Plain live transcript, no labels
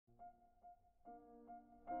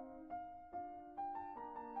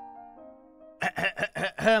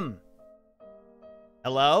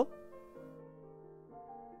Hello?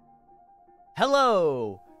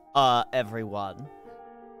 Hello, everyone.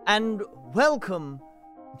 And welcome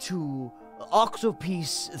to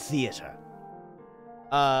Octopiece Theater.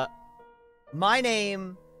 My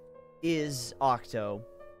name is Octo,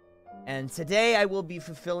 and today I will be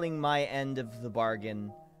fulfilling my end of the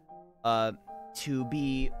bargain, to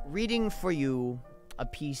be reading for you a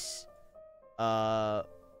piece,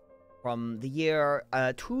 from the year,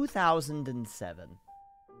 2007.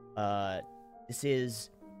 This is,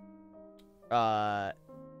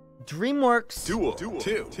 Dreamworks. Duel.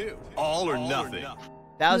 Two. All or nothing.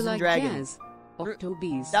 Thousand Dragon. Jazz.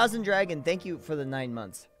 Octopiece. Thousand Dragon, thank you for the 9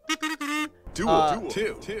 months. Duel.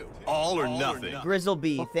 Two. All or nothing. Grizzle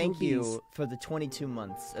B, thank Octopiece. you for the 22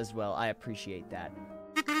 months as well. I appreciate that.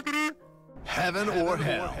 Heaven or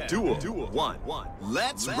hell. Duel. One.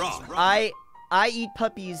 Let's rock. I eat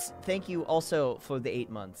puppies, thank you also for the 8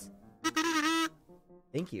 months.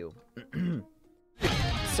 Thank you.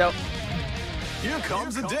 So, Here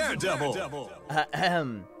comes a daredevil.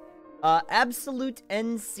 Absolute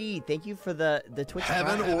NC, thank you for the Twitch.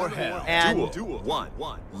 Heaven Prime. or hell. And Duel. One.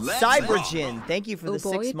 Let's Cyberjin, rock. thank you for Oh the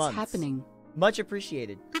boy, 6 it's months. happening. Much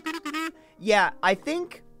appreciated. Yeah, I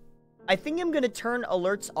think I'm gonna turn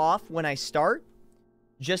alerts off when I start,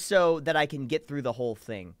 just so that I can get through the whole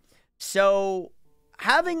thing. So,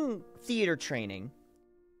 having theater training,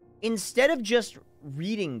 instead of just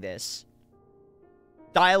reading this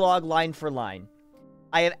dialogue line for line,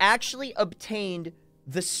 I have actually obtained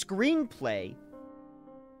the screenplay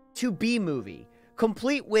to B-movie,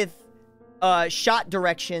 complete with shot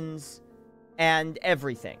directions and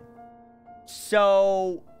everything.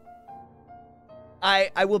 So,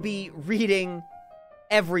 I will be reading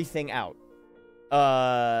everything out.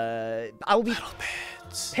 I will be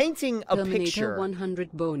painting a Terminator picture.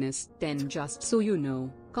 100 bonus 10 just so you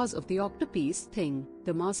know. Cause of the Octopiece thing,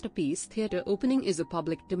 the Masterpiece Theater opening is a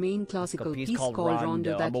public domain classical piece piece called called Rondo.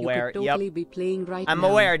 Rondo that I'm you aware. could Yep. totally be playing right now. I'm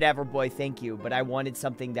aware, Neverboy, thank you, but I wanted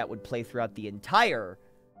something that would play throughout the entire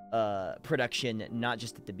production, not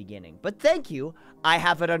just at the beginning. But thank you, I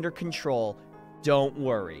have it under control. Don't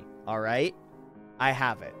worry, alright? I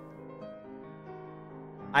have it.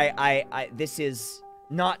 This is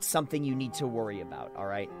not something you need to worry about,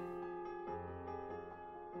 alright?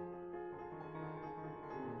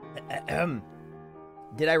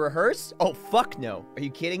 Did I rehearse? Oh, fuck no. Are you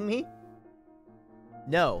kidding me?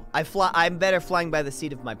 No. I'm better flying by the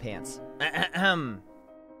seat of my pants.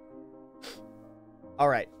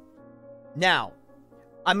 Alright. Now,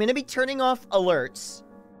 I'm gonna be turning off alerts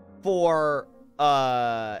for,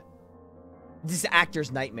 this is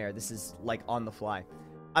actor's nightmare. This is, like, on the fly.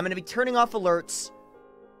 I'm gonna be turning off alerts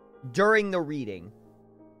during the reading.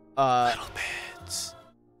 Little bits.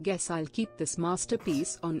 Guess I'll keep this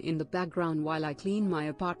masterpiece on in the background while I clean my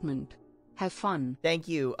apartment. Have fun. Thank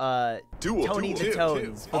you, Duel. Tony the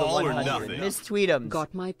Tones for the All or 100. nothing. Miss Tweetums.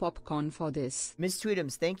 Got my popcorn for this. Miss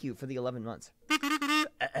Tweetums, thank you for the 11 months.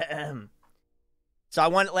 So I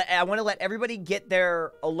want to let everybody get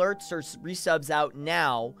their alerts or resubs out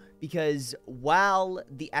now, because while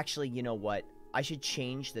actually, you know what? I should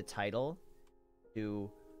change the title to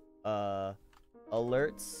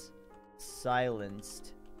alerts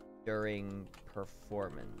silenced during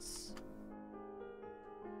performance.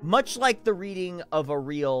 Much like the reading of a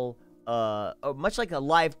real much like a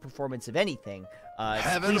live performance of anything,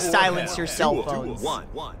 please silence your cell phones. One.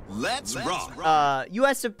 Let's rock.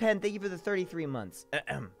 US of Pen, thank you for the 33 months.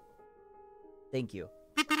 Thank you.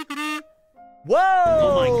 Whoa!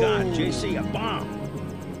 Oh my god, JC, a bomb!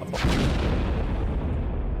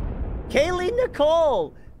 Kaylee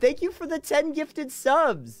Nicole, thank you for the 10 gifted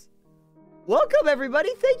subs. Welcome, everybody.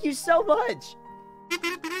 Thank you so much.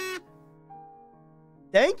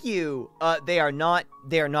 Thank you. They are not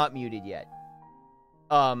muted yet.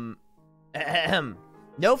 No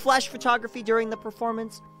flash photography during the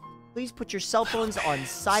performance. Please put your cell phones on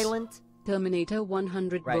silent. Terminator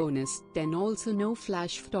 100 Right. bonus 10 also no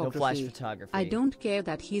flash photography. No flash photography. I don't care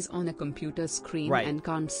that he's on a computer screen Right. and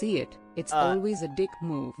can't see it. It's always a dick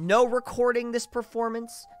move. No recording this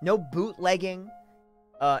performance. No bootlegging.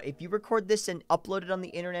 If you record this and upload it on the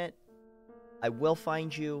internet, I will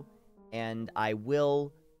find you, and I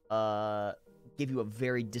will give you a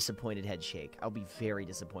very disappointed head shake. I'll be very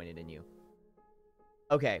disappointed in you.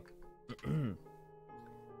 Okay.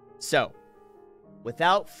 So,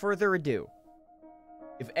 without further ado,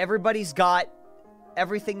 if everybody's got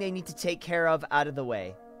everything they need to take care of out of the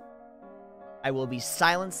way, I will be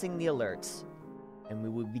silencing the alerts, and we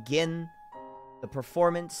will begin the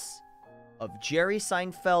performance of Jerry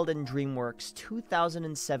Seinfeld and Dreamworks'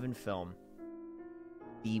 2007 film,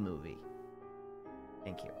 B movie.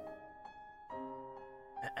 Thank you.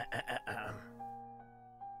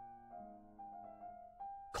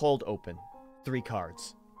 Cold open. 3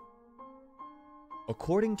 cards.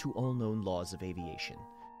 According to all known laws of aviation,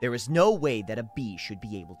 there is no way that a bee should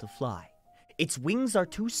be able to fly. Its wings are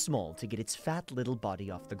too small to get its fat little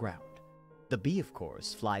body off the ground. The bee, of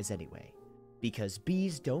course, flies anyway, because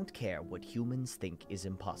bees don't care what humans think is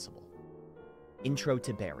impossible. Intro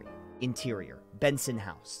to Barry. Interior. Benson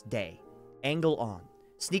house. Day. Angle on.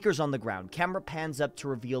 Sneakers on the ground. Camera pans up to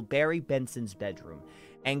reveal Barry Benson's bedroom.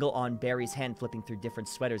 Angle on Barry's hand flipping through different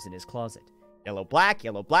sweaters in his closet. Yellow, black,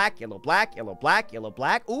 yellow, black, yellow, black, yellow, black, yellow,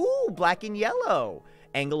 black. Ooh, black and yellow.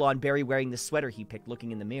 Angle on Barry wearing the sweater he picked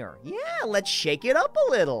looking in the mirror. Yeah, let's shake it up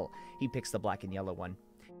a little. He picks the black and yellow one.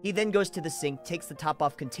 He then goes to the sink, takes the top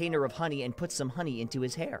off container of honey, and puts some honey into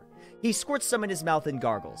his hair. He squirts some in his mouth and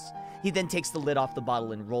gargles. He then takes the lid off the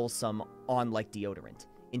bottle and rolls some on like deodorant.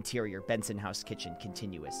 Interior, Benson house kitchen,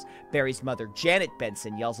 continuous. Barry's mother, Janet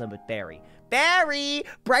Benson, yells up at Barry. Barry,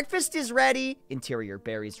 breakfast is ready. Interior,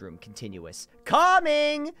 Barry's room, continuous.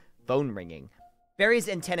 Coming! Phone ringing. Barry's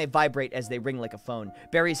antennae vibrate as they ring like a phone.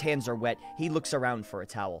 Barry's hands are wet. He looks around for a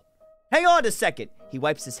towel. Hang on a second. He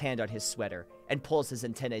wipes his hand on his sweater and pulls his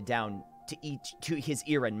antennae down to his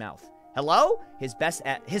ear and mouth. Hello? His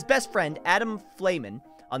best friend, Adam Flayman,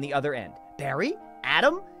 on the other end. Barry?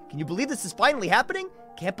 Adam? Can you believe this is finally happening?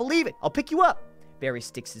 Can't believe it. I'll pick you up. Barry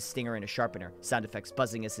sticks his stinger in a sharpener. Sound effects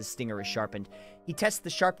buzzing as his stinger is sharpened. He tests the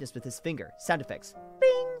sharpness with his finger. Sound effects.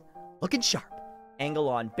 Bing! Looking sharp. Angle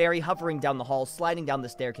on. Barry hovering down the hall, sliding down the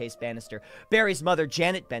staircase banister. Barry's mother,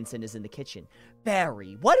 Janet Benson, is in the kitchen.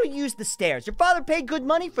 Barry, why do you use the stairs? Your father paid good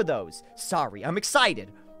money for those. Sorry, I'm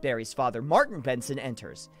excited. Barry's father, Martin Benson,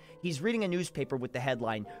 enters. He's reading a newspaper with the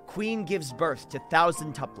headline, Queen gives birth to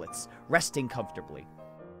 1,000 tuplets, resting comfortably.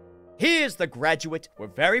 Here's the graduate. We're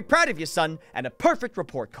very proud of you, son, and a perfect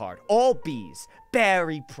report card. All B's.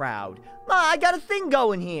 Barry proud. Ma, I got a thing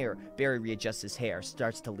going here. Barry readjusts his hair,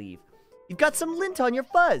 starts to leave. You've got some lint on your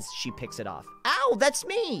fuzz. She picks it off. Ow, that's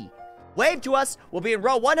me. Wave to us. We'll be in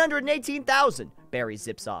row 118,000. Barry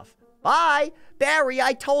zips off. Bye. Barry,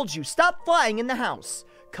 I told you. Stop flying in the house.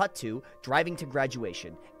 Cut to driving to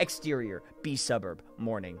graduation. Exterior, B suburb,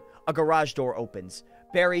 morning. A garage door opens.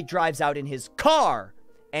 Barry drives out in his car.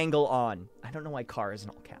 Angle on. I don't know why car is in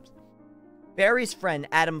all caps. Barry's friend,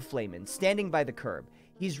 Adam Flayman, standing by the curb.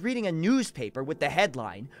 He's reading a newspaper with the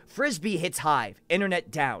headline, Frisbee hits hive, internet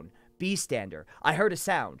down. B stander. I heard a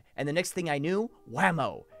sound, and the next thing I knew,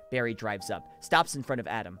 whammo. Barry drives up, stops in front of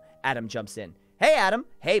Adam. Adam jumps in. Hey, Adam.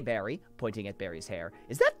 Hey, Barry, pointing at Barry's hair.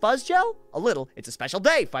 Is that fuzz gel? A little. It's a special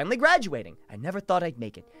day, finally graduating. I never thought I'd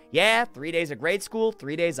make it. Yeah, 3 days of grade school,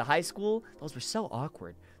 3 days of high school. Those were so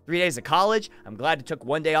awkward. 3 days of college. I'm glad I took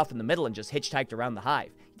 1 day off in the middle and just hitchhiked around the hive.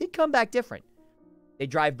 He did come back different. They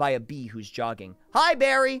drive by a bee who's jogging. Hi,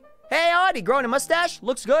 Barry. Hey, Audie, growing a mustache?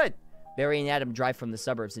 Looks good. Barry and Adam drive from the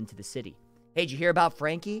suburbs into the city. Hey, did you hear about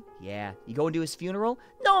Frankie? Yeah. You going to his funeral?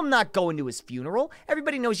 No, I'm not going to his funeral.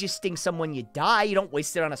 Everybody knows you sting someone, you die. You don't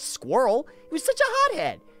waste it on a squirrel. He was such a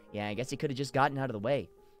hothead. Yeah, I guess he could have just gotten out of the way.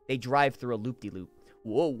 They drive through a loop-de-loop.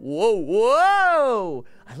 Whoa, whoa, whoa!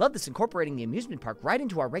 I love this, incorporating the amusement park right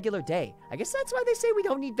into our regular day. I guess that's why they say we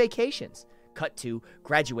don't need vacations. Cut to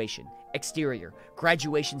graduation. Exterior.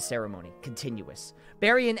 Graduation ceremony. Continuous.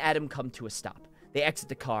 Barry and Adam come to a stop. They exit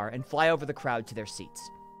the car and fly over the crowd to their seats.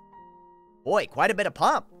 Boy, quite a bit of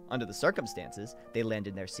pomp. Under the circumstances, they land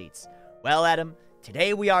in their seats. Well, Adam,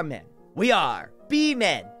 today we are men. We are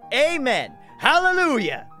B-men. Amen.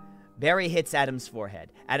 Hallelujah. Barry hits Adam's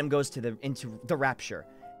forehead. Adam goes into the rapture.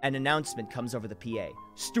 An announcement comes over the PA.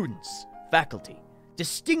 Students, faculty,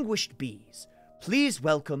 distinguished Bs, please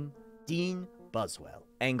welcome Dean Buswell.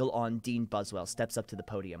 Angle on. Dean Buswell steps up to the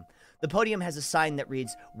podium. The podium has a sign that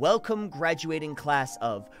reads, Welcome graduating class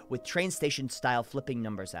of, with train station style flipping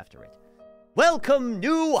numbers after it. Welcome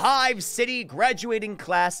new Hive City graduating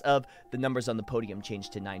class of, the numbers on the podium change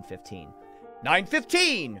to 915.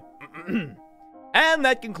 915! And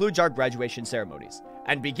that concludes our graduation ceremonies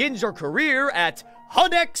and begins your career at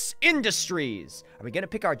Hunex Industries. Are we going to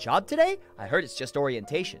pick our job today? I heard it's just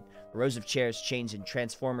orientation. The rows of chairs change in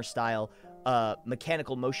transformer style,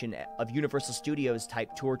 mechanical motion of Universal Studios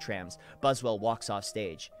type tour trams. Buswell walks off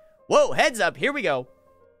stage. Whoa, heads up, here we go.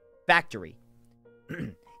 Factory.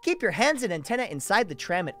 Keep your hands and antenna inside the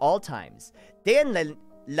tram at all times. Den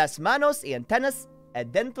las manos y antenas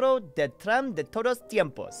adentro del tram de todos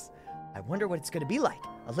tiempos. I wonder what it's going to be like.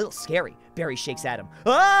 A little scary. Barry shakes Adam.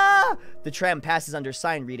 Ah! The tram passes under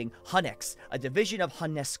sign reading Hunex, a division of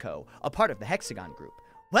Hunesco, a part of the Hexagon Group.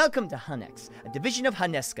 Welcome to Hunex, a division of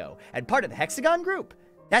Hunesco, and part of the Hexagon Group.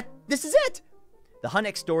 This is it! The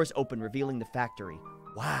Hunex doors open, revealing the factory.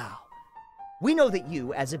 Wow. We know that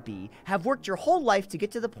you, as a bee, have worked your whole life to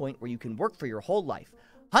get to the point where you can work for your whole life.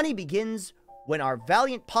 Honey begins when our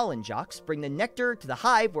valiant pollen jocks bring the nectar to the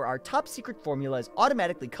hive, where our top secret formula is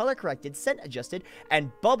automatically color-corrected, scent-adjusted,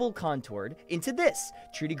 and bubble-contoured into this.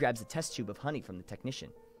 Trudy grabs a test tube of honey from the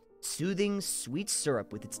technician. Soothing, sweet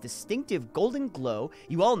syrup with its distinctive golden glow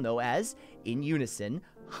you all know as, in unison,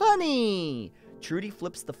 honey! Trudy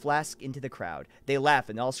flips the flask into the crowd. They laugh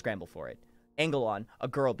and all scramble for it. Angle on, a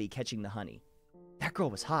girl bee catching the honey. That girl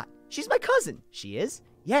was hot. She's my cousin. She is?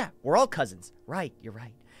 Yeah, we're all cousins. Right, you're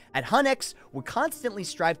right. At Hunex, we constantly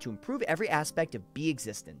strive to improve every aspect of bee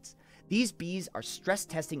existence. These bees are stress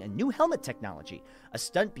testing a new helmet technology. A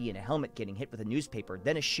stunt bee in a helmet getting hit with a newspaper,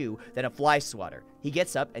 then a shoe, then a fly swatter. He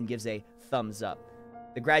gets up and gives a thumbs up.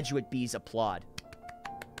 The graduate bees applaud.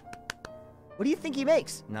 What do you think he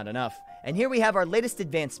makes? Not enough. And here we have our latest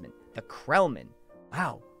advancement, the Krellman.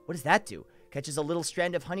 Wow, what does that do? Catches a little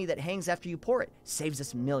strand of honey that hangs after you pour it. Saves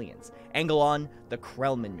us millions. Angle on, the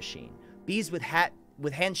Krellman machine. Bees with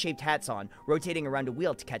hand-shaped hats on, rotating around a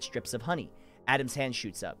wheel to catch strips of honey. Adam's hand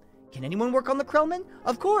shoots up. Can anyone work on the Krellman?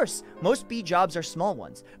 Of course! Most bee jobs are small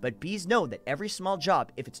ones, but bees know that every small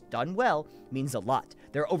job, if it's done well, means a lot.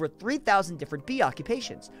 There are over 3,000 different bee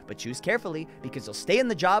occupations, but choose carefully because you'll stay in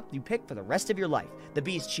the job you pick for the rest of your life. The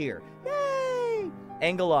bees cheer. Yay!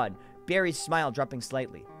 Angle on. Barry's smile dropping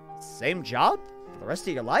slightly. Same job? For the rest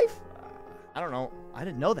of your life? I don't know. I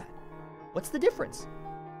didn't know that. What's the difference?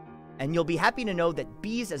 And you'll be happy to know that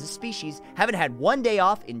bees as a species haven't had one day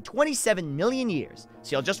off in 27 million years.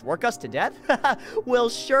 So you'll just work us to death? We'll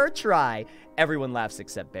sure try. Everyone laughs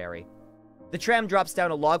except Barry. The tram drops down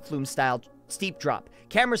a log flume-style steep drop.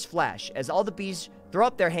 Cameras flash as all the bees throw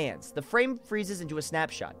up their hands. The frame freezes into a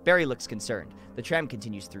snapshot. Barry looks concerned. The tram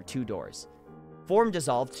continues through 2 doors. Form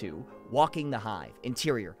dissolved to Walking the Hive.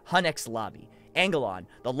 Interior, Hunex lobby. Angle on,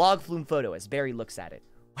 the log flume photo as Barry looks at it.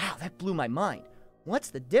 Wow, that blew my mind.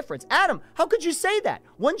 What's the difference? Adam, how could you say that?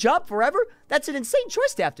 One job forever? That's an insane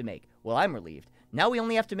choice to have to make. Well, I'm relieved. Now we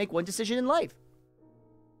only have to make one decision in life.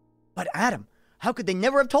 But Adam, how could they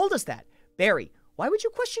never have told us that? Barry, why would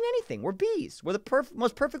you question anything? We're bees. We're the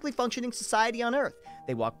most perfectly functioning society on Earth.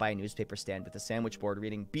 They walk by a newspaper stand with a sandwich board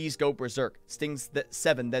reading, Bees go berserk. Stings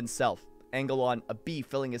 7, then self. Angle on, a bee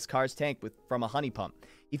filling his car's tank from a honey pump.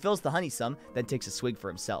 He fills the honey some, then takes a swig for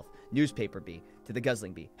himself. Newspaper bee to the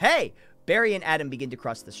guzzling bee. Hey! Barry and Adam begin to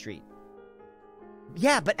cross the street.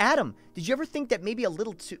 Yeah, but Adam, did you ever think that maybe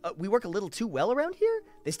we work a little too well around here?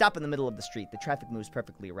 They stop in the middle of the street. The traffic moves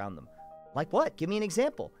perfectly around them. Like what? Give me an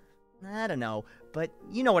example. I don't know, but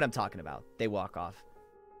you know what I'm talking about. They walk off.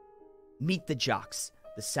 Meet the jocks.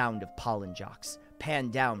 The sound of pollen jocks.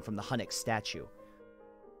 Pan down from the Hunex statue.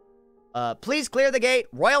 Please clear the gate.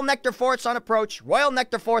 Royal Nectar Force on approach. Royal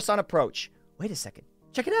Nectar Force on approach. Wait a second.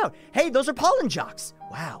 Check it out. Hey, those are pollen jocks.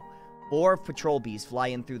 Wow. 4 patrol bees fly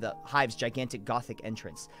in through the hive's gigantic Gothic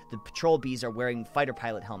entrance. The patrol bees are wearing fighter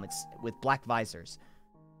pilot helmets with black visors.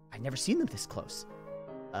 I've never seen them this close.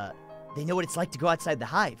 They know what it's like to go outside the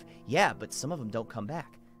hive. Yeah, but some of them don't come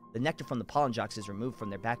back. The nectar from the pollen jocks is removed from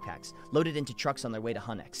their backpacks, loaded into trucks on their way to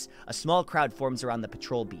Hunex. A small crowd forms around the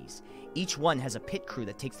patrol bees. Each one has a pit crew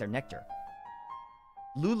that takes their nectar.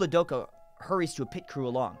 Lou Ladoka hurries to a pit crew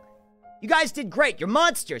along. You guys did great. You're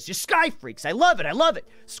monsters. You're sky freaks. I love it. I love it.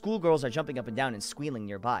 Schoolgirls are jumping up and down and squealing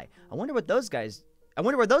nearby. I wonder where those guys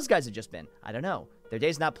have just been. I don't know. Their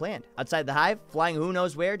day's not planned. Outside the hive, flying who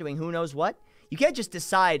knows where, doing who knows what. You can't just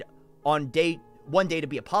decide on one day to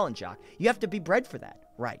be a pollen jock. You have to be bred for that.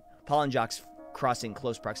 Right. Pollen jocks cross in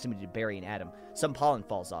close proximity to Barry and Adam. Some pollen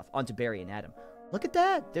falls off onto Barry and Adam. Look at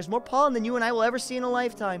that. There's more pollen than you and I will ever see in a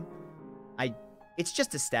lifetime. It's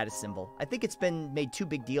just a status symbol. I think it's been made too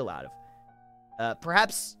big deal out of.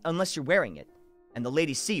 Perhaps unless you're wearing it, and the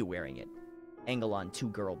ladies see you wearing it. Angle on 2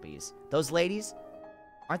 girl bees. Those ladies,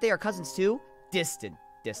 aren't they our cousins too? Distant.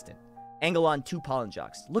 Angle on 2 pollen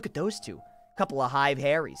jocks. Look at those 2. Couple of hive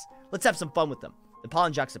Harrys. Let's have some fun with them. The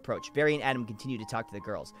pollen jocks approach. Barry and Adam continue to talk to the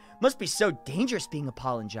girls. Must be so dangerous being a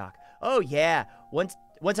pollen jock. Oh yeah. One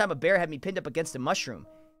time a bear had me pinned up against a mushroom.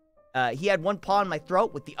 He had one paw in my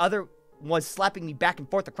throat with the other was slapping me back and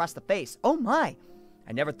forth across the face. Oh my.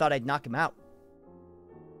 I never thought I'd knock him out.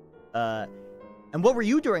 And what were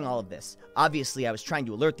you during all of this? Obviously, I was trying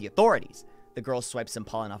to alert the authorities. The girl swiped some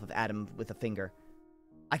pollen off of Adam with a finger.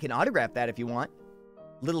 I can autograph that if you want.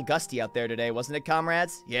 Little gusty out there today, wasn't it,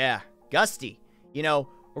 comrades? Yeah, gusty. You know,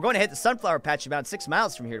 we're going to hit the sunflower patch about 6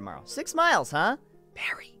 miles from here tomorrow. 6 miles, huh?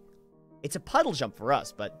 Barry. It's a puddle jump for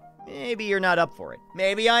us, but maybe you're not up for it.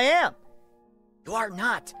 Maybe I am. You are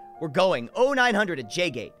not. We're going 0900 at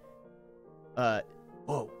J-Gate.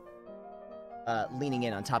 Whoa. Leaning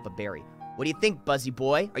in on top of Barry. What do you think, Buzzy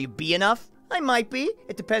boy? Are you B enough? I might be.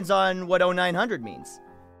 It depends on what 0900 means.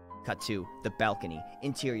 Cut to the balcony.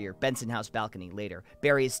 Interior, Benson House balcony. Later,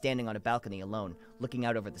 Barry is standing on a balcony alone, looking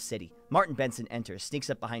out over the city. Martin Benson enters,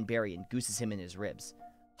 sneaks up behind Barry, and gooses him in his ribs.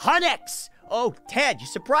 Hunix! Oh, Ted, you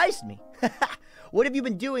surprised me. What have you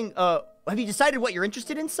been doing? Have you decided what you're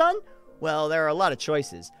interested in, son? Well, there are a lot of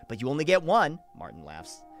choices, but you only get one. Martin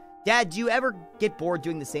laughs. Dad, do you ever get bored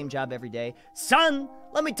doing the same job every day? Son,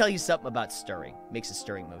 let me tell you something about stirring. Makes a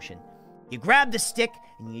stirring motion. You grab the stick,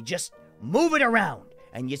 and you just move it around.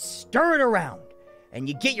 And you stir it around, and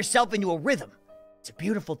you get yourself into a rhythm. It's a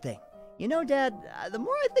beautiful thing. You know, Dad, the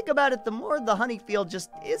more I think about it, the more the honey field just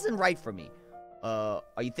isn't right for me. Are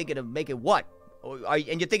you thinking of making what?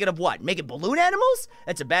 And you're thinking of what? Making balloon animals?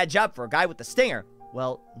 That's a bad job for a guy with a stinger.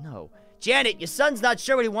 Well, no. Janet, your son's not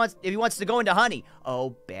sure what he wants if he wants to go into honey.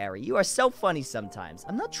 Oh, Barry, you are so funny sometimes.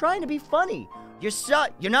 I'm not trying to be funny. You're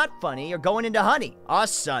not funny. You're going into honey. Our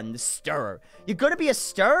son, the stirrer. You're going to be a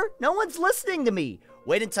stirrer? No one's listening to me.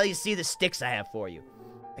 Wait until you see the sticks I have for you.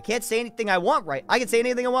 I can't say anything I want right. I can say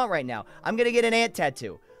anything I want right now. I'm going to get an ant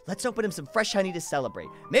tattoo. Let's open him some fresh honey to celebrate.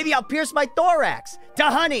 Maybe I'll pierce my thorax. To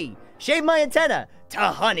honey. Shave my antenna. To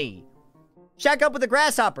honey. Shack up with a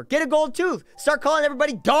grasshopper. Get a gold tooth. Start calling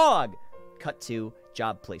everybody dog. Cut to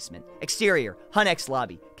job placement. Exterior, Hunex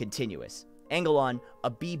lobby, continuous. Angle on a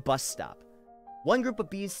bee bus stop. One group of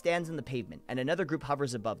bees stands in the pavement, and another group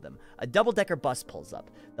hovers above them. A double-decker bus pulls up.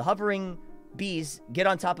 The hovering bees get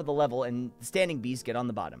on top of the level, and the standing bees get on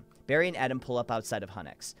the bottom. Barry and Adam pull up outside of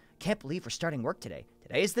Hunex. Can't believe we're starting work today.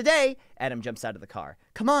 Today is the day. Adam jumps out of the car.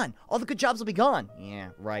 Come on, all the good jobs will be gone. Yeah,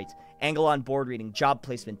 right. Angle on board reading, job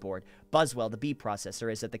placement board. Buzzwell, the bee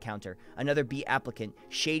processor, is at the counter. Another bee applicant,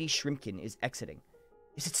 Shady Shrimpkin, is exiting.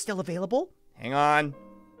 Is it still available? Hang on.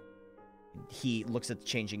 He looks at the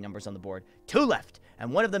changing numbers on the board. 2 left,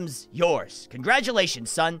 and one of them's yours. Congratulations,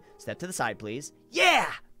 son. Step to the side, please.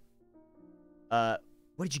 Yeah! What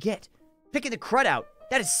did you get? Picking the crud out.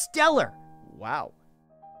 That is stellar. Wow.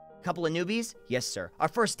 Couple of newbies? Yes, sir. Our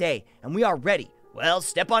first day, and we are ready. Well,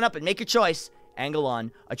 step on up and make your choice. Angle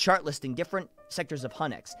on, a chart listing different sectors of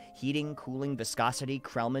Hunex. Heating, cooling, viscosity,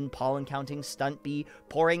 Krellman, pollen counting, stunt bee,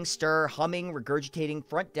 pouring, stir, humming, regurgitating,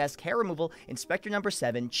 front desk, hair removal, inspector number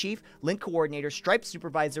 7, chief, lint coordinator, stripe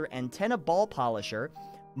supervisor, antenna ball polisher,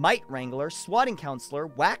 mite wrangler, swatting counselor,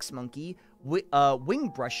 wax monkey,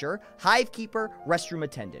 wing brusher, hive keeper, restroom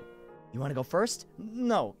attendant. You want to go first?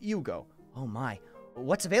 No, you go. Oh my.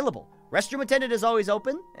 What's available? Restroom attendant is always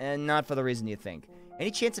open, and not for the reason you think. Any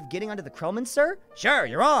chance of getting onto the Krellman, sir? Sure,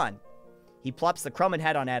 you're on. He plops the Krellman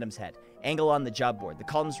hat on Adam's head. Angle on the job board. The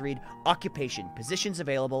columns read occupation, positions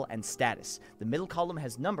available, and status. The middle column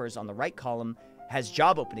has numbers. On the right column has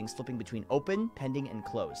job openings flipping between open, pending, and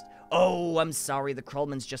closed. Oh, I'm sorry, the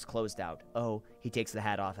Krellman's just closed out. Oh, he takes the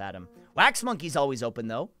hat off Adam. Wax monkey's always open,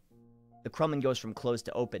 though. The Krellman goes from closed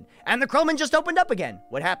to open. And the Krellman just opened up again.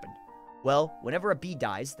 What happened? Well, whenever a bee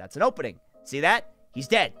dies, that's an opening. See that? He's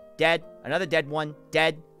dead. Dead. Another dead one.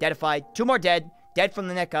 Dead. Deadified. 2 more dead. Dead from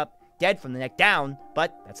the neck up. Dead from the neck down.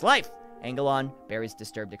 But that's life. Angle on. Barry's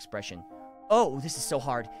disturbed expression. Oh, this is so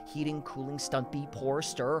hard. Heating, cooling, stunt bee, pour,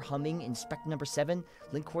 stir, humming, inspector number 7,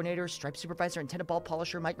 link coordinator, stripe supervisor, antenna ball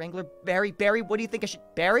polisher, mite wrangler, Barry, what do you think I should...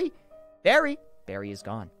 Barry? Barry is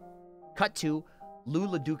gone. Cut to Lou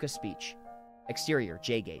LaDuca speech. Exterior,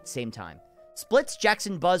 J-Gate, same time. Splits,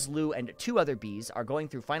 Jackson, Buzz, Lou, and 2 other bees are going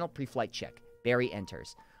through final pre-flight check. Barry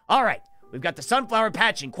enters. All right, we've got the sunflower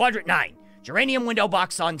patch in quadrant 9. Geranium window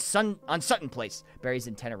box on Sutton Place. Barry's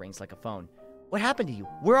antenna rings like a phone. What happened to you?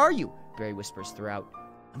 Where are you? Barry whispers throughout.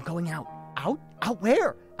 I'm going out. Out? Out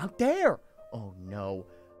where? Out there. Oh, no.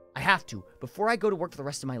 I have to, before I go to work for the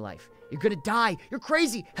rest of my life. You're gonna die. You're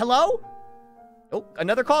crazy. Hello? Oh,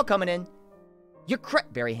 another call coming in.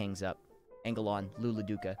 Barry hangs up. Angle on, Lou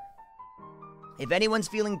LaDuca. If anyone's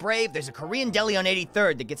feeling brave, there's a Korean deli on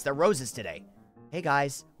 83rd that gets their roses today. Hey,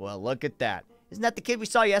 guys. Well, look at that. Isn't that the kid we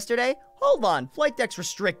saw yesterday? Hold on. Flight deck's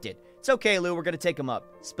restricted. It's okay, Lou. We're gonna take him up.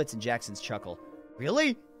 Splits and Jackson's chuckle.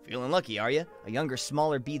 Really? Feeling lucky, are you? A younger,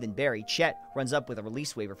 smaller bee than Barry, Chet, runs up with a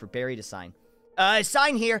release waiver for Barry to sign.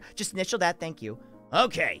 Sign here. Just initial that, thank you.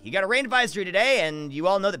 Okay, you got a rain advisory today, and you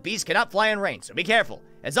all know that bees cannot fly in rain, so be careful.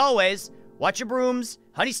 As always, watch your brooms,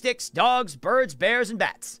 honey sticks, dogs, birds, bears, and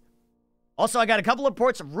bats. Also, I got a couple of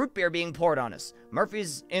reports of root beer being poured on us.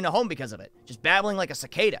 Murphy's in a home because of it, just babbling like a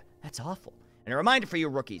cicada. That's awful. And a reminder for you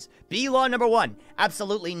rookies, bee law number 1,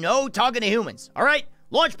 absolutely no talking to humans, all right?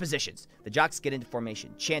 Launch positions. The jocks get into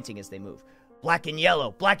formation, chanting as they move. Black and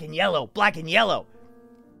yellow, black and yellow, black and yellow.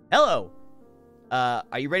 Hello.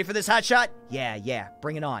 Are you ready for this hot shot? Yeah,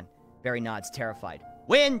 bring it on. Barry nods, terrified.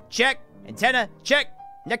 Wind, check. Antenna, check.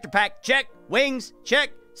 Nectar pack, check. Wings,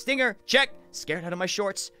 check. Stinger, check. Scared out of my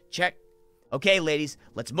shorts, check. Okay, ladies,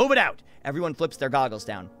 let's move it out. Everyone flips their goggles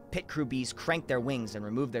down. Pit crew bees crank their wings and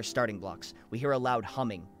remove their starting blocks. We hear a loud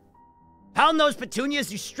humming. Pound those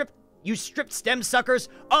petunias, you stripped stem suckers.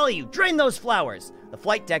 All of you, drain those flowers. The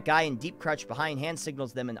flight deck guy in deep crouch behind hand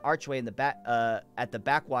signals them an archway in the at the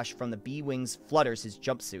backwash from the bee wings flutters his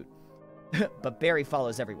jumpsuit. But Barry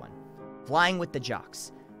follows everyone. Flying with the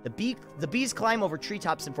jocks. The bees climb over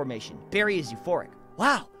treetops in formation. Barry is euphoric.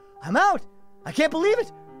 Wow, I'm out. I can't believe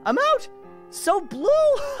it. I'm out. So blue.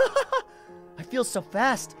 I feel so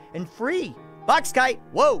fast and free. Box kite,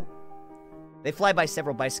 whoa. They fly by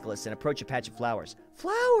several bicyclists and approach a patch of flowers.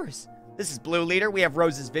 Flowers! This is Blue Leader. We have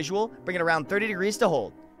Rose's visual. Bring it around 30 degrees to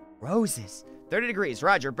hold. Roses. 30 degrees.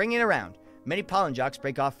 Roger, bring it around. Many pollen jocks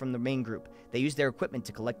break off from the main group. They use their equipment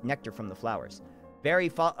to collect nectar from the flowers. Barry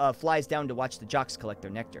flies down to watch the jocks collect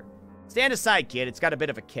their nectar. Stand aside, kid. It's got a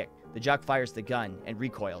bit of a kick. The jock fires the gun and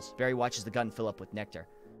recoils. Barry watches the gun fill up with nectar.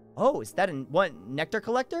 Oh, is that one nectar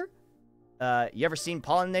collector? You ever seen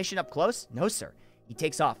pollination up close? No, sir. He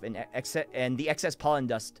takes off, and the excess pollen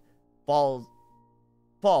dust falls,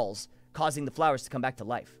 causing the flowers to come back to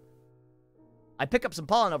life. I pick up some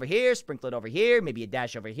pollen over here, sprinkle it over here, maybe a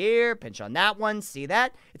dash over here, pinch on that one, see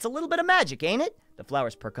that? It's a little bit of magic, ain't it? The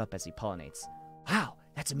flowers perk up as he pollinates. Wow,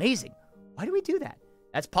 that's amazing. Why do we do that?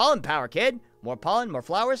 That's pollen power, kid. More pollen, more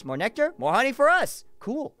flowers, more nectar, more honey for us.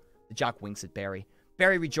 Cool. The jock winks at Barry.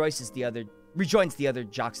 Barry rejoins the other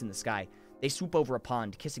jocks in the sky. They swoop over a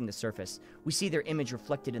pond, kissing the surface. We see their image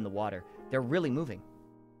reflected in the water. They're really moving.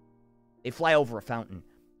 They fly over a fountain.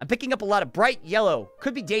 I'm picking up a lot of bright yellow.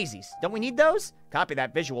 Could be daisies. Don't we need those? Copy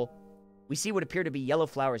that visual. We see what appear to be yellow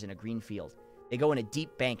flowers in a green field. They go in a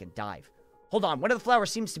deep bank and dive. Hold on, one of the flowers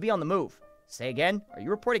seems to be on the move. Say again? Are you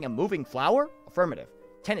reporting a moving flower? Affirmative.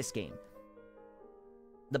 Tennis game.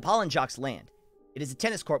 The pollen jocks land. It is a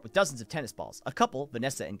tennis court with dozens of tennis balls. A couple,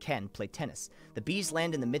 Vanessa and Ken, play tennis. The bees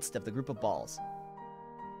land in the midst of the group of balls.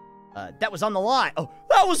 That was on the line. Oh,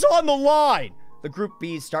 that was on the line! The group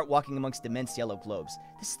bees start walking amongst immense yellow globes.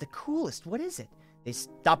 This is the coolest. What is it? They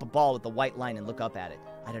stop a ball with the white line and look up at it.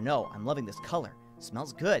 I don't know. I'm loving this color.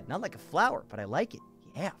 Smells good. Not like a flower, but I like it.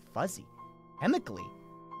 Yeah, fuzzy. Chemically.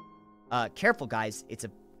 Careful, guys. It's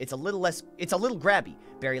a little grabby.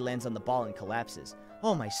 Barry lands on the ball and collapses.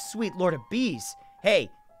 Oh, my sweet lord of bees. Hey,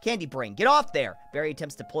 Candy Brain, get off there. Barry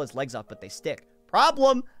attempts to pull his legs off, but they stick.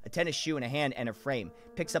 Problem. A tennis shoe in a hand and a frame.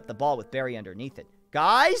 Picks up the ball with Barry underneath it.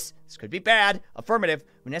 Guys, this could be bad. Affirmative.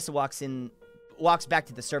 Vanessa walks back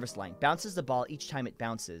to the service line, bounces the ball each time it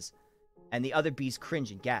bounces, and the other bees cringe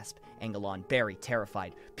and gasp. Angle on. Barry,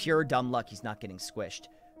 terrified. Pure dumb luck he's not getting squished.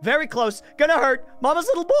 Very close. Gonna hurt. Mama's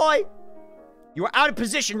little boy. You are out of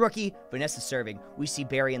position, rookie. Vanessa serving. We see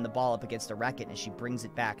Barry and the ball up against a racket, and she brings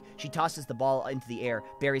it back. She tosses the ball into the air.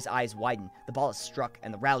 Barry's eyes widen. The ball is struck,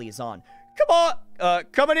 and the rally is on. Come on.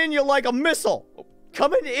 Coming in you like a missile.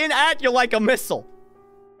 Coming in at you like a missile.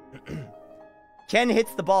 Ken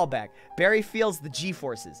hits the ball back. Barry feels the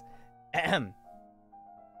G-forces. Ahem.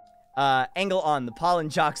 Angle on. The pollen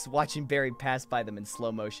jocks watching Barry pass by them in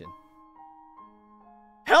slow motion.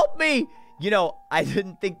 Help me! You know, I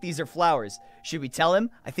didn't think these are flowers. Should we tell him?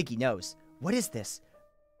 I think he knows. What is this?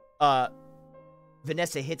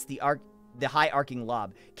 Vanessa hits the high arcing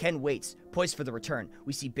lob. Ken waits, poised for the return.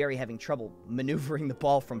 We see Barry having trouble maneuvering the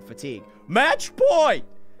ball from fatigue. Match point!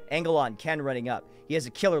 Angle on, Ken running up. He has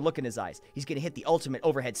a killer look in his eyes. He's gonna hit the ultimate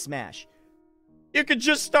overhead smash. You can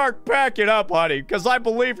just start packing up, honey, because I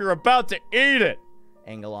believe you're about to eat it.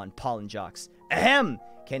 Angle on, pollen jocks. Ahem!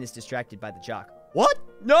 Ken is distracted by the jock. What?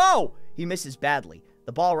 No! He misses badly.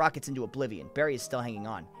 The ball rockets into oblivion. Barry is still hanging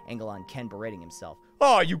on. Angle on, Ken berating himself.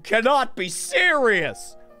 Oh, you cannot be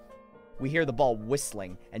serious! We hear the ball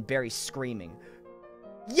whistling and Barry screaming.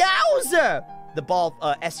 Yowza! The ball,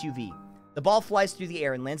 SUV. The ball flies through the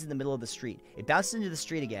air and lands in the middle of the street. It bounces into the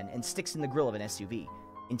street again and sticks in the grill of an SUV.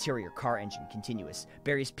 Interior, car engine, continuous.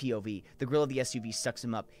 Barry's POV. The grill of the SUV sucks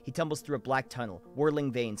him up. He tumbles through a black tunnel,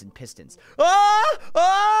 whirling vanes and pistons. Ah!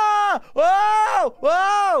 Ah! Whoa!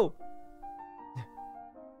 Whoa!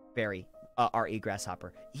 Barry, R.E.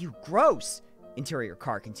 Grasshopper. Ew, gross! Interior,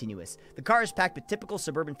 car, continuous. The car is packed with typical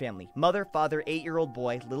suburban family. Mother, father, 8-year-old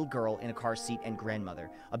boy, little girl in a car seat, and grandmother.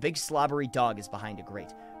 A big slobbery dog is behind a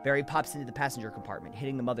grate. Barry pops into the passenger compartment,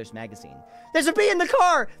 hitting the mother's magazine. There's a bee in the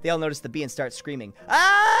car! They all notice the bee and start screaming.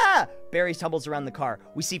 Ah! Barry tumbles around the car.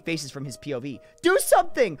 We see faces from his POV. Do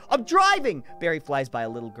something! I'm driving! Barry flies by a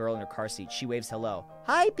little girl in her car seat. She waves hello.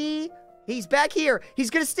 Hi, bee. He's back here. He's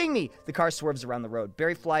gonna sting me. The car swerves around the road.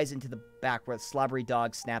 Barry flies into the back where the slobbery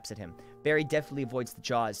dog snaps at him. Barry deftly avoids the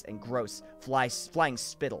jaws and gross, flying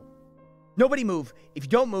spittle. Nobody move. If you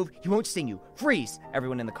don't move, he won't sting you. Freeze.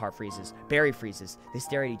 Everyone in the car freezes. Barry freezes. They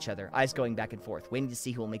stare at each other, eyes going back and forth, waiting to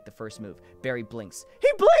see who will make the first move. Barry blinks. He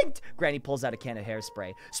blinked! Granny pulls out a can of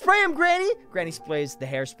hairspray. Spray him, Granny! Granny sprays the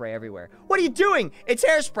hairspray everywhere. What are you doing? It's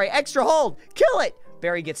hairspray. Extra hold. Kill it!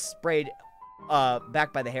 Barry gets sprayed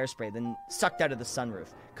back by the hairspray, then sucked out of the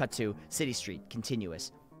sunroof. Cut to City Street,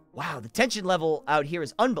 continuous. Wow, the tension level out here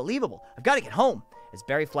is unbelievable. I've got to get home. As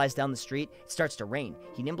Barry flies down the street, it starts to rain.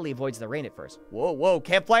 He nimbly avoids the rain at first. Whoa,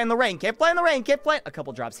 can't fly in the rain, can't fly in the rain, can't fly. A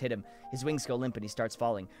couple drops hit him. His wings go limp and he starts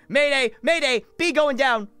falling. Mayday, mayday, B going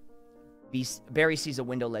down. Barry sees a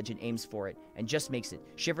window ledge and aims for it, and just makes it.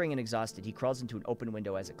 Shivering and exhausted, he crawls into an open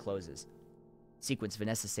window as it closes. Sequence,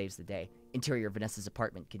 Vanessa saves the day. Interior, Vanessa's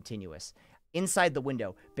apartment, continuous. Inside the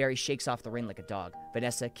window, Barry shakes off the rain like a dog.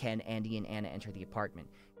 Vanessa, Ken, Andy, and Anna enter the apartment.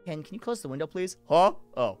 Ken, can you close the window, please? Huh?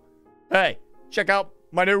 Oh. Hey, check out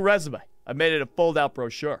my new resume. I made it a fold-out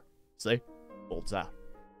brochure. See? Folds out.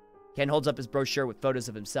 Ken holds up his brochure with photos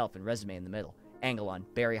of himself and resume in the middle. Angle on,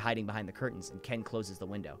 Barry hiding behind the curtains, and Ken closes the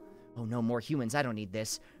window. Oh no, more humans, I don't need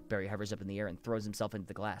this. Barry hovers up in the air and throws himself into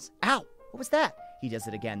the glass. Ow! What was that? He does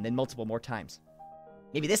it again, then multiple more times.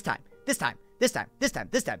 Maybe this time.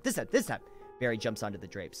 Barry jumps onto the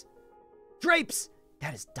drapes. Drapes!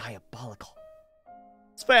 That is diabolical.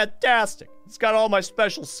 It's fantastic. It's got all my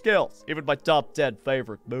special skills, even my top 10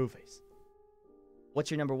 favorite movies.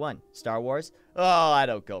 What's your number one? Star Wars? Oh, I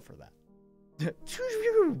don't go for that.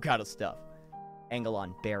 Kind of stuff. Angle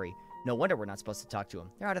on, Barry. No wonder we're not supposed to talk to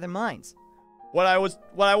them. They're out of their minds. When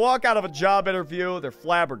I walk out of a job interview, they're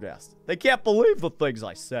flabbergasted. They can't believe the things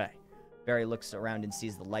I say. Barry looks around and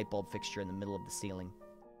sees the light bulb fixture in the middle of the ceiling.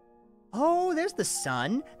 Oh, there's the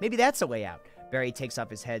sun. Maybe that's a way out. Barry takes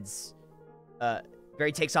off and heads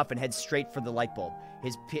straight for the light bulb.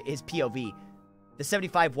 His POV. The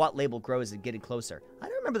 75-watt label grows and getting closer. I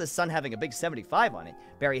don't remember the sun having a big 75 on it.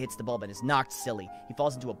 Barry hits the bulb and is knocked silly. He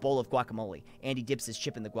falls into a bowl of guacamole. Andy dips his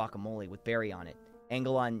chip in the guacamole with Barry on it.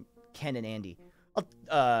 Angle on Ken and Andy.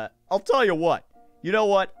 I'll tell you what. You know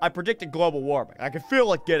what? I predicted global warming. I can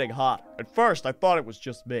feel it getting hotter. At first, I thought it was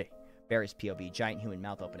just me. Barry's POV, giant human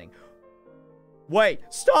mouth opening. Wait,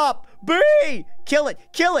 stop! B! Kill it!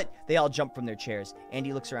 Kill it! They all jump from their chairs.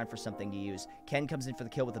 Andy looks around for something to use. Ken comes in for the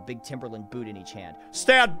kill with a big Timberland boot in each hand.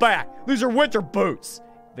 Stand back! These are winter boots!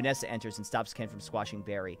 Vanessa enters and stops Ken from squashing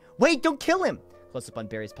Barry. Wait, don't kill him! Close up on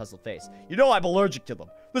Barry's puzzled face. You know I'm allergic to them.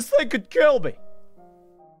 This thing could kill me.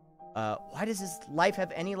 Why does his life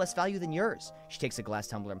have any less value than yours? She takes a glass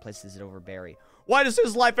tumbler and places it over Barry. Why does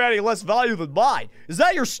his life have any less value than mine? Is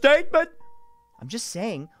that your statement? I'm just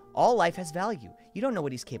saying, all life has value. You don't know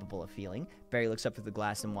what he's capable of feeling. Barry looks up through the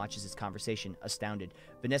glass and watches his conversation, astounded.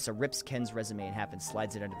 Vanessa rips Ken's resume in half and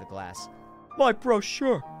slides it under the glass. My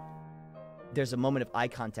brochure. There's a moment of eye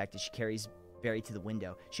contact as she carries Barry to the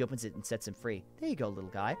window. She opens it and sets him free. There you go, little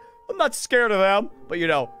guy. I'm not scared of them, but you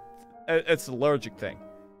know, it's an allergic thing.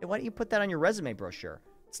 Hey, why don't you put that on your resume brochure?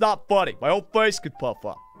 It's not funny. My whole face could puff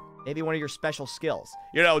up. Maybe one of your special skills.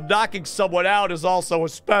 You know, knocking someone out is also a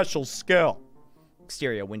special skill.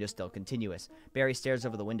 Exterior, window still, continuous. Barry stares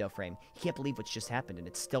over the window frame. He can't believe what's just happened, and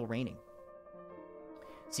it's still raining.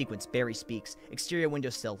 Sequence, Barry speaks. Exterior, window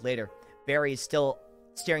still, later. Barry is still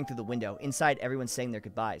staring through the window. Inside, everyone's saying their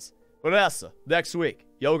goodbyes. Vanessa, next week,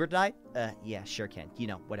 yogurt night? Yeah, sure can. You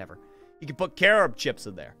know, whatever. You can put carob chips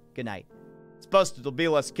in there. Good night. It's supposed to be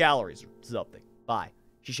less calories or something. Bye.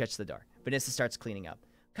 She shuts the door. Vanessa starts cleaning up.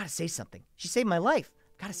 Gotta say something. She saved my life.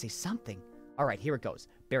 Gotta say something. All right, here it goes.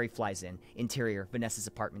 Barry flies in. Interior, Vanessa's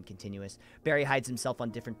apartment, continuous. Barry hides himself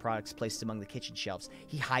on different products placed among the kitchen shelves.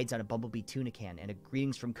 He hides on a Bumblebee tuna can and a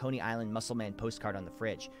Greetings from Coney Island Muscle Man postcard on the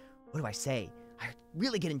fridge. What do I say? I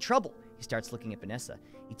really get in trouble. He starts looking at Vanessa.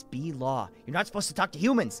 It's B-law. You're not supposed to talk to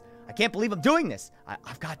humans. I can't believe I'm doing this.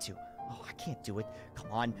 I've got to. Oh, I can't do it.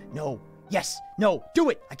 Come on. No. Yes. No. Do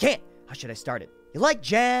it. I can't. How should I start it? You like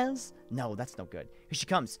jazz? No, that's no good. Here she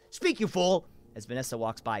comes. Speak, you fool. As Vanessa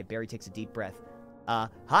walks by, Barry takes a deep breath.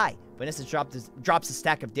 Hi. Vanessa drops a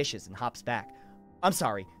stack of dishes and hops back. I'm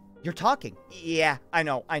sorry. You're talking. Yeah, I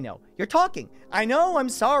know. You're talking. I know, I'm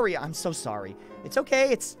sorry. I'm so sorry. It's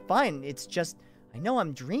okay. It's fine. It's just, I know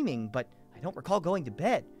I'm dreaming, but I don't recall going to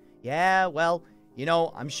bed. Yeah, well, you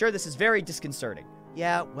know, I'm sure this is very disconcerting.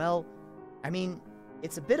 Yeah, well, I mean,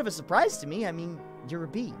 it's a bit of a surprise to me. I mean, you're a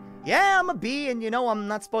bee. Yeah, I'm a bee, and you know I'm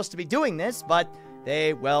not supposed to be doing this, but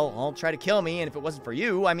they, well, all try to kill me, and if it wasn't for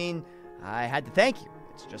you, I mean, I had to thank you.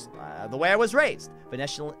 It's just the way I was raised.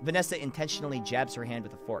 Vanessa intentionally jabs her hand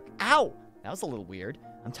with a fork. Ow! That was a little weird.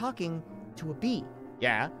 I'm talking to a bee.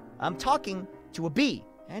 Yeah, I'm talking to a bee.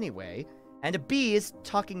 Anyway, and a bee is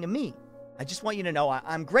talking to me. I just want you to know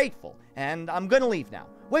I'm grateful, and I'm gonna leave now.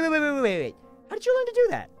 Wait. How did you learn to do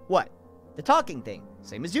that? What? The talking thing.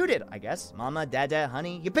 Same as you did, I guess. Mama, dada,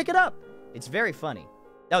 honey, you pick it up. It's very funny.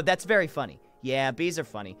 Oh, that's very funny. Yeah, bees are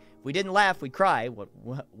funny. If we didn't laugh, we'd cry with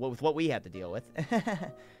what we have to deal with.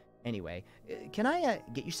 Anyway, can I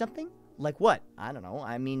get you something? Like what? I don't know.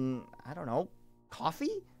 I don't know.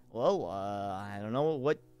 Coffee? Well, I don't know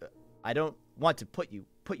what... I don't want to put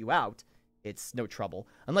you out. It's no trouble.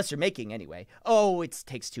 Unless you're making anyway. Oh, it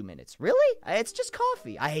takes 2 minutes. Really? It's just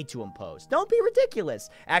coffee. I hate to impose. Don't be ridiculous.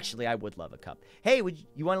 Actually, I would love a cup. Hey,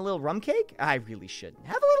 you want a little rum cake? I really shouldn't.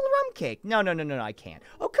 Have a little rum cake. No, I can't.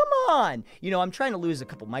 Oh, come on. I'm trying to lose a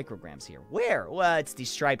couple micrograms here. Where? Well, it's these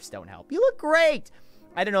stripes don't help. You look great.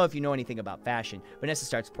 I don't know if you know anything about fashion. Vanessa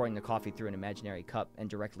starts pouring the coffee through an imaginary cup and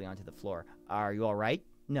directly onto the floor. Are you all right?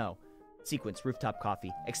 No. Sequence, rooftop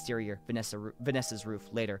coffee. Exterior, Vanessa's roof.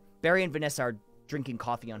 Later, Barry and Vanessa are drinking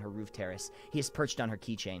coffee on her roof terrace. He is perched on her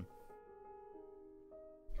keychain.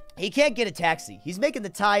 He can't get a taxi. He's making the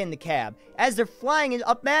tie in the cab as they're flying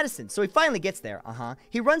up Madison, so he finally gets there.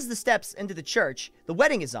 He runs the steps into the church. The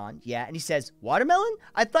wedding is on, yeah, and he says, watermelon?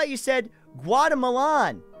 I thought you said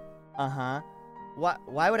Guatemalan.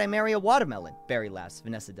 Why would I marry a watermelon? Barry laughs.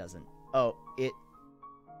 Vanessa doesn't. Oh,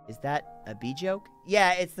 is that a bee joke?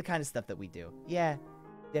 Yeah, it's the kind of stuff that we do. Yeah,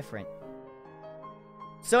 different.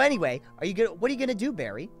 So anyway, what are you gonna do,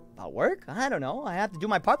 Barry? About work? I don't know. I have to do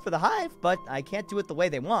my part for the hive, but I can't do it the way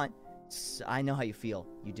they want. I know how you feel.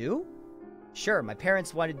 You do? Sure, my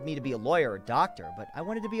parents wanted me to be a lawyer or doctor, but I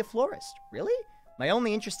wanted to be a florist. Really? My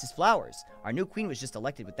only interest is flowers. Our new queen was just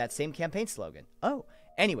elected with that same campaign slogan. Oh,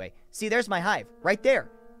 anyway, see, there's my hive, right there.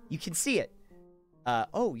 You can see it.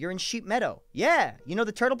 Oh, you're in Sheep Meadow. Yeah, you know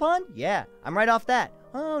the turtle pond? Yeah, I'm right off that.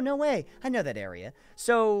 Oh, no way. I know that area.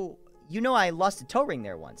 So, I lost a toe ring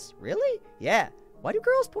there once. Really? Yeah. Why do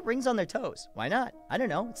girls put rings on their toes? Why not? I don't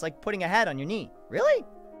know. It's like putting a hat on your knee. Really?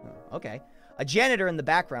 Oh, okay. A janitor in the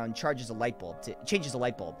background changes a light bulb.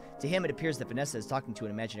 To him, it appears that Vanessa is talking to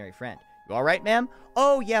an imaginary friend. You all right, ma'am?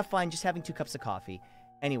 Oh, yeah, fine. Just having 2 cups of coffee.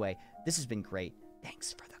 Anyway, this has been great.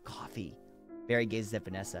 Thanks for the coffee. Barry gazes at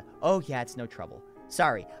Vanessa. Oh, yeah, it's no trouble.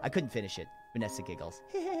 Sorry, I couldn't finish it. Vanessa giggles.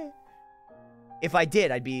 If I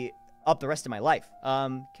did, I'd be up the rest of my life.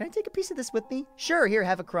 Can I take a piece of this with me? Sure, here,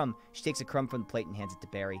 have a crumb. She takes a crumb from the plate and hands it to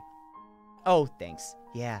Barry. Oh, thanks.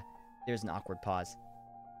 Yeah. There's an awkward pause.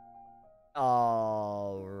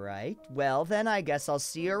 All right. Well, then I guess I'll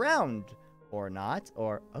see you around. Or not.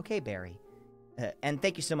 Or, okay, Barry. And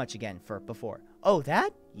thank you so much again for before. Oh,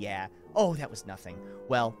 that? Yeah. Oh, that was nothing.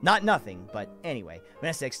 Well, not nothing, but anyway.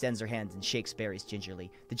 Vanessa extends her hands and shakes Barry's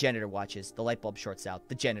gingerly. The janitor watches. The light bulb shorts out.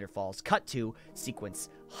 The janitor falls. Cut to sequence.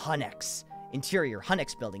 Hunnex. Interior,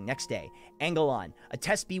 Hunnex building, next day. Angle on. A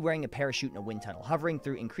test bee wearing a parachute in a wind tunnel, hovering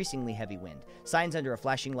through increasingly heavy wind. Signs under a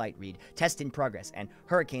flashing light read, test in progress, and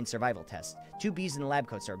hurricane survival test. 2 bees in lab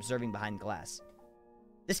coats are observing behind glass.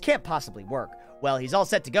 This can't possibly work. Well, he's all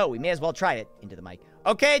set to go. We may as well try it. Into the mic.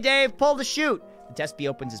 Okay, Dave, pull the chute. The test bee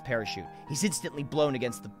opens his parachute. He's instantly blown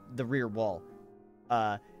against the rear wall.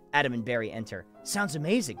 Adam and Barry enter. Sounds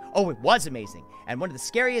amazing. Oh, it was amazing. And one of the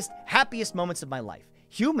scariest, happiest moments of my life.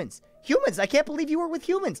 Humans. I can't believe you were with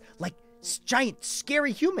humans. Like, giant,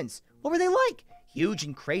 scary humans. What were they like? Huge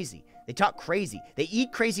and crazy. They talk crazy. They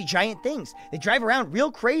eat crazy giant things. They drive around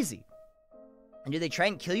real crazy. And do they try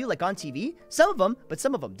and kill you like on TV? Some of them, but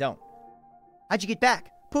some of them don't. How'd you get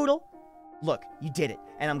back? Poodle? Look, you did it,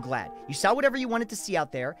 and I'm glad. You saw whatever you wanted to see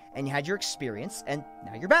out there, and you had your experience, and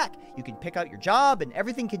now you're back. You can pick out your job, and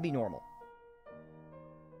everything can be normal.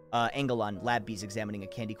 Angle on, lab bees examining a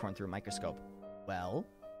candy corn through a microscope.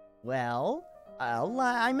 Well,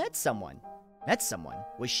 I met someone. Met someone?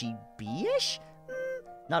 Was she bee-ish?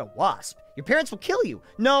 Not a wasp. Your parents will kill you.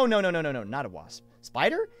 No, not a wasp.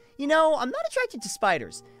 Spider? I'm not attracted to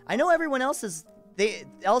spiders. I know everyone else is...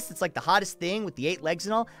 it's like the hottest thing with the 8 legs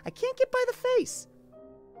and all. I can't get by the face.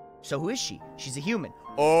 So who is she? She's a human.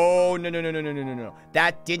 Oh, no.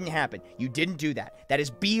 That didn't happen. You didn't do that. That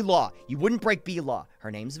is bee law. You wouldn't break bee law.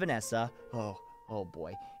 Her name's Vanessa. Oh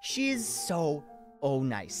boy. She's so... Oh,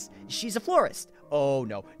 nice. She's a florist. Oh,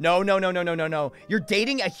 no. No. You're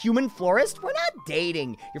dating a human florist? We're not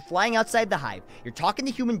dating. You're flying outside the hive. You're talking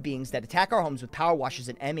to human beings that attack our homes with power washers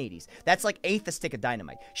and M80s. That's like eighth a stick of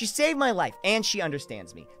dynamite. She saved my life, and she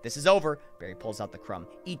understands me. This is over. Barry pulls out the crumb.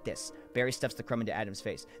 Eat this. Barry stuffs the crumb into Adam's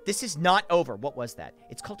face. This is not over. What was that?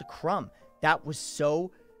 It's called a crumb. That was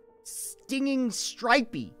so stinging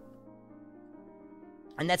stripy.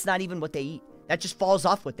 And that's not even what they eat. That just falls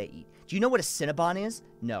off what they eat. Do you know what a Cinnabon is?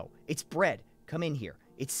 No. It's bread. Come in here.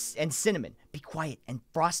 And cinnamon. Be quiet. And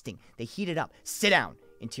frosting. They heat it up. Sit down.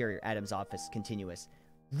 Interior, Adam's office, continuous.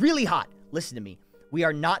 Really hot. Listen to me. We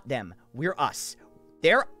are not them. We're us.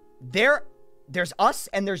 There's us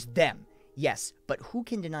and there's them. Yes, but who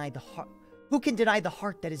can deny the heart? Who can deny the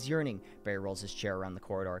heart that is yearning? Barry rolls his chair around the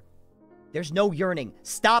corridor. There's no yearning.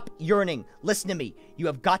 Stop yearning. Listen to me. You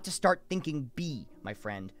have got to start thinking B, my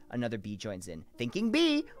friend. Another bee joins in. Thinking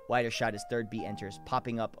B. Wider shot as third bee enters,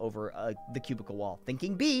 popping up over the cubicle wall.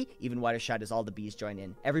 Thinking B. Even wider shot as all the bees join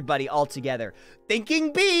in. Everybody all together.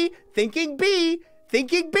 Thinking B. Thinking B.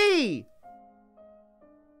 Thinking B.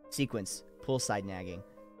 Sequence. Poolside nagging.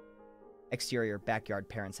 Exterior, backyard,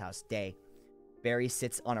 parents' house. Day. Barry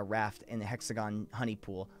sits on a raft in the hexagon honey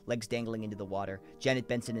pool, legs dangling into the water. Janet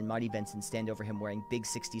Benson and Marty Benson stand over him wearing big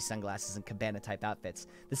 60s sunglasses and cabana-type outfits.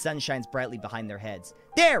 The sun shines brightly behind their heads.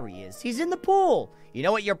 There he is. He's in the pool. You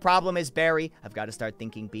know what your problem is, Barry? I've got to start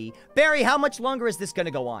thinking B. Barry, how much longer is this going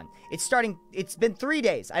to go on? It's been 3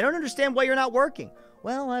 days. I don't understand why you're not working.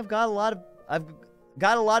 Well, I've got a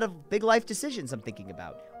lot of big life decisions I'm thinking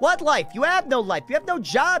about. What life? You have no life. You have no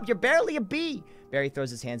job. You're barely a bee. Barry throws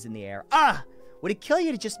his hands in the air. Ah! Would it kill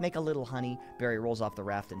you to just make a little honey? Barry rolls off the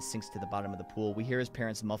raft and sinks to the bottom of the pool. We hear his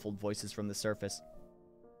parents' muffled voices from the surface.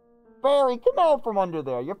 Barry, come out from under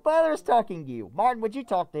there. Your father's talking to you. Martin, would you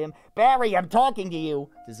talk to him? Barry, I'm talking to you.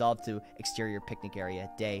 Dissolved to exterior picnic area.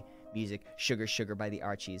 Day. Music. Sugar, Sugar by the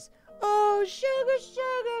Archies. Oh, sugar,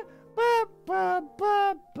 sugar. Ba, ba,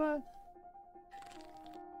 ba, ba.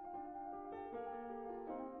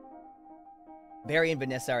 Barry and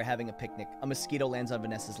Vanessa are having a picnic. A mosquito lands on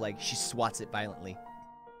Vanessa's leg. She swats it violently.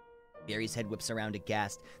 Barry's head whips around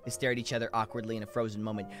aghast. They stare at each other awkwardly in a frozen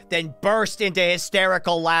moment, then burst into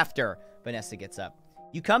hysterical laughter. Vanessa gets up.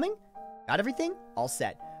 You coming? Got everything? All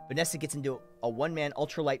set. Vanessa gets into a one-man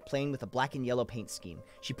ultralight plane with a black and yellow paint scheme.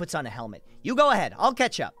 She puts on a helmet. You go ahead. I'll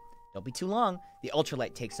catch up. Don't be too long. The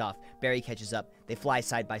ultralight takes off. Barry catches up. They fly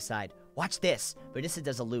side by side. Watch this. Vanessa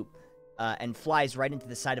does a loop. And flies right into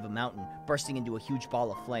the side of a mountain, bursting into a huge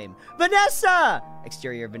ball of flame. Vanessa!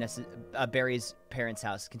 Exterior, Barry's parents'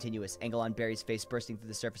 house, continuous. Angle on Barry's face bursting through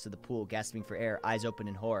the surface of the pool, gasping for air, eyes open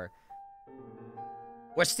in horror.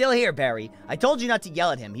 We're still here, Barry. I told you not to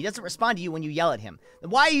yell at him. He doesn't respond to you when you yell at him.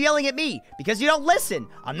 Then why are you yelling at me? Because you don't listen.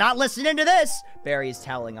 I'm not listening to this. Barry is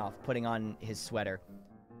toweling off, putting on his sweater.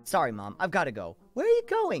 Sorry, Mom. I've got to go. Where are you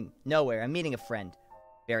going? Nowhere. I'm meeting a friend.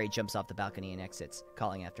 Barry jumps off the balcony and exits,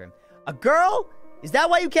 calling after him. A girl? Is that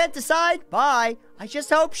why you can't decide? Bye. I just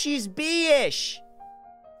hope she's bee-ish.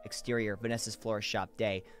 Exterior, Vanessa's florist shop.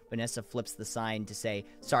 Day. Vanessa flips the sign to say,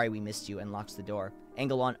 sorry we missed you, and locks the door.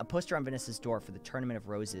 Angle on, a poster on Vanessa's door for the Tournament of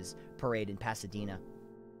Roses parade in Pasadena.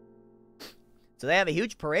 So they have a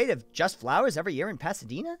huge parade of just flowers every year in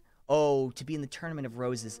Pasadena? Oh, to be in the Tournament of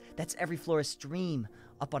Roses. That's every florist's dream.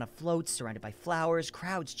 Up on a float, surrounded by flowers,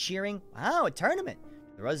 crowds cheering. Wow, a tournament.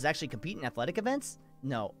 The Roses actually compete in athletic events?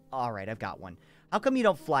 No. All right, I've got one. How come you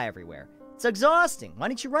don't fly everywhere? It's exhausting. Why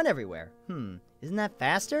don't you run everywhere? Isn't that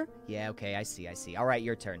faster? Yeah, okay, I see. All right,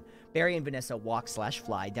 your turn. Barry and Vanessa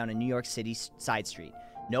walk/fly down a New York City side street.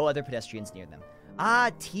 No other pedestrians near them. Ah,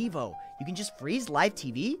 TiVo. You can just freeze live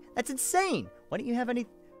TV? That's insane. Why don't you have any...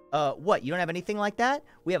 what? You don't have anything like that?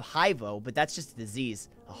 We have HIVO, but that's just a disease.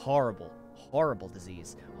 A horrible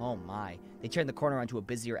disease. Oh my. They turn the corner onto a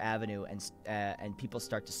busier avenue and people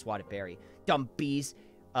start to swat at Barry. Dumb bees.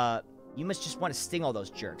 You must just want to sting all those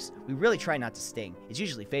jerks. We really try not to sting. It's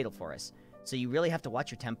usually fatal for us. So you really have to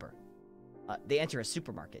watch your temper. They enter a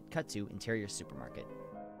supermarket. Cut to interior supermarket.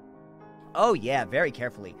 Oh yeah, very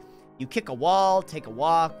carefully. You kick a wall, take a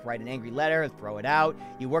walk, write an angry letter, throw it out.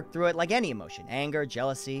 You work through it like any emotion. Anger,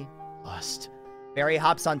 jealousy, lust. Barry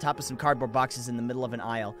hops on top of some cardboard boxes in the middle of an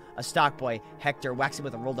aisle. A stock boy, Hector, whacks him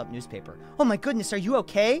with a rolled-up newspaper. Oh my goodness, are you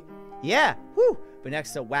okay? Yeah, whew.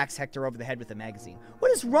 Vanessa whacks Hector over the head with a magazine.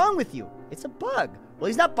 What is wrong with you? It's a bug. Well,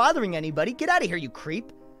 he's not bothering anybody. Get out of here, you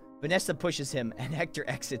creep. Vanessa pushes him, and Hector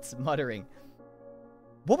exits, muttering.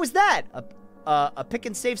 What was that? A pick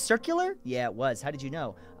and save circular? Yeah, it was. How did you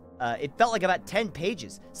know? It felt like about 10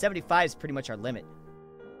 pages. 75 is pretty much our limit.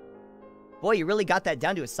 Boy, you really got that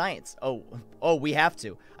down to a science. Oh, we have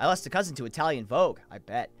to. I lost a cousin to Italian Vogue, I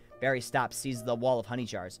bet. Barry stops, sees the wall of honey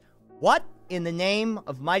jars. What in the name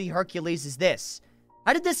of mighty Hercules is this?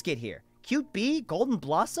 How did this get here? Cute Bee? Golden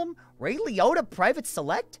Blossom? Ray Liotta Private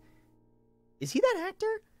Select? Is he that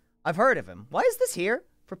actor? I've heard of him. Why is this here?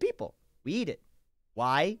 For people. We eat it.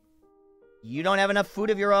 Why? You don't have enough food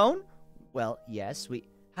of your own? Well, yes,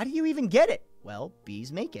 How do you even get it? Well,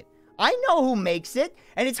 bees make it. I know who makes it,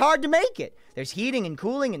 and it's hard to make it. There's heating and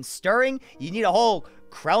cooling and stirring. You need a whole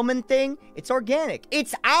Krellman thing. It's organic.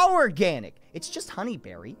 It's our organic. It's just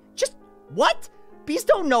honeyberry. Just what? Bees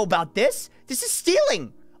don't know about this. This is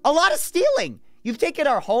stealing. A lot of stealing. You've taken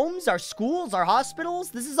our homes, our schools, our hospitals.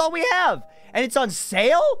 This is all we have. And it's on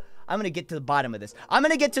sale? I'm going to get to the bottom of this. I'm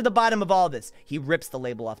going to get to the bottom of all this. He rips the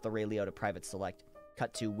label off the Ray Liotta Private Select.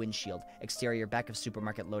 Cut to windshield. Exterior, back of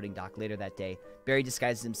supermarket loading dock later that day. Barry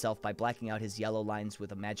disguises himself by blacking out his yellow lines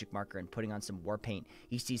with a magic marker and putting on some war paint.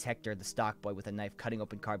 He sees Hector, the stock boy, with a knife cutting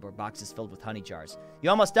open cardboard boxes filled with honey jars. You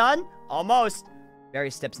almost done? Almost. Barry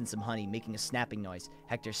steps in some honey, making a snapping noise.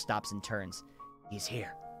 Hector stops and turns. He's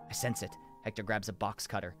here. I sense it. Hector grabs a box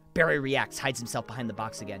cutter. Barry reacts, hides himself behind the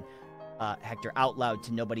box again. Hector out loud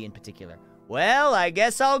to nobody in particular. Well, I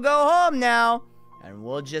guess I'll go home now. And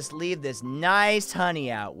we'll just leave this nice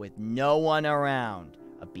honey out with no one around.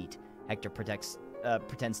 A beat. Hector pretends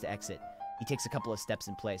to exit. He takes a couple of steps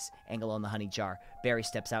in place. Angle on the honey jar. Barry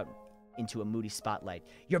steps out into a moody spotlight.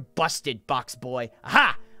 You're busted, box boy.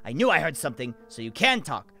 Aha! I knew I heard something, so you can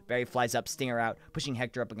talk. Barry flies up, stinger out, pushing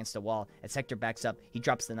Hector up against a wall. As Hector backs up, he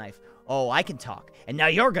drops the knife. Oh, I can talk. And now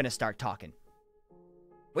you're gonna start talking.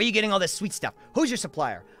 Where are you getting all this sweet stuff? Who's your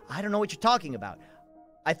supplier? I don't know what you're talking about.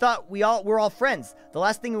 I thought we're all friends. The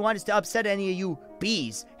last thing we want is to upset any of you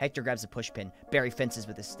bees. Hector grabs a pushpin. Barry fences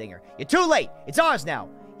with his stinger. You're too late. It's ours now.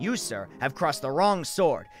 You, sir, have crossed the wrong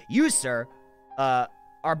sword. You, sir, are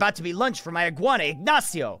about to be lunch for my iguana,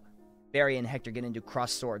 Ignacio. Barry and Hector get into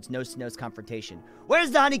cross swords, nose-to-nose confrontation.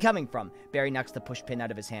 Where's the honey coming from? Barry knocks the pushpin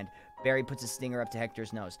out of his hand. Barry puts his stinger up to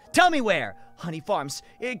Hector's nose. Tell me where. Honey Farms.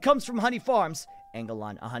 It comes from Honey Farms. Angle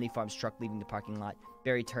on a Honey Farms truck leaving the parking lot.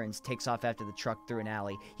 Barry turns, takes off after the truck through an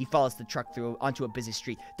alley. He follows the truck through onto a busy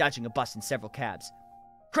street, dodging a bus and several cabs.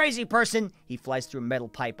 Crazy person! He flies through a metal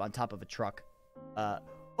pipe on top of a truck.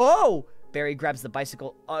 Oh! Barry grabs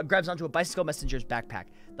onto a bicycle messenger's backpack.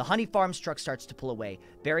 The Honey Farms truck starts to pull away.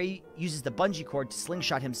 Barry uses the bungee cord to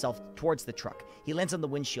slingshot himself towards the truck. He lands on the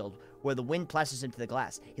windshield, where the wind plasters into the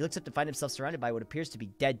glass. He looks up to find himself surrounded by what appears to be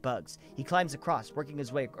dead bugs. He climbs across, working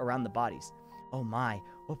his way around the bodies. Oh my,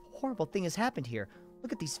 what horrible thing has happened here?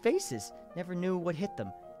 Look at these faces. Never knew what hit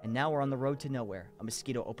them. And now we're on the road to nowhere. A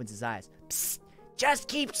mosquito opens his eyes. Psst! Just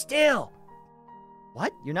keep still!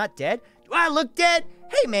 What? You're not dead? Do I look dead?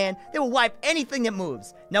 Hey man, they will wipe anything that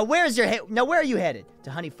moves. Now where are you headed?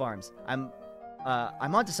 To Honey Farms. I'm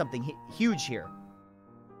onto something huge here.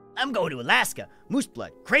 I'm going to Alaska. Moose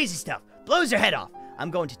blood. Crazy stuff. Blows your head off. I'm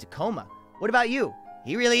going to Tacoma. What about you?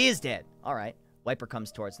 He really is dead. All right. Wiper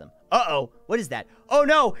comes towards them. Uh-oh. What is that? Oh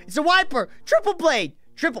no, it's a wiper. Triple blade.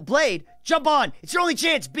 Triple blade. Jump on. It's your only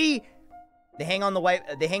chance, B. They hang on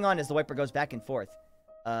as the wiper goes back and forth.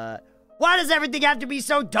 Why does everything have to be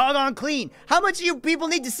so doggone clean? How much do you people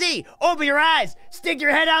need to see? Open your eyes. Stick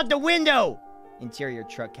your head out the window. Interior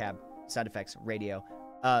truck cab. Sound effects. Radio.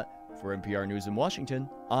 For NPR News in Washington,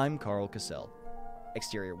 I'm Carl Cassell.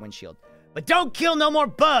 Exterior windshield. But don't kill no more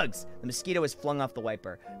bugs! The mosquito is flung off the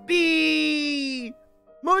wiper. Bee!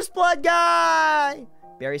 Moose blood guy!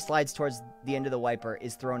 Barry slides towards the end of the wiper,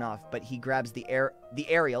 is thrown off, but he grabs the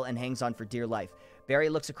aerial and hangs on for dear life. Barry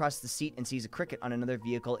looks across the seat and sees a cricket on another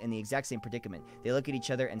vehicle in the exact same predicament. They look at each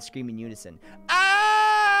other and scream in unison.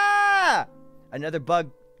 Ah! Another bug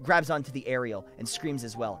grabs onto the aerial and screams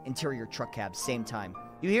as well. Interior truck cab, same time.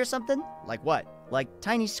 You hear something? Like what? Like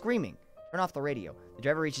tiny screaming. Turn off the radio. The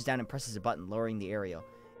driver reaches down and presses a button, lowering the aerial.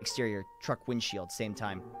 Exterior truck windshield, same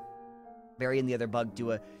time. Barry and the other bug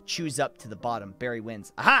do a choose up to the bottom. Barry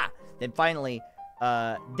wins. Aha! Then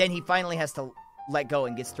he finally has to let go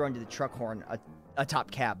and gets thrown to the truck horn atop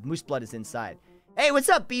cab. Moose blood is inside. Hey, what's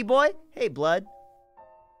up, B-boy? Hey, blood.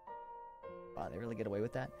 Wow, they really get away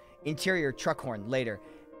with that? Interior truck horn later.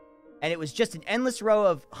 And it was just an endless row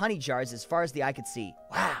of honey jars as far as the eye could see.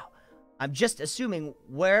 Wow. I'm just assuming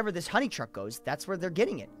wherever this honey truck goes, that's where they're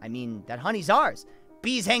getting it. I mean, that honey's ours.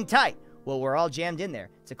 Bees hang tight. Well, we're all jammed in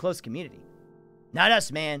there. It's a close community. Not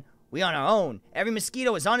us, man. We on our own. Every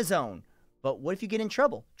mosquito is on his own. But what if you get in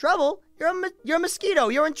trouble? Trouble? You're a mosquito.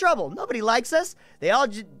 You're in trouble. Nobody likes us. They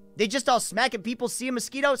just all smack at people. See a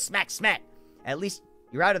mosquito? Smack, smack. At least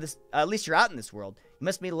you're out in this world. You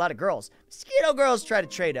must meet a lot of girls. Mosquito girls try to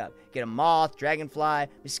trade up. Get a moth, dragonfly.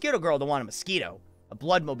 Mosquito girl don't want a mosquito. A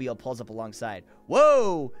bloodmobile pulls up alongside.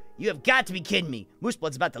 Whoa! You have got to be kidding me.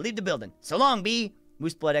 Mooseblood's about to leave the building. So long, B.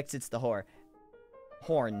 Mooseblood exits the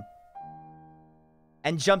horn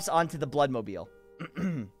and jumps onto the bloodmobile.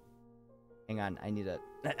 Hang on, I need a...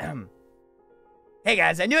 Hey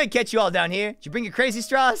guys, I knew I'd catch you all down here. Did you bring your crazy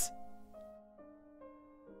straws?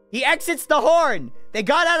 He exits the horn. They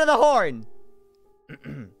got out of the horn.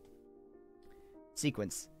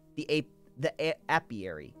 Sequence. The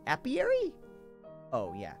apiary. Apiary?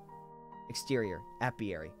 Oh, yeah. Exterior.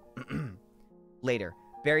 Apiary. Later.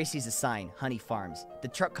 Barry sees a sign. Honey Farms. The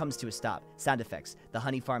truck comes to a stop. Sound effects. The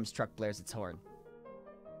Honey Farms truck blares its horn.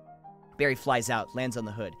 Barry flies out, lands on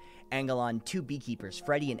the hood. Angle on two beekeepers,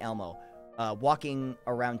 Freddy and Elmo, walking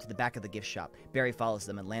around to the back of the gift shop. Barry follows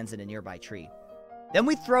them and lands in a nearby tree. Then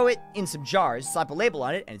we throw it in some jars, slap a label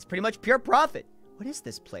on it, and it's pretty much pure profit. What is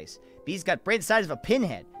this place? Bees got brains the size of a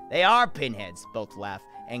pinhead. They are pinheads. Both laugh.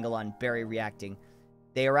 Angle on Barry reacting.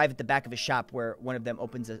 They arrive at the back of a shop where one of them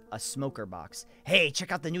opens a smoker box. Hey,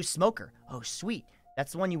 check out the new smoker. Oh, sweet.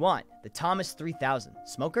 That's the one you want. The Thomas 3000.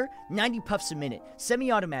 Smoker? 90 puffs a minute.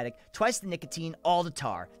 Semi-automatic. Twice the nicotine. All the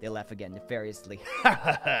tar. They laugh again, nefariously. Ha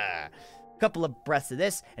ha ha. Couple of breaths of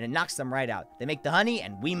this, and it knocks them right out. They make the honey,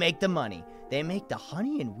 and we make the money. They make the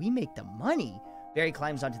honey, and we make the money? Barry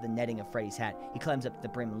climbs onto the netting of Freddy's hat. He climbs up to the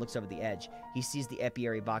brim and looks over the edge. He sees the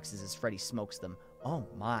apiary boxes as Freddy smokes them. Oh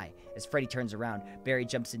my. As Freddy turns around, Barry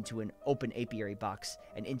jumps into an open apiary box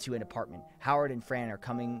and into an apartment. Howard and Fran are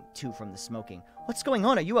coming to from the smoking. What's going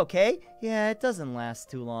on? Are you okay? Yeah, it doesn't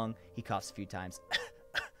last too long. He coughs a few times.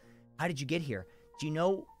 How did you get here? Do you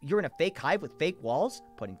know you're in a fake hive with fake walls?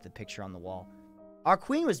 Pointing to the picture on the wall. Our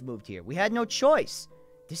queen was moved here. We had no choice.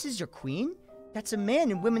 This is your queen? That's a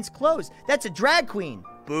man in women's clothes. That's a drag queen.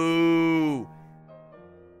 Boo!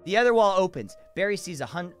 The other wall opens. Barry sees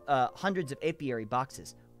hundreds of apiary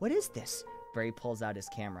boxes. What is this? Barry pulls out his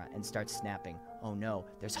camera and starts snapping. Oh no,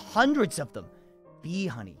 there's hundreds of them. Bee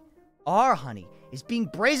honey, our honey, is being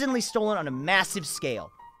brazenly stolen on a massive scale.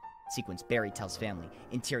 Sequence. Barry tells family.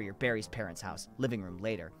 Interior. Barry's parents' house. Living room.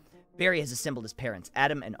 Later. Barry has assembled his parents,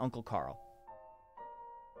 Adam and Uncle Carl.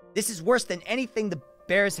 This is worse than anything the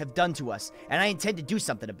bears have done to us, and I intend to do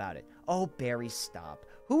something about it. Oh, Barry, stop.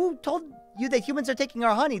 Who told you that humans are taking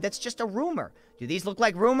our honey? That's just a rumor. Do these look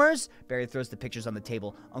like rumors? Barry throws the pictures on the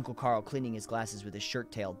table. Uncle Carl, cleaning his glasses with his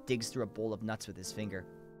shirt tail, digs through a bowl of nuts with his finger.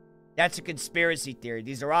 That's a conspiracy theory.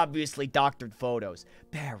 These are obviously doctored photos.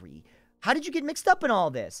 Barry, how did you get mixed up in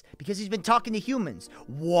all this? Because he's been talking to humans.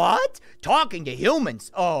 What? Talking to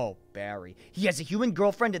humans? Oh, Barry. He has a human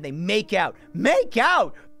girlfriend and they make out. Make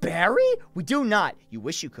out? Barry? We do not. You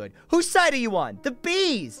wish you could. Whose side are you on? The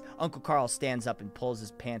bees! Uncle Carl stands up and pulls his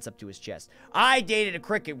pants up to his chest. I dated a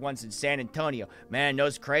cricket once in San Antonio. Man,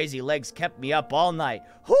 those crazy legs kept me up all night.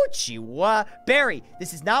 Hoochie wah. Barry,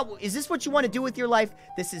 is this what you want to do with your life?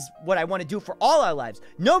 This is what I want to do for all our lives.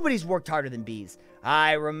 Nobody's worked harder than bees.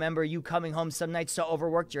 I remember you coming home some nights so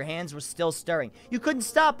overworked your hands were still stirring. You couldn't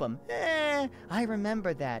stop them. I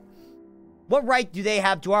remember that. What right do they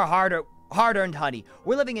have to our hard-earned honey?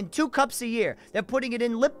 We're living in 2 cups a year. They're putting it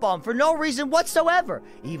in lip balm for no reason whatsoever.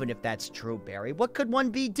 Even if that's true, Barry, what could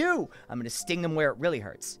one bee do? I'm gonna sting them where it really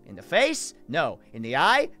hurts. In the face? No. In the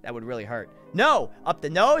eye? That would really hurt. No. Up the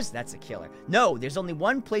nose? That's a killer. No, there's only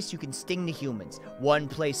one place you can sting the humans. One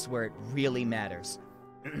place where it really matters.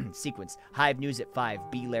 Sequence. Hive News at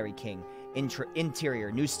 5. B. Larry King.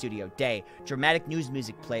 Interior. News studio. Day. Dramatic news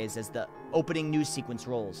music plays as the opening news sequence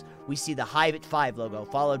rolls. We see the Hive at 5 logo,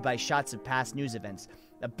 followed by shots of past news events.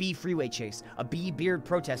 A bee freeway chase. A bee beard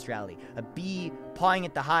protest rally. A bear pawing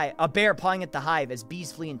at the hive as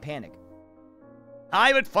bees flee in panic.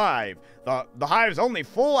 Hive at 5. The Hive's only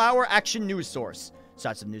full-hour action news source.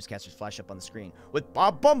 Shots of newscasters flash up on the screen. With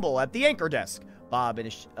Bob Bumble at the anchor desk. Bob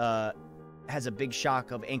has a big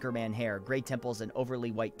shock of anchorman hair, gray temples, and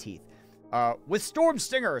overly white teeth. With Storm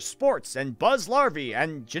Stinger, Sports, and Buzz Larvey,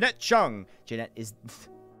 and Jeanette Chung. Jeanette is...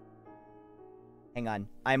 Hang on.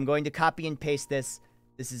 I'm going to copy and paste this.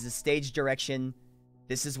 This is a stage direction.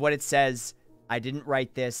 This is what it says. I didn't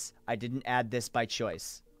write this. I didn't add this by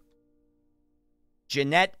choice.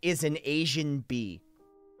 Jeanette is an Asian bee.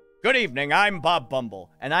 Good evening, I'm Bob Bumble,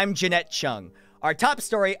 and I'm Jeanette Chung. Our top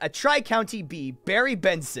story, a Tri-County bee, Barry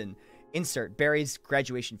Benson, insert Barry's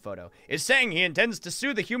graduation photo, is saying he intends to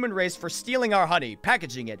sue the human race for stealing our honey,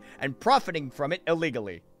 packaging it, and profiting from it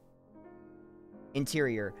illegally.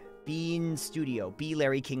 Interior, Bean Studio, B.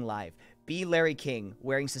 Larry King Live. B. Larry King,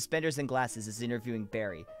 wearing suspenders and glasses, is interviewing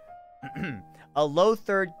Barry. A low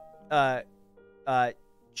third,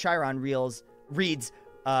 Chiron reads,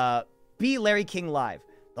 B. Larry King Live.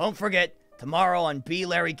 Don't forget, tomorrow on B.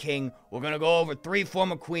 Larry King, we're gonna go over 3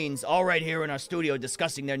 former queens, all right here in our studio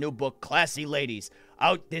discussing their new book, Classy Ladies,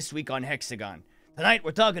 out this week on Hexagon. Tonight,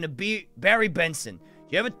 we're talking to Barry Benson. Do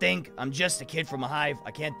you ever think I'm just a kid from a hive?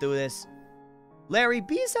 I can't do this. Larry,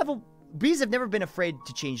 bees have never been afraid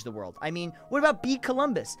to change the world. I mean, what about B.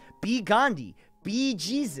 Columbus, B. Gandhi, B.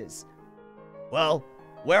 Jesus? Well,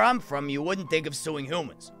 where I'm from, you wouldn't think of suing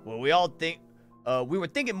humans. Well, we all think We were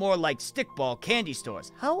thinking more like stickball candy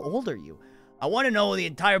stores. How old are you? I want to know the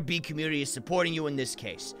entire bee community is supporting you in this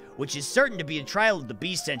case, which is certain to be a trial of the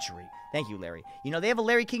bee century. Thank you, Larry. You know, they have a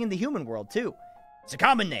Larry King in the human world, too. It's a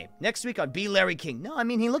common name. Next week on Be Larry King. No, I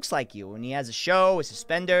mean, he looks like you, and he has a show with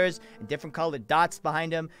suspenders and different colored dots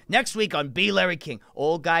behind him. Next week on Be Larry King.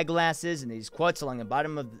 Old guy glasses and these quotes along the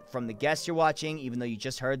bottom from the guests you're watching, even though you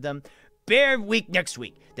just heard them. Bear week next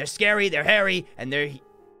week. They're scary, they're hairy, and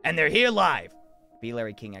they're here live. Be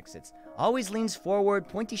Larry King exits. Always leans forward,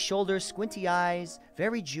 pointy shoulders, squinty eyes,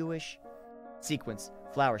 very Jewish. Sequence,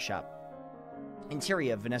 flower shop.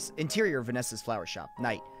 Interior Vanessa's flower shop.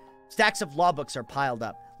 Night. Stacks of law books are piled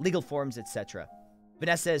up, legal forms, etc.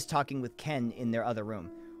 Vanessa is talking with Ken in their other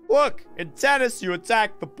room. Look, in tennis you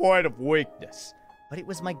attack the point of weakness. But it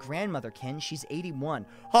was my grandmother, Ken. She's 81.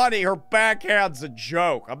 Honey, her backhand's a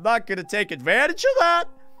joke. I'm not gonna take advantage of that.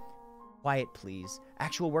 Quiet, please.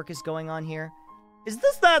 Actual work is going on here. Is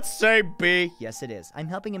this that same bee? Yes, it is. I'm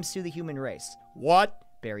helping him sue the human race. What?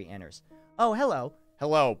 Barry enters. Oh, hello.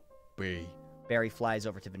 Hello, bee. Barry flies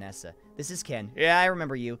over to Vanessa. This is Ken. Yeah, I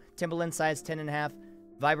remember you. Timberland size 10.5.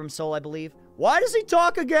 Vibram Soul, I believe. Why does he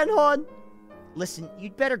talk again, hon? Listen,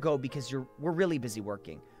 you'd better go because we're really busy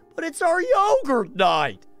working. But it's our yogurt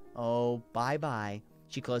night. Oh, bye-bye.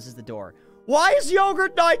 She closes the door. Why is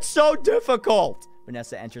yogurt night so difficult?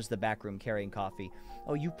 Vanessa enters the back room carrying coffee.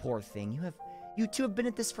 Oh, you poor thing. You two have been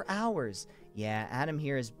at this for hours. Yeah, Adam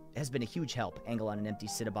here has been a huge help. Angle on an empty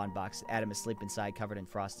Cinnabon box. Adam asleep inside, covered in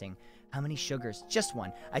frosting. How many sugars? Just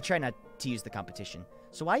one. I try not to use the competition.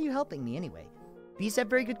 So why are you helping me anyway? Bees have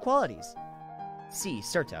very good qualities. See,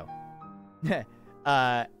 Certo.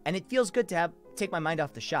 And it feels good to take my mind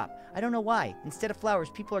off the shop. I don't know why. Instead of flowers,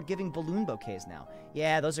 people are giving balloon bouquets now.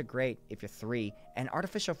 Yeah, those are great if you're 3. And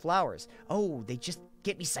artificial flowers. Oh, they just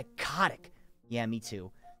get me psychotic. Yeah, me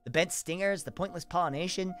too. The bent stingers, the pointless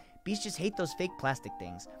pollination. Bees just hate those fake plastic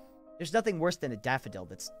things. There's nothing worse than a daffodil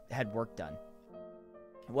that's had work done.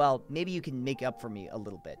 Well, maybe you can make up for me a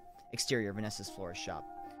little bit. Exterior, Vanessa's florist shop.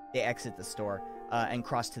 They exit the store and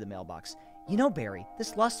cross to the mailbox. You know, Barry,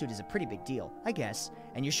 this lawsuit is a pretty big deal, I guess.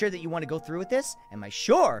 And you're sure that you want to go through with this? Am I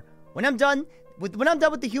sure? When I'm done with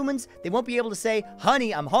the humans, they won't be able to say,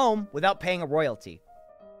 "Honey, I'm home," without paying a royalty.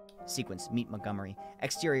 Sequence, meet Montgomery.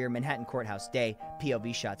 Exterior, Manhattan Courthouse. Day,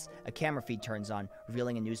 POV shots. A camera feed turns on,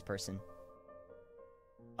 revealing a news person.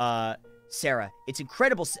 Sarah, it's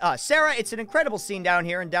an incredible scene down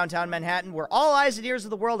here in downtown Manhattan where all eyes and ears of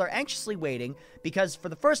the world are anxiously waiting because for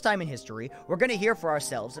the first time in history, we're going to hear for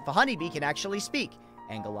ourselves if a honeybee can actually speak.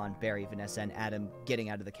 Angle on Barry, Vanessa, and Adam getting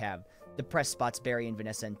out of the cab. The press spots Barry and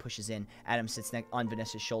Vanessa and pushes in. Adam sits on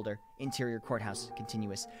Vanessa's shoulder. Interior courthouse,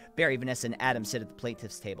 continuous. Barry, Vanessa, and Adam sit at the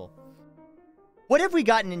plaintiff's table. What have we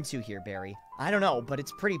gotten into here, Barry? I don't know, but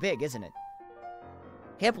it's pretty big, isn't it?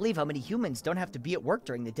 Can't believe how many humans don't have to be at work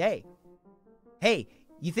during the day. Hey,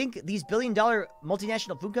 you think these billion-dollar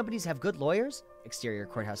multinational food companies have good lawyers? Exterior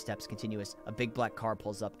courthouse steps, continuous. A big black car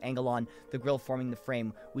pulls up. Angle on, the grill forming the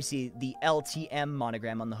frame. We see the LTM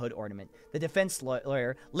monogram on the hood ornament. The defense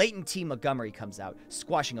lawyer, Leighton T. Montgomery, comes out,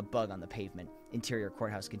 squashing a bug on the pavement. Interior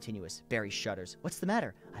courthouse, continuous. Barry shudders. What's the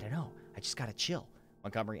matter? I don't know. I just gotta chill.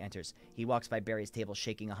 Montgomery enters. He walks by Barry's table,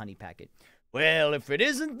 shaking a honey packet. Well, if it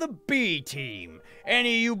isn't the B team.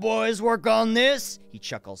 Any of you boys work on this? He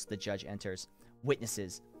chuckles. The judge enters.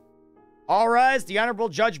 Witnesses. All rise, the Honorable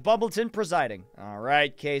Judge Bumbleton presiding. All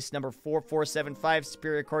right, case number 4475,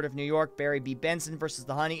 Superior Court of New York, Barry B. Benson versus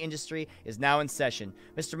the honey industry is now in session.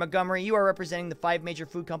 Mr. Montgomery, you are representing the 5 major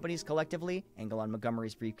food companies collectively. Angle on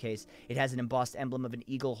Montgomery's briefcase. It has an embossed emblem of an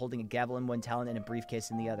eagle holding a gavel in one talon and a briefcase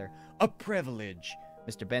in the other. A privilege.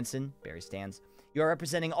 Mr. Benson, Barry stands. You are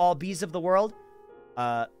representing all bees of the world?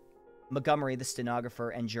 Montgomery, the stenographer,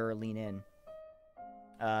 and juror lean in.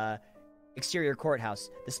 Exterior courthouse.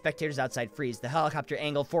 The spectators outside freeze. The helicopter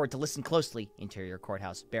angle forward to listen closely. Interior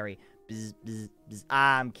courthouse. Barry. Bzz, bzz, bzz.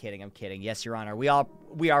 I'm kidding. Yes, Your Honor. We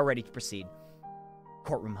are ready to proceed.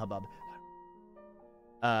 Courtroom hubbub.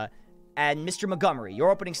 And Mr. Montgomery,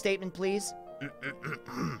 your opening statement, please.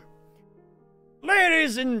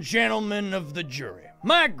 Ladies and gentlemen of the jury,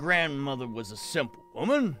 my grandmother was a simple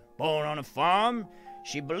woman, born on a farm.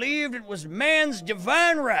 She believed it was man's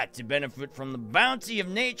divine right to benefit from the bounty of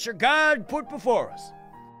nature God put before us.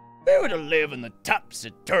 If we were to live in the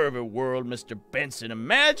topsy-turvy world Mr. Benson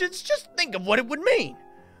imagines, just think of what it would mean.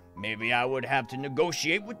 Maybe I would have to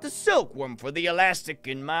negotiate with the silkworm for the elastic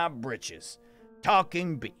in my breeches.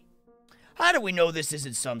 Talking bee. How do we know this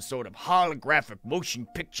isn't some sort of holographic motion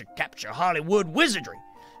picture capture Hollywood wizardry?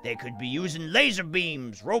 They could be using laser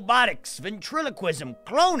beams, robotics, ventriloquism,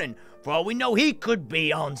 cloning. For all we know, he could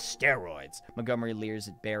be on steroids. Montgomery leers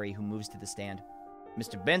at Barry, who moves to the stand.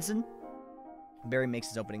 Mr. Benson? Barry makes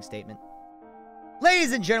his opening statement.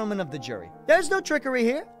 Ladies and gentlemen of the jury, there's no trickery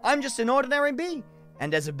here. I'm just an ordinary bee.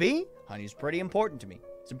 And as a bee, honey's pretty important to me.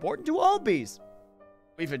 It's important to all bees.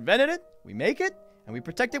 We've invented it, we make it, and we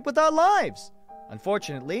protect it with our lives.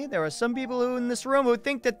 Unfortunately, there are some people who in this room who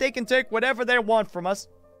think that they can take whatever they want from us.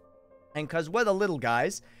 And because we're the little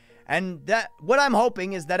guys, and that what I'm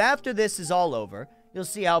hoping is that after this is all over, you'll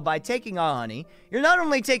see how by taking our honey, you're not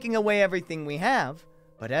only taking away everything we have,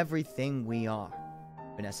 but everything we are.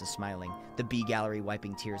 Vanessa's smiling, the bee gallery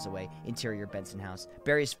wiping tears away. Interior Benson house.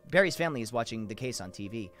 Barry's family is watching the case on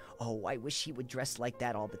TV. Oh, I wish he would dress like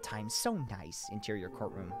that all the time. So nice. Interior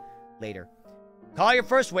courtroom. Later. Call your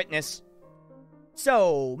first witness.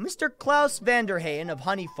 So, Mr. Klaus Vanderhaen of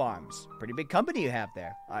Honey Farms. Pretty big company you have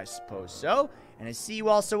there. I suppose so. And I see you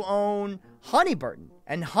also own Honeyburton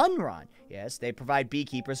and Hunron. Yes, they provide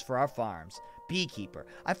beekeepers for our farms. Beekeeper.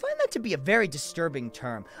 I find that to be a very disturbing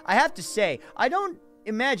term. I have to say, I don't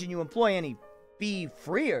imagine you employ any bee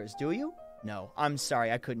freers, do you? No, I'm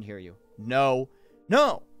sorry, I couldn't hear you. No,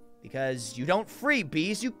 because you don't free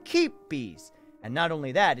bees, you keep bees. And not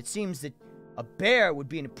only that, it seems that a bear would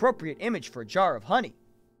be an appropriate image for a jar of honey.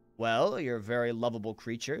 Well, you're very lovable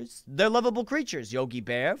creatures. They're lovable creatures. Yogi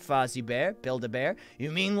Bear, Fozzie Bear, Build-A-Bear.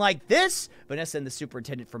 You mean like this? Vanessa and the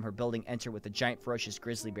superintendent from her building enter with a giant ferocious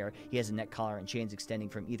grizzly bear. He has a neck collar and chains extending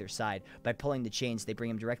from either side. By pulling the chains, they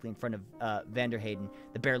bring him directly in front of Vanderhaden.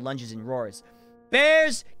 The bear lunges and roars.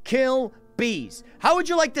 Bears kill bees. How would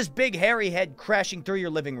you like this big hairy head crashing through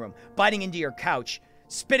your living room, biting into your couch,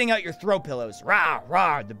 spitting out your throw pillows? Rah,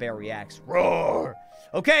 rah, the bear reacts. Roar.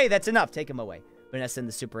 Okay, that's enough. Take him away. Vanessa and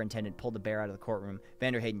the superintendent pull the bear out of the courtroom.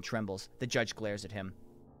 Vanderhaden trembles. The judge glares at him.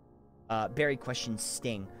 Barry questions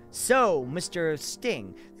Sting. So, Mr.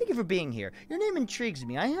 Sting, thank you for being here. Your name intrigues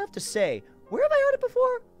me. I have to say, where have I heard it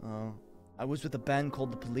before? Oh, I was with a band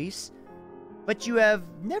called The Police. But you have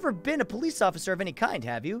never been a police officer of any kind,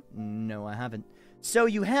 have you? No, I haven't. So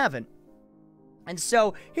you haven't. And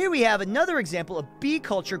so, here we have another example of bee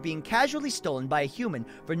culture being casually stolen by a human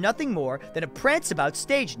for nothing more than a prance-about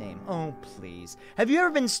stage name. Oh, please. Have you ever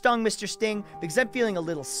been stung, Mr. Sting? Because I'm feeling a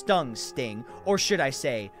little stung, Sting. Or should I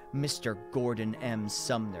say, Mr. Gordon M.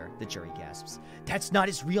 Sumner, the jury gasps. That's not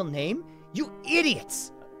his real name? You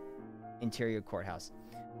idiots! Interior courthouse.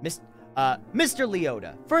 Mr.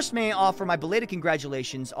 Leota, first may I offer my belated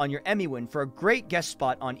congratulations on your Emmy win for a great guest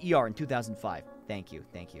spot on ER in 2005. Thank you.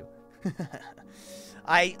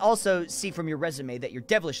 I also see from your resume that you're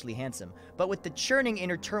devilishly handsome, but with the churning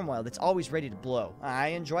inner turmoil that's always ready to blow. I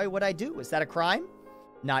enjoy what I do. Is that a crime?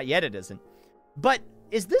 Not yet, it isn't. But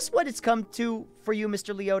is this what it's come to for you,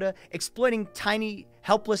 Mr. Leota? Exploiting tiny,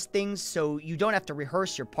 helpless things so you don't have to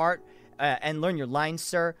rehearse your part and learn your lines,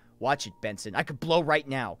 sir? Watch it, Benson. I could blow right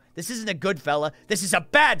now. This isn't a good fella. This is a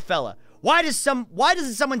bad fella. Why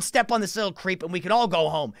doesn't someone step on this little creep and we can all go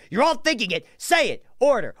home? You're all thinking it. Say it.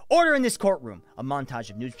 Order. Order in this courtroom. A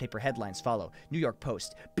montage of newspaper headlines follow. New York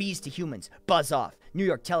Post. Bees to humans. Buzz off. New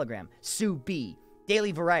York Telegram. Sue Bee.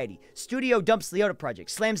 Daily Variety. Studio dumps Leota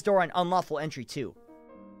project. Slams door on unlawful entry 2.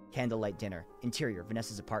 Candlelight dinner. Interior.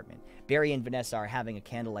 Vanessa's apartment. Barry and Vanessa are having a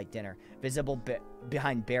candlelight dinner. Visible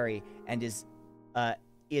behind Barry and is a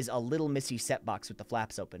little Missy set box with the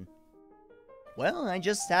flaps open. Well, I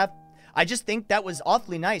just think that was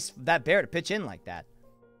awfully nice for that bear to pitch in like that.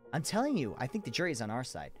 I'm telling you, I think the jury's on our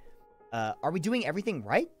side. Are we doing everything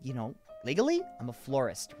right? You know, legally? I'm a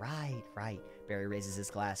florist. Right. Barry raises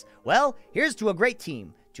his glass. Well, here's to a great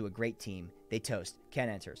team. To a great team. They toast. Ken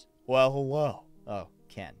enters. Well, hello. Oh,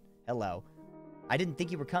 Ken. Hello. I didn't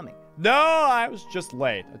think you were coming. No, I was just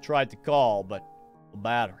late. I tried to call, but the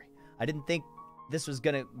battery. I didn't think this was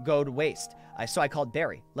gonna go to waste. So I called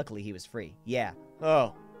Barry. Luckily, he was free. Yeah.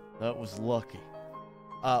 Oh, that was lucky.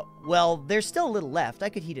 Well, there's still a little left. I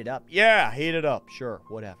could heat it up. Yeah, heat it up. Sure,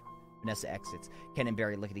 whatever. Vanessa exits. Ken and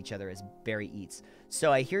Barry look at each other as Barry eats.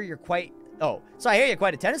 So I hear you're quite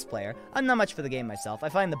a tennis player. I'm not much for the game myself. I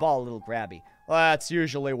find the ball a little grabby. Well, that's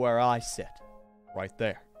usually where I sit. Right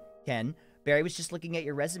there. Ken, Barry was just looking at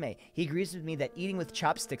your resume. He agrees with me that eating with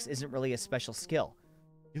chopsticks isn't really a special skill.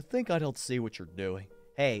 You think I don't see what you're doing?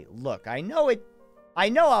 Hey, look, I know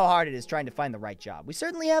how hard it is trying to find the right job. We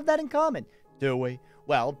certainly have that in common. Do we?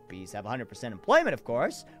 Well, bees have 100% employment, of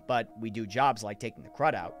course, but we do jobs like taking the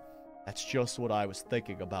crud out. That's just what I was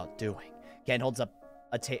thinking about doing. Ken holds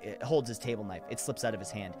his table knife. It slips out of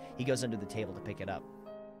his hand. He goes under the table to pick it up.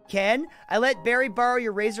 Ken, I let Barry borrow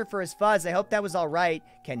your razor for his fuzz. I hope that was all right.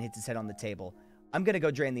 Ken hits his head on the table. I'm gonna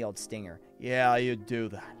go drain the old stinger. Yeah, you do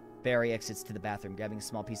that. Barry exits to the bathroom, grabbing a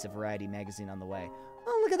small piece of Variety magazine on the way.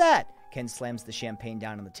 Oh, look at that! Ken slams the champagne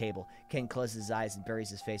down on the table. Ken closes his eyes and buries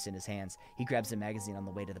his face in his hands. He grabs a magazine on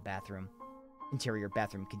the way to the bathroom. Interior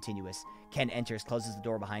bathroom continuous. Ken enters, closes the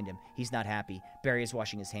door behind him. He's not happy. Barry is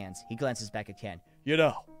washing his hands. He glances back at Ken. You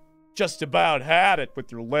know, just about had it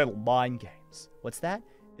with your little mind games. What's that?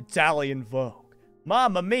 Italian Vogue.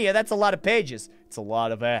 Mamma mia, that's a lot of pages. It's a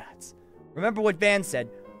lot of ads. Remember what Van said.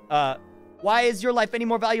 Why is your life any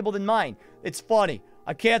more valuable than mine? It's funny.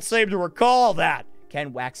 I can't seem to recall that.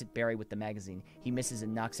 Ken whacks at Barry with the magazine. He misses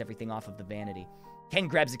and knocks everything off of the vanity. Ken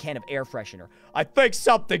grabs a can of air freshener. I think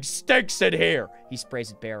something stinks in here. He sprays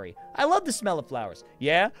at Barry. I love the smell of flowers.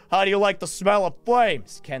 Yeah? How do you like the smell of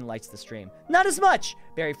flames? Ken lights the stream. Not as much!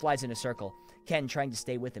 Barry flies in a circle. Ken, trying to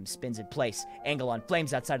stay with him, spins in place. Angle on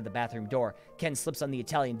flames outside of the bathroom door. Ken slips on the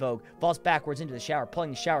Italian Vogue, falls backwards into the shower,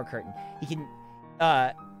 pulling the shower curtain.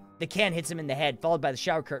 The can hits him in the head, followed by the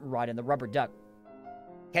shower curtain rod and the rubber duck.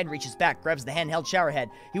 Ken reaches back, grabs the handheld shower head.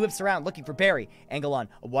 He whips around, looking for Barry. Angle on,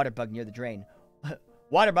 a water bug near the drain.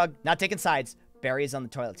 Water bug, not taking sides. Barry is on the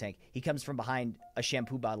toilet tank. He comes from behind a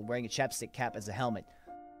shampoo bottle, wearing a chapstick cap as a helmet.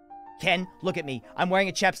 Ken, look at me. I'm wearing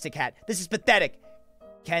a chapstick hat. This is pathetic.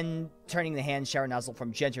 Ken, turning the hand shower nozzle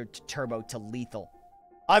from gentle to turbo to lethal.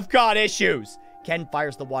 I've got issues. Ken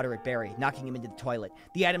fires the water at Barry, knocking him into the toilet.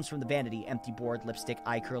 The items from the vanity, empty board, lipstick,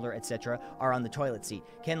 eye curler, etc., are on the toilet seat.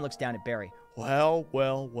 Ken looks down at Barry. Well,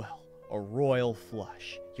 well, well. A royal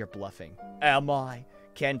flush. You're bluffing. Am I?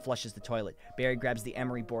 Ken flushes the toilet. Barry grabs the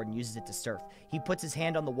emery board and uses it to surf. He puts his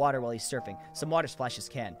hand on the water while he's surfing. Some water splashes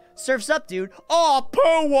Ken. Surf's up, dude. Oh,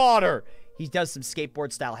 poo water! He does some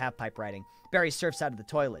skateboard-style half-pipe riding. Barry surfs out of the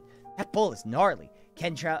toilet. That bull is gnarly.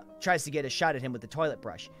 Ken tries to get a shot at him with the toilet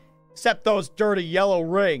brush. Except those dirty yellow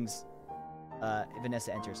rings.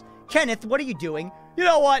 Vanessa enters. Kenneth, what are you doing? You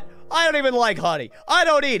know what? I don't even like honey. I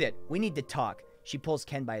don't eat it. We need to talk. She pulls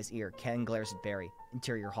Ken by his ear. Ken glares at Barry.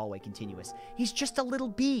 Interior hallway continuous. He's just a little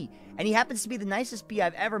bee, and he happens to be the nicest bee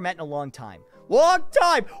I've ever met in a long time. Long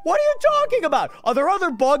time? What are you talking about? Are there other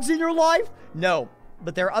bugs in your life? No,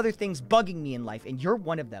 but there are other things bugging me in life, and you're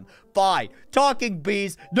one of them. Fine. Talking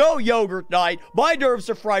bees, no yogurt night. My nerves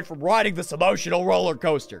are fried from riding this emotional roller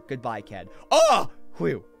coaster. Goodbye, Ken. Ah!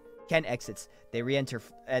 Whew. Ken exits. They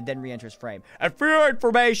then re-enters frame. And for your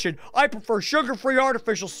information, I prefer sugar-free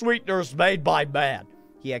artificial sweeteners made by man.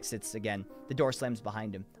 He exits again. The door slams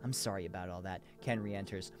behind him. I'm sorry about all that. Ken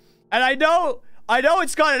re-enters. And I know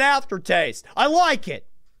it's got an aftertaste. I like it.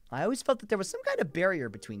 I always felt that there was some kind of barrier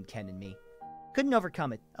between Ken and me. Couldn't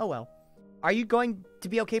overcome it. Oh well. Are you going to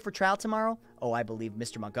be okay for trial tomorrow? Oh, I believe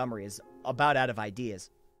Mr. Montgomery is about out of ideas.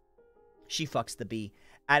 She fucks the bee.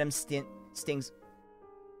 Adam stings...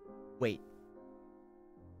 Wait.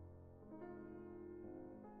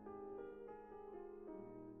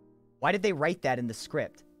 Why did they write that in the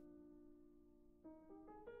script?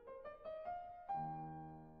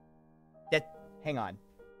 Hang on.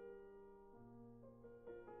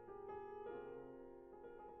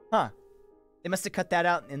 Huh. They must have cut that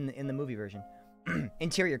out in the movie version.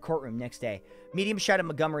 Interior courtroom next day. Medium shot of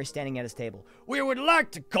Montgomery standing at his table. We would like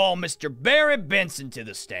to call Mr. Barry Benson to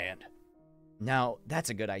the stand. Now, that's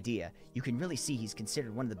a good idea. You can really see he's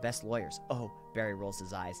considered one of the best lawyers. Oh, Barry rolls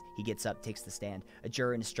his eyes. He gets up, takes the stand. A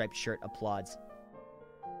juror in a striped shirt applauds.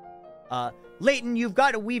 Leighton, you've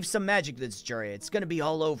got to weave some magic to this jury. It's going to be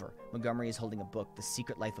all over. Montgomery is holding a book, The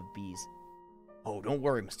Secret Life of Bees. Oh, don't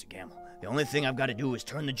worry, Mr. Gamble. The only thing I've got to do is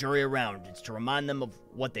turn the jury around. It's to remind them of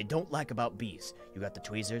what they don't like about bees. You got the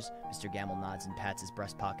tweezers? Mr. Gamble nods and pats his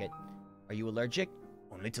breast pocket. Are you allergic?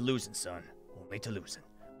 Only to losing, son. Only to losing.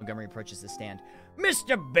 Montgomery approaches the stand.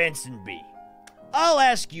 Mr. Benson B., I'll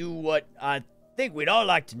ask you what I think we'd all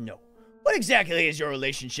like to know. What exactly is your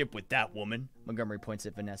relationship with that woman? Montgomery points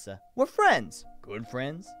at Vanessa. We're friends. Good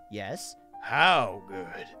friends? Yes. How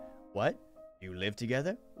good? What? You live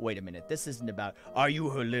together? Wait a minute, this isn't about... Are you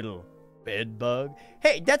her little bed bug?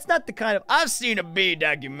 Hey, that's not the kind of... I've seen a bee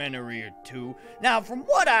documentary or two. Now, from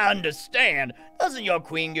what I understand, doesn't your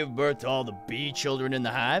queen give birth to all the bee children in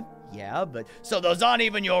the hive? Yeah, but... So those aren't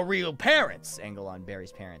even your real parents? Angle on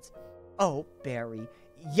Barry's parents. Oh, Barry.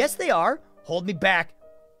 Yes, they are. Hold me back.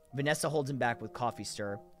 Vanessa holds him back with coffee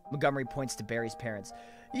stir. Montgomery points to Barry's parents.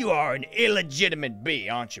 You are an illegitimate bee,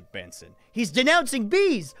 aren't you, Benson? He's denouncing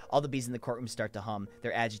bees! All the bees in the courtroom start to hum.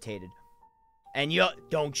 They're agitated. And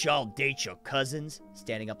don't y'all date your cousins?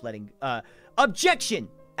 Standing up, letting... Objection!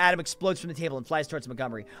 Adam explodes from the table and flies towards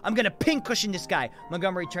Montgomery. I'm gonna pincushion this guy.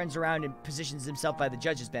 Montgomery turns around and positions himself by the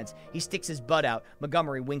judge's bench. He sticks his butt out.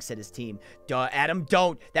 Montgomery winks at his team. Duh, Adam,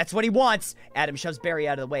 don't. That's what he wants. Adam shoves Barry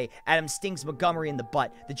out of the way. Adam stings Montgomery in the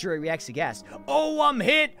butt. The jury reacts aghast. Oh, I'm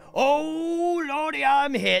hit. Oh, lordy,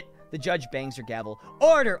 I'm hit. The judge bangs her gavel.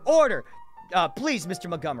 Order, order. Please, Mr.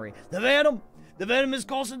 Montgomery. The venom is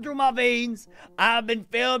coursing through my veins. I've been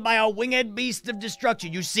filled by a winged beast of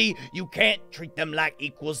destruction. You see, you can't treat them like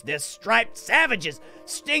equals. They're striped savages.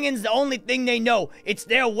 Stinging's the only thing they know. It's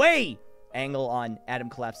their way. Angle on. Adam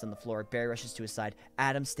collapsed on the floor. Barry rushes to his side.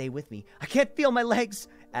 Adam, stay with me. I can't feel my legs.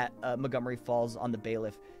 Montgomery falls on the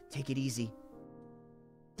bailiff. Take it easy.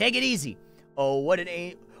 Take it easy. Oh,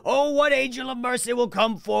 what angel of mercy will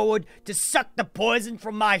come forward to suck the poison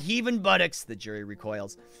from my heaving buttocks? The jury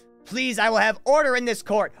recoils. Please, I will have order in this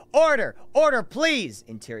court. Order! Order, please!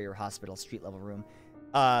 Interior hospital, street-level room.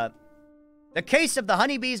 The case of the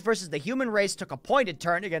honeybees versus the human race took a pointed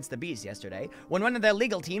turn against the bees yesterday when one of their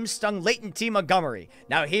legal teams stung latent T. Montgomery.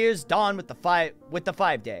 Now here's Dawn with the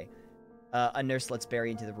 5-day. A nurse lets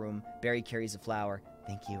Barry into the room. Barry carries a flower.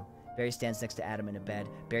 Thank you. Barry stands next to Adam in a bed.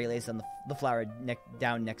 Barry lays on the flower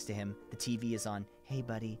down next to him. The TV is on. Hey,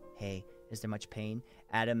 buddy. Hey. Is there much pain?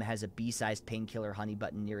 Adam has a bee-sized painkiller honey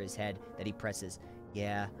button near his head that he presses.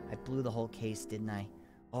 Yeah, I blew the whole case, didn't I?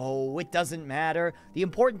 Oh, it doesn't matter. The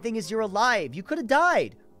important thing is you're alive. You could have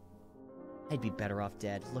died. I'd be better off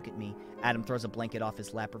dead. Look at me. Adam throws a blanket off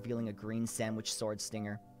his lap, revealing a green sandwich sword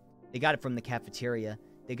stinger. They got it from the cafeteria.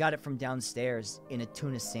 They got it from downstairs in a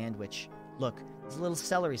tuna sandwich. Look, there's a little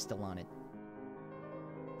celery still on it.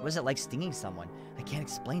 What was it like stinging someone? I can't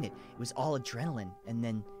explain it. It was all adrenaline, and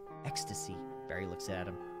then ecstasy. Barry looks at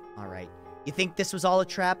him. All right. You think this was all a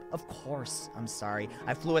trap? Of course. I'm sorry.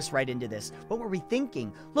 I flew us right into this. What were we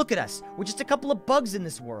thinking? Look at us. We're just a couple of bugs in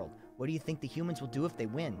this world. What do you think the humans will do if they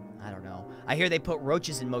win? I don't know. I hear they put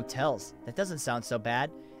roaches in motels. That doesn't sound so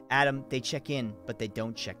bad. Adam, they check in, but they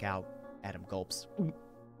don't check out. Adam gulps.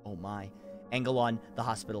 Oh my. Angle on the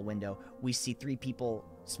hospital window. We see 3 people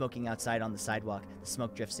smoking outside on the sidewalk. The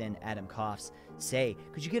smoke drifts in. Adam coughs. Say,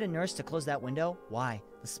 could you get a nurse to close that window? Why?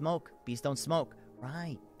 The smoke. Bees don't smoke.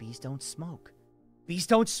 Right. Bees don't smoke. Bees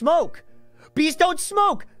don't smoke. Bees don't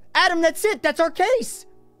smoke. Adam, that's it. That's our case.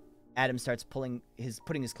 Adam starts putting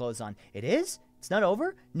his clothes on. It is? It's not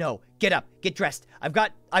over? No. Get up. Get dressed. I've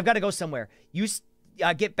got to go somewhere. You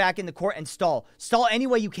get back in the court and stall. Stall any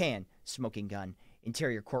way you can. Smoking gun.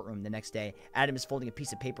 Interior courtroom the next day. Adam is folding a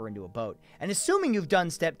piece of paper into a boat. And assuming you've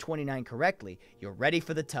done step 29 correctly, you're ready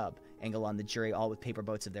for the tub. Angle on the jury, all with paper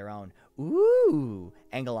boats of their own. Ooh!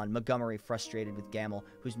 Angle on Montgomery, frustrated with Gamble,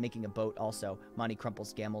 who's making a boat also. Monty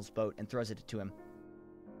crumples Gamble's boat and throws it to him.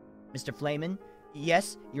 Mr. Flamin?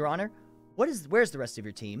 Yes, Your Honor? Where's the rest of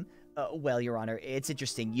your team? Well, Your Honor, it's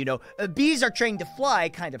interesting. You know, bees are trained to fly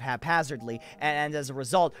kind of haphazardly, and as a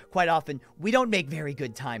result, quite often, we don't make very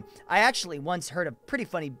good time. I actually once heard a pretty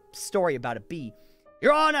funny story about a bee.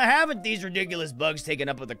 Your Honor, haven't these ridiculous bugs taken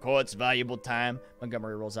up with the court's valuable time?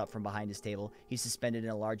 Montgomery rolls up from behind his table. He's suspended in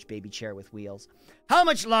a large baby chair with wheels. How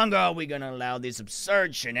much longer are we going to allow these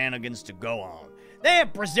absurd shenanigans to go on? They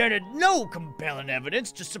have presented no compelling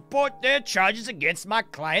evidence to support their charges against my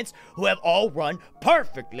clients, who have all run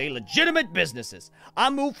perfectly legitimate businesses. I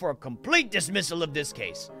move for a complete dismissal of this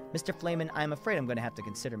case. Mr. Flamin, I'm afraid I'm going to have to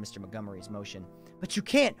consider Mr. Montgomery's motion. But you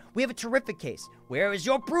can't. We have a terrific case. Where is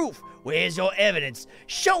your proof? Where's your evidence?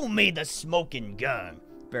 Show me the smoking gun.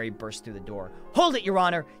 Barry bursts through the door. Hold it, Your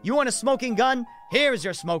Honor. You want a smoking gun? Here's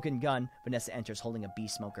your smoking gun. Vanessa enters holding a bee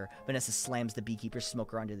smoker. Vanessa slams the beekeeper's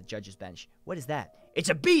smoker onto the judge's bench. What is that? It's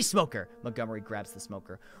a bee smoker. Montgomery grabs the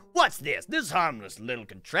smoker. What's this? This harmless little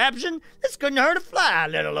contraption? This couldn't hurt a fly,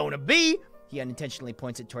 let alone a bee. He unintentionally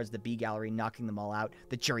points it towards the bee gallery, knocking them all out.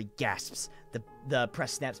 The jury gasps. The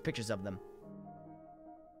press snaps pictures of them.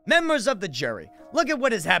 Members of the jury, look at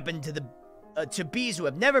what has happened to bees who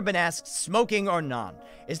have never been asked, smoking or non.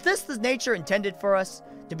 Is this the nature intended for us?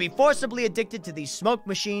 To be forcibly addicted to these smoke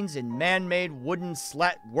machines in man-made wooden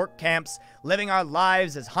slat work camps, living our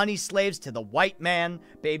lives as honey slaves to the white man?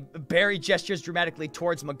 Barry gestures dramatically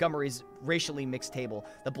towards Montgomery's racially mixed table.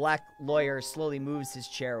 The black lawyer slowly moves his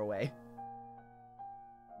chair away.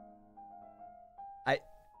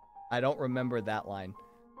 I don't remember that line.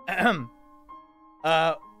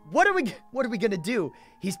 What are we gonna do?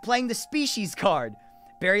 He's playing the species card.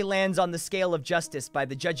 Barry lands on the scale of justice by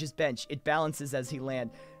the judge's bench. It balances as he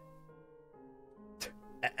lands.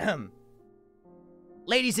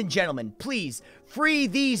 Ladies and gentlemen, please, free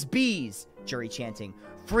these bees. Jury chanting.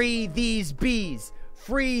 Free these bees.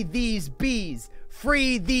 Free these bees.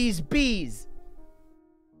 Free these bees.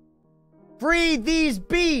 Free these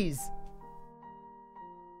bees!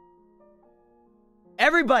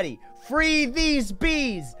 Everybody, free these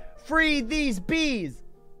bees! Free these bees!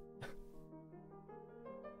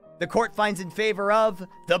 The court finds in favor of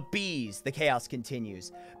the bees. The chaos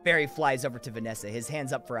continues. Barry flies over to Vanessa, his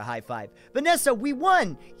hands up for a high five. Vanessa, we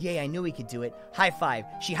won! Yay, I knew we could do it. High five.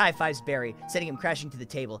 She high fives Barry, sending him crashing to the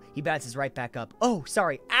table. He bounces right back up. Oh,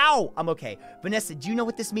 sorry. Ow! I'm okay. Vanessa, do you know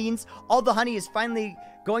what this means? All the honey is finally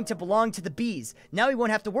going to belong to the bees. Now we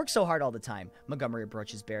won't have to work so hard all the time. Montgomery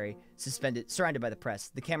approaches Barry, surrounded by the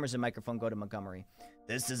press. The cameras and microphone go to Montgomery.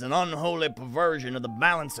 This is an unholy perversion of the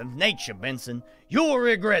balance of nature, Benson. You'll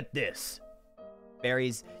regret this.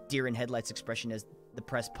 Barry's deer in headlights expression as the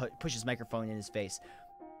press pushes microphone in his face.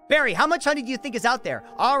 Barry, how much honey do you think is out there?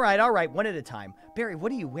 All right, one at a time. Barry,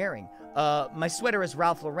 what are you wearing? My sweater is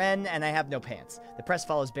Ralph Lauren, and I have no pants. The press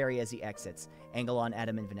follows Barry as he exits. Angle on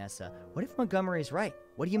Adam and Vanessa. What if Montgomery's right?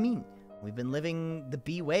 What do you mean? We've been living the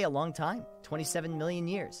bee way a long time. 27 million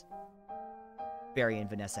years. Barry and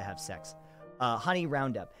Vanessa have sex. Honey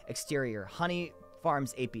roundup. Exterior. Honey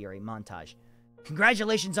Farms apiary. Montage.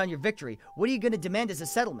 Congratulations on your victory. What are you going to demand as a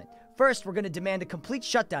settlement? First, we're going to demand a complete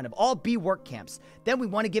shutdown of all bee work camps. Then we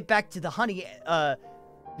want to get back to the honey,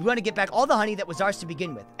 we want to get back all the honey that was ours to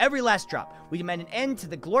begin with. Every last drop. We demand an end to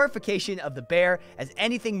the glorification of the bear as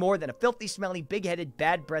anything more than a filthy, smelly, big-headed,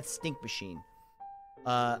 bad breath stink machine.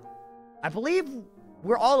 I believe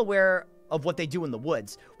we're all aware of what they do in the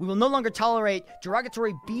woods. We will no longer tolerate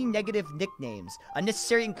derogatory bee-negative nicknames,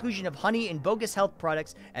 unnecessary inclusion of honey in bogus health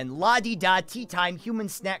products, and la-di-da tea-time human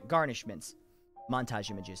snack garnishments.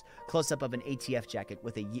 Montage images. Close-up of an ATF jacket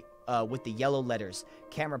with the yellow letters.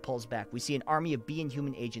 Camera pulls back. We see an army of bee and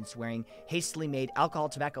human agents wearing hastily made alcohol,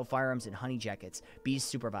 tobacco, firearms, and honey jackets. Bees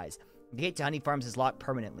supervise. The gate to Honey Farms is locked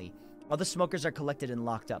permanently. All the smokers are collected and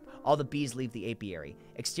locked up. All the bees leave the apiary.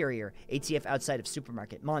 Exterior. ATF outside of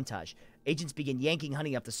supermarket. Montage. Agents begin yanking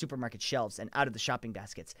honey off the supermarket shelves and out of the shopping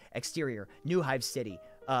baskets. Exterior. New Hive City.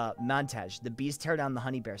 Montage. The bees tear down the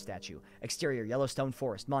honey bear statue. Exterior. Yellowstone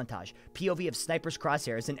Forest. Montage. POV of Sniper's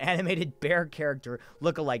Crosshairs. An animated bear character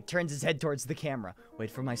lookalike turns his head towards the camera.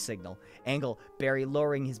 Wait for my signal. Angle. Barry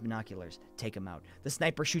lowering his binoculars. Take him out. The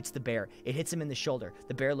sniper shoots the bear. It hits him in the shoulder.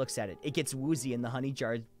 The bear looks at it. It gets woozy and the honey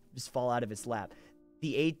jars just fall out of its lap.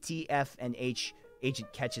 The ATF and H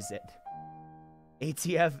agent catches it.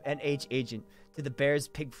 ATF and H agent to the bear's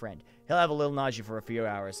pig friend. He'll have a little nausea for a few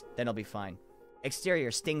hours, then he'll be fine.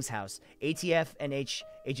 Exterior, Sting's house. ATF and H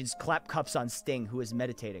agents clap cups on Sting, who is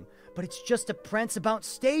meditating. But it's just a Prance About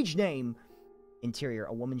stage name. Interior,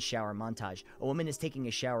 a woman's shower. Montage. A woman is taking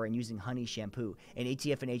a shower and using honey shampoo. An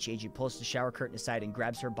ATF and H agent pulls the shower curtain aside and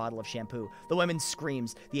grabs her bottle of shampoo. The woman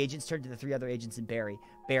screams. The agents turn to the three other agents and Barry.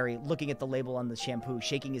 Barry, looking at the label on the shampoo,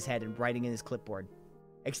 shaking his head and writing in his clipboard.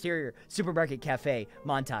 Exterior, supermarket cafe.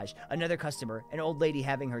 Montage. Another customer, an old lady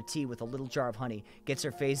having her tea with a little jar of honey, gets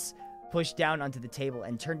her face pushed down onto the table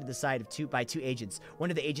and turned to the side by two agents. One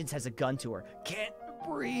of the agents has a gun to her. Can't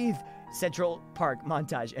breathe. Central Park.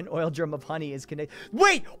 Montage. An oil drum of honey is connected.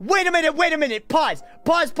 Wait a minute. Pause.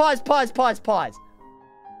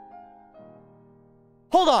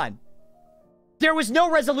 Hold on. There was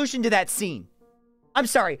no resolution to that scene. I'm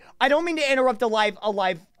sorry. I don't mean to interrupt a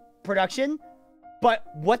live production, but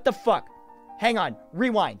what the fuck? Hang on.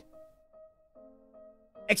 Rewind.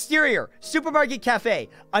 Exterior, supermarket cafe.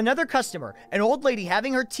 Another customer, an old lady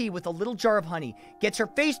having her tea with a little jar of honey, gets her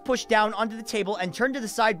face pushed down onto the table and turned to the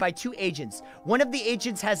side by two agents. One of the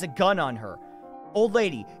agents has a gun on her. Old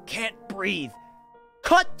lady, can't breathe.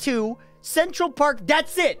 Cut to Central Park.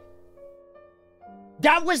 That's it.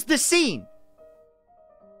 That was the scene.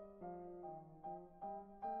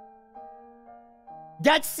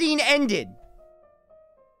 That scene ended.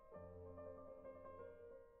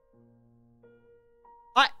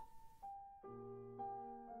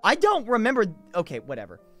 I don't remember. Okay,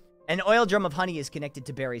 whatever. An oil drum of honey is connected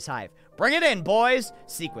to Barry's hive. Bring it in, boys!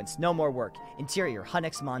 Sequence. No more work. Interior.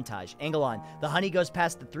 Hunnex montage. Angle on. The honey goes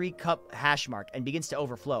past the 3-cup hash mark and begins to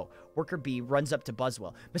overflow. Worker B runs up to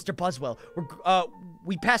Buswell. Mr. Buswell,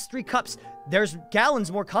 we passed 3 cups. There's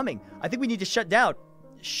gallons more coming. I think we need to shut down.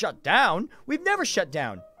 Shut down? We've never shut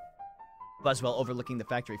down. Buswell overlooking the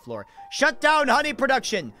factory floor. Shut down honey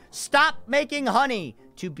production! Stop making honey!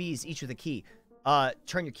 2 bees, each with a key.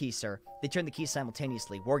 Turn your key, sir. They turn the keys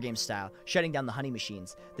simultaneously, wargame style, shutting down the honey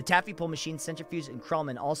machines. The taffy pull machine, centrifuge, and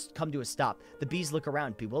Krellman all come to a stop. The bees look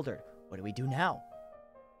around, bewildered. What do we do now?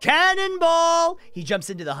 Cannonball! He jumps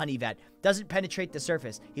into the honey vat. Doesn't penetrate the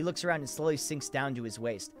surface. He looks around and slowly sinks down to his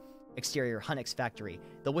waist. Exterior, Hunnick's factory.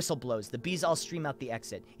 The whistle blows. The bees all stream out the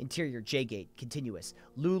exit. Interior, J-gate, continuous.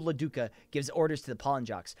 Lou LaDuca gives orders to the pollen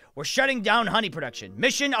jocks. We're shutting down honey production.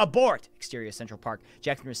 Mission abort! Exterior, Central Park.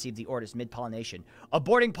 Jackson received the orders mid-pollination.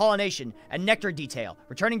 Aborting pollination and nectar detail.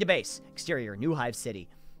 Returning to base. Exterior, New Hive City.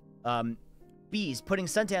 Bees putting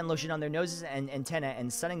suntan lotion on their noses and antennae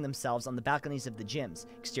and sunning themselves on the balconies of the gyms.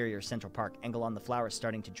 Exterior, Central Park. Angle on the flowers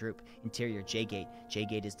starting to droop. Interior, J-gate.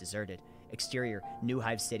 J-gate is deserted. Exterior, New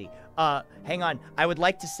Hive City. Hang on. I would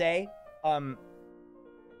like to say,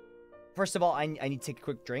 first of all, I need to take a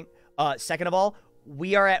quick drink. Second of all,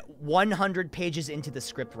 we are at 100 pages into the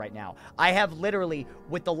script right now. I have literally,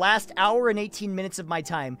 with the last hour and 18 minutes of my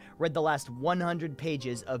time, read the last 100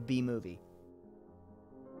 pages of B-Movie.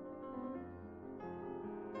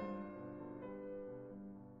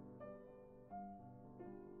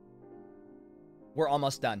 We're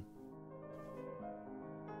almost done.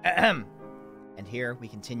 Ahem. And here we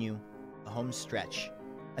continue the home stretch.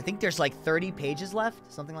 I think there's like 30 pages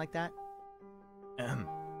left, something like that. Ahem.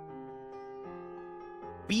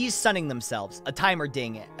 Bees sunning themselves. A timer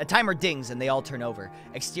dings and they all turn over.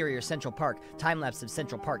 Exterior, Central Park. Time-lapse of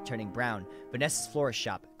Central Park turning brown. Vanessa's florist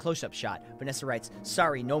shop. Close-up shot. Vanessa writes,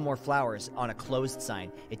 "Sorry, no more flowers," on a closed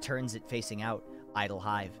sign. It turns it facing out. Idle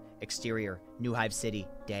hive. Exterior, New Hive City.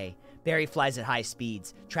 Day. Barry flies at high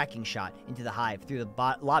speeds. Tracking shot into the hive through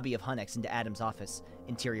the lobby of Hunnick's into Adam's office.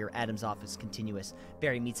 Interior, Adam's office, continuous.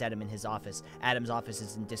 Barry meets Adam in his office. Adam's office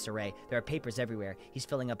is in disarray. There are papers everywhere. He's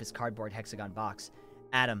filling up his cardboard hexagon box.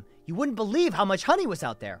 Adam, you wouldn't believe how much honey was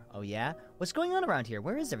out there. Oh yeah? What's going on around here?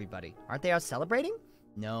 Where is everybody? Aren't they out celebrating?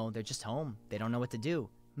 No, they're just home. They don't know what to do.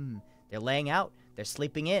 They're laying out. They're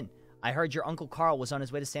sleeping in. I heard your Uncle Carl was on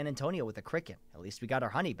his way to San Antonio with a cricket. At least we got our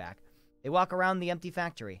honey back. They walk around the empty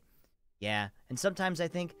factory. Yeah, and sometimes I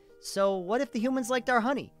think, so what if the humans liked our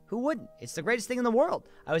honey? Who wouldn't? It's the greatest thing in the world.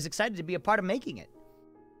 I was excited to be a part of making it.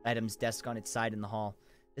 Adam's desk on its side in the hall.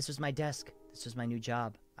 This was my desk. This was my new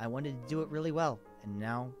job. I wanted to do it really well. And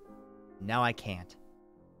now I can't.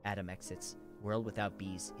 Adam exits. World without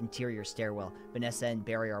bees. Interior stairwell. Vanessa and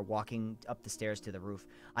Barry are walking up the stairs to the roof.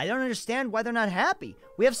 I don't understand why they're not happy.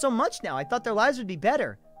 We have so much now. I thought their lives would be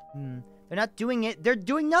better. They're not doing it. They're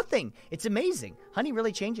doing nothing. It's amazing. Honey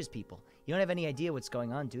really changes people. You don't have any idea what's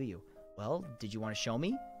going on, do you? Well, did you want to show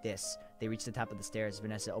me? This. They reach the top of the stairs.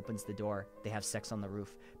 Vanessa opens the door. They have sex on the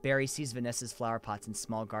roof. Barry sees Vanessa's flower pots in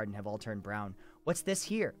small garden have all turned brown. What's this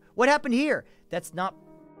here? What happened here? That is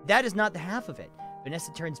not the half of it.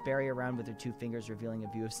 Vanessa turns Barry around with her 2 fingers, revealing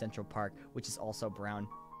a view of Central Park, which is also brown.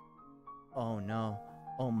 Oh no.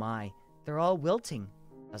 Oh my. They're all wilting.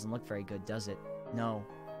 Doesn't look very good, does it? No.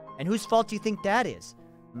 And whose fault do you think that is?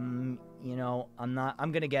 You know,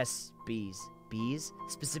 I'm gonna guess bees. Bees?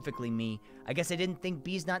 Specifically me. I guess I didn't think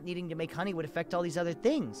bees not needing to make honey would affect all these other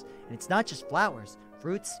things. And it's not just flowers.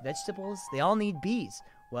 Fruits, vegetables, they all need bees.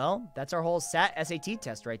 Well, that's our whole SAT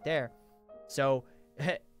test right there. So,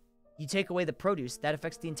 you take away the produce, that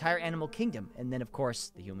affects the entire animal kingdom. And then, of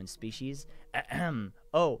course, the human species.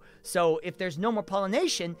 Oh, so if there's no more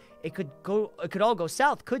pollination, it could all go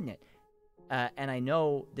south, couldn't it? And I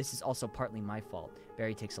know this is also partly my fault.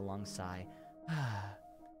 Barry takes a long sigh.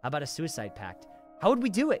 How about a suicide pact? How would we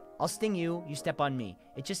do it? I'll sting you, you step on me.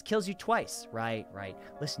 It just kills you twice. Right.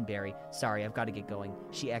 Listen, Barry. Sorry, I've got to get going.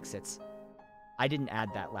 She exits. I didn't add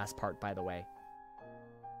that last part, by the way.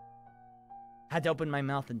 Had to open my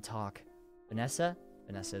mouth and talk. Vanessa?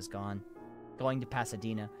 Vanessa is gone. Going to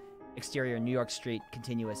Pasadena. Exterior, New York Street,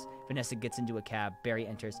 continuous. Vanessa gets into a cab. Barry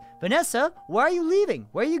enters. Vanessa, why are you leaving?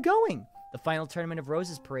 Where are you going? The final Tournament of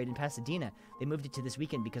Roses parade in Pasadena. They moved it to this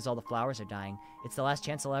weekend because all the flowers are dying. It's the last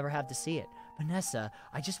chance I'll ever have to see it. Vanessa,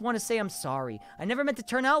 I just want to say I'm sorry. I never meant to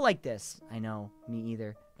turn out like this. I know, me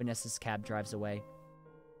either. Vanessa's cab drives away.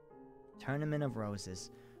 Tournament of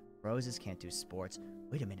Roses. Roses can't do sports.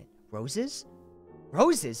 Wait a minute. Roses?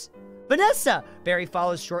 Roses? Vanessa! Barry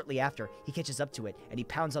follows shortly after. He catches up to it, and he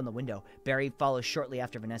pounds on the window. Barry follows shortly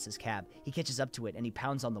after Vanessa's cab. He catches up to it, and he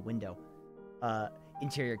pounds on the window.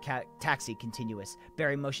 Interior taxi, continuous.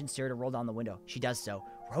 Barry motions to her to roll down the window. She does so.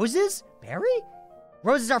 Roses? Barry?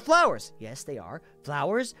 Roses are flowers. Yes, they are.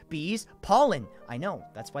 Flowers, bees, pollen. I know.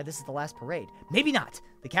 That's why this is the last parade. Maybe not.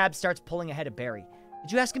 The cab starts pulling ahead of Barry.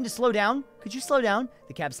 Did you ask him to slow down? Could you slow down?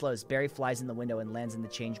 The cab slows. Barry flies in the window and lands in the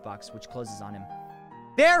change box, which closes on him.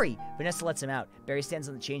 Barry! Vanessa lets him out. Barry stands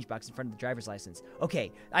on the change box in front of the driver's license.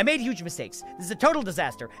 Okay, I made huge mistakes. This is a total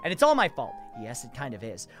disaster, and it's all my fault. Yes, it kind of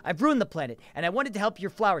is. I've ruined the planet, and I wanted to help your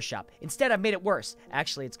flower shop. Instead, I've made it worse.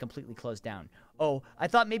 Actually, it's completely closed down. Oh, I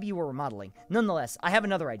thought maybe you were remodeling. Nonetheless, I have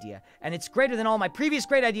another idea, and it's greater than all my previous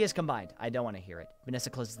great ideas combined. I don't want to hear it. Vanessa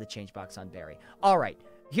closes the change box on Barry. All right.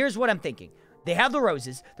 here's what I'm thinking. They have the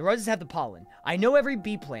roses. The roses have the pollen. I know every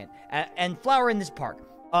bee plant and flower in this park.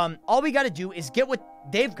 All we got to do is get what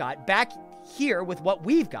they've got back here with what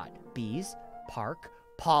we've got. Bees, park,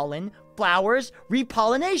 pollen, flowers,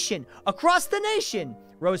 repollination across the nation.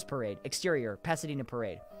 Rose Parade, exterior, Pasadena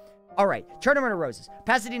Parade. All right, Tournament of Roses,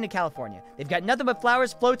 Pasadena, California. They've got nothing but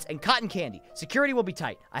flowers, floats, and cotton candy. Security will be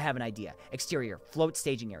tight. I have an idea. Exterior, float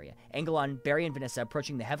staging area. Angle on Barry and Vanessa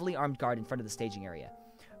approaching the heavily armed guard in front of the staging area.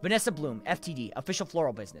 Vanessa Bloom, FTD, official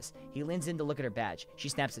floral business. He leans in to look at her badge. She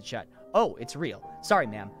snaps it shut. Oh, it's real. Sorry,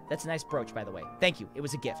 ma'am. That's a nice brooch, by the way. Thank you. It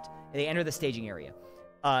was a gift. They enter the staging area.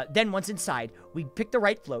 Then once inside, we pick the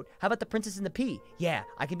right float. How about the princess and the pea? Yeah,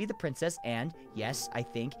 I can be the princess, and yes, I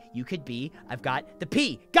think you could be. I've got the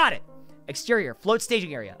pea. Got it! Exterior, float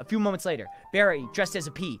staging area. A few moments later, Barry, dressed as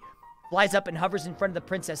a pea, flies up and hovers in front of the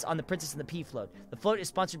princess on the princess and the pea float. The float is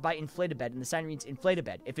sponsored by Inflatabed, and the sign reads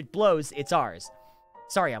Inflatabed. If it blows, it's ours.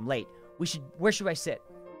 Sorry, I'm late. Where should I sit?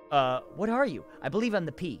 What are you? I believe I'm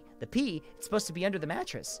the pea. The pea? It's supposed to be under the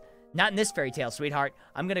mattress. Not in this fairy tale, sweetheart.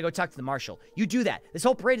 I'm gonna go talk to the marshal. You do that. This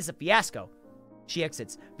whole parade is a fiasco. She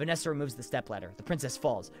exits. Vanessa removes the stepladder. The princess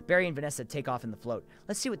falls. Barry and Vanessa take off in the float.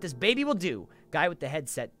 Let's see what this baby will do. Guy with the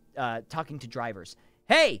headset, talking to drivers.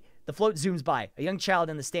 Hey! The float zooms by. A young child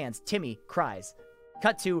in the stands. Timmy cries.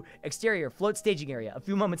 Cut to exterior, float staging area. A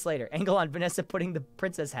few moments later, angle on Vanessa putting the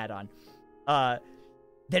princess hat on.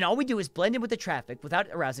 Then all we do is blend in with the traffic without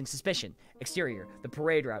arousing suspicion. Exterior, the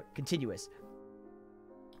parade route, continuous.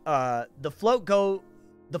 The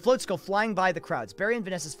floats go flying by the crowds. Barry and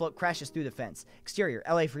Vanessa's float crashes through the fence. Exterior,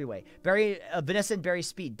 LA freeway. Vanessa and Barry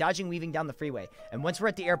speed, dodging, weaving down the freeway. And once we're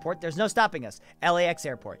at the airport, there's no stopping us. LAX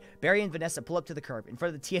airport. Barry and Vanessa pull up to the curb in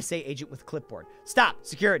front of the TSA agent with clipboard. Stop!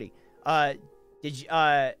 Security. Did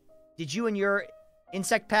you and your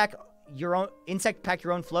insect pack your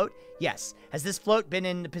own float? Yes. Has this float been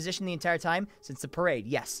in position the entire time? Since the parade?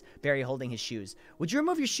 Yes. Barry holding his shoes. Would you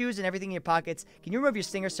remove your shoes and everything in your pockets? Can you remove your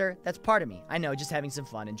stinger, sir? That's part of me. I know, just having some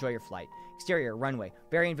fun. Enjoy your flight. Exterior, runway.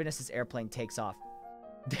 Barry and Vanessa's airplane takes off.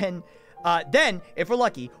 Then, if we're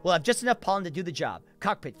lucky, we'll have just enough pollen to do the job.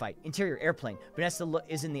 Cockpit fight. Interior, airplane. Vanessa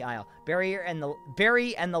is in the aisle. Barry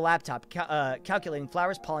and the laptop calculating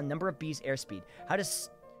flowers, pollen, number of bees, airspeed.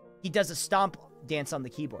 He does a stomp dance on the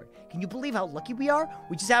keyboard. Can you believe how lucky we are?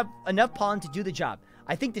 We just have enough pollen to do the job.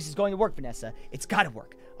 I think this is going to work, Vanessa. It's gotta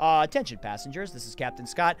work. Attention passengers, this is Captain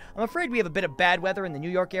Scott. I'm afraid we have a bit of bad weather in the New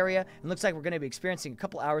York area, and looks like we're going to be experiencing a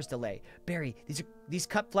couple hours delay. Barry, these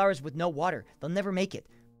cut flowers with no water. They'll never make it.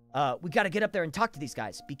 We gotta get up there and talk to these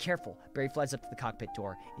guys. Be careful. Barry flies up to the cockpit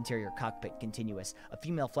door. Interior, cockpit, continuous. A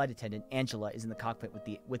female flight attendant, Angela, is in the cockpit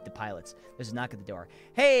with the pilots. There's a knock at the door.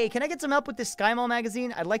 Hey, can I get some help with this SkyMall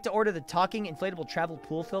magazine? I'd like to order the talking inflatable travel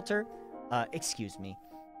pool filter. Excuse me.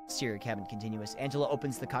 Exterior, cabin, continuous. Angela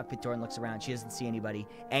opens the cockpit door and looks around. She doesn't see anybody.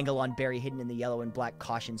 Angle on Barry hidden in the yellow and black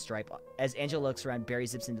caution stripe. As Angela looks around, Barry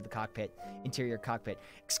zips into the cockpit. Interior, cockpit.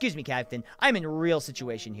 Excuse me, Captain. I'm in a real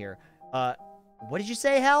situation here. What did you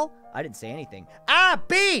say, Hal? I didn't say anything. Ah,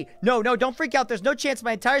 B! No, don't freak out. There's a chance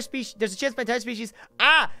my entire species...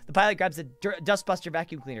 Ah! The pilot grabs a dustbuster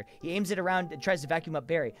vacuum cleaner. He aims it around and tries to vacuum up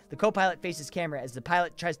Barry. The co-pilot faces camera as the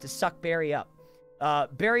pilot tries to suck Barry up.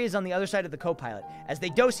 Barry is on the other side of the co-pilot. As they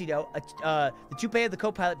do-si-do, the toupee of the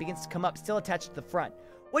co-pilot begins to come up, still attached to the front.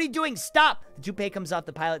 What are you doing? Stop! The toupee comes off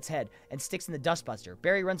the pilot's head and sticks in the dustbuster.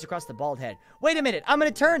 Barry runs across the bald head. Wait a minute, I'm an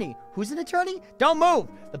attorney. Who's an attorney? Don't move!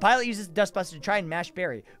 The pilot uses the dustbuster to try and mash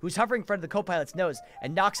Barry, who's hovering in front of the co-pilot's nose,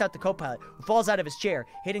 and knocks out the co-pilot, who falls out of his chair,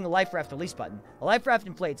 hitting the life raft release button. The life raft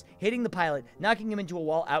inflates, hitting the pilot, knocking him into a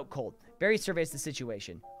wall out cold. Barry surveys the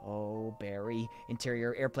situation. Oh, Barry.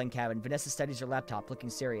 Interior, airplane cabin. Vanessa studies her laptop, looking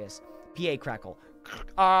serious. PA crackle.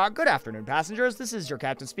 Good afternoon, passengers. This is your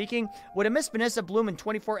captain speaking. Would a Miss Vanessa Bloom in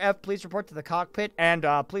 24F please report to the cockpit? And,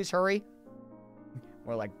 please hurry.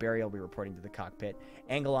 More like Barry will be reporting to the cockpit.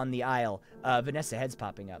 Angle on the aisle. Vanessa head's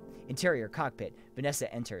popping up. Interior, cockpit.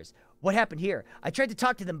 Vanessa enters. What happened here? I tried to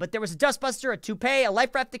talk to them, but there was a dustbuster, a toupee, a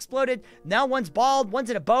life raft exploded. Now one's bald,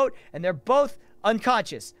 one's in a boat, and they're both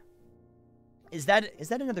unconscious. Is that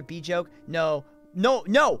another B joke? No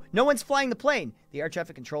one's flying the plane. The air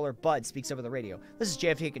traffic controller, Bud, speaks over the radio. This is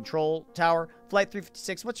JFK Control Tower, Flight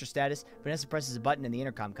 356. What's your status? Vanessa presses a button and the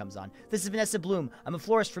intercom comes on. This is Vanessa Bloom. I'm a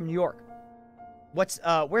florist from New York.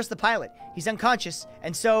 Where's the pilot? He's unconscious,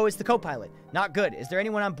 and so is the co-pilot. Not good. Is there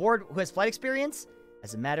anyone on board who has flight experience?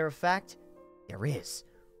 As a matter of fact, there is.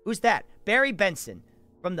 Who's that? Barry Benson.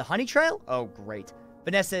 From the Honey Trail? Oh, great.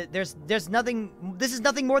 Vanessa, there's nothing, this is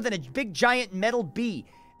nothing more than a big giant metal bee.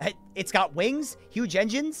 It's got wings, huge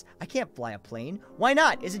engines. I can't fly a plane. Why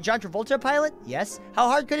not? Isn't John Travolta a pilot? Yes. How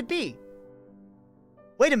hard could it be?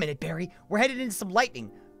 Wait a minute, Barry. We're headed into some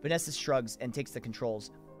lightning. Vanessa shrugs and takes the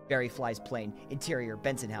controls. Barry flies plane. Interior,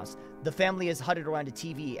 Benson house. The family is huddled around a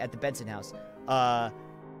TV at the Benson house.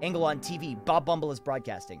 Angle on TV. Bob Bumble is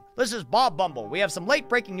broadcasting. This is Bob Bumble. We have some late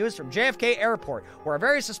breaking news from JFK Airport, where a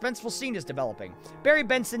very suspenseful scene is developing. Barry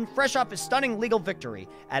Benson, fresh off his stunning legal victory.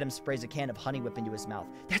 Adam sprays a can of Honey Whip into his mouth.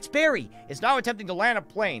 That's Barry! Is now attempting to land a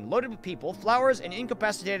plane loaded with people, flowers, and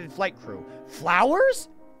incapacitated flight crew. Flowers?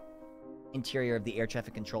 Interior of the air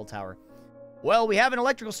traffic control tower. Well, we have an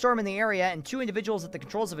electrical storm in the area and 2 individuals at the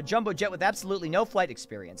controls of a jumbo jet with absolutely no flight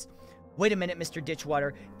experience. Wait a minute, Mr.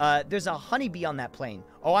 Ditchwater. There's a honeybee on that plane.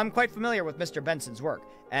 Oh, I'm quite familiar with Mr. Benson's work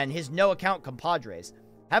and his no-account compadres.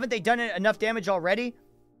 Haven't they done enough damage already?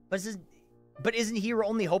 But isn't he your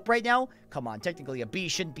only hope right now? Come on, technically a bee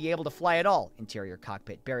shouldn't be able to fly at all. Interior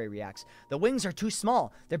cockpit. Barry reacts. The wings are too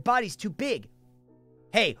small. Their body's too big.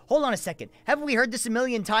 Hey, hold on a second. Haven't we heard this a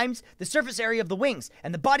million times? The surface area of the wings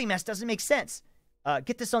and the body mass doesn't make sense.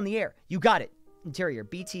 Get this on the air. You got it. Interior,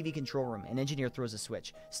 BTV control room. An engineer throws a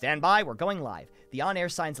switch. Stand by, we're going live. The on-air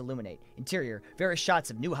signs illuminate. Interior, various shots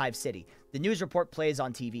of New Hive City. The news report plays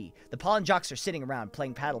on TV. The pollen jocks are sitting around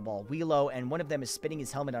playing paddleball, Wheelo, and one of them is spinning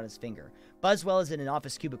his helmet on his finger. Buzzwell is in an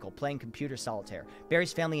office cubicle playing computer solitaire.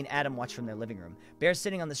 Barry's family and Adam watch from their living room. Bear's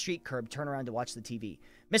sitting on the street curb, turn around to watch the TV.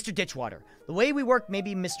 Mr. Ditchwater, the way we work may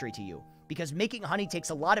be a mystery to you, because making honey takes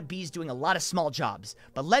a lot of bees doing a lot of small jobs.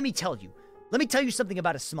 But let me tell you something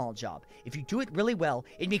about a small job. If you do it really well,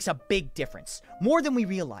 it makes a big difference. More than we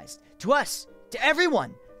realized. To us. To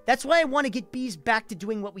everyone. That's why I want to get bees back to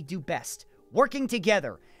doing what we do best. Working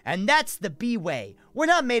together. And that's the bee way. We're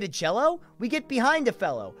not made of jello. We get behind a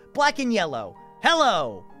fellow. Black and yellow.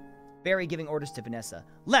 Hello. Barry giving orders to Vanessa.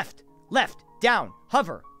 Left. Left. Down.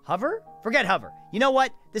 Hover. Hover? Forget hover. You know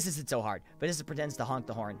what? This isn't so hard. Vanessa pretends to honk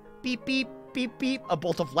the horn. Beep, beep, beep, beep. A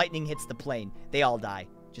bolt of lightning hits the plane. They all die.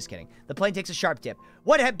 Just kidding. The plane takes a sharp dip.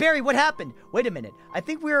 Barry, what happened? Wait a minute. I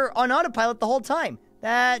think we were on autopilot the whole time.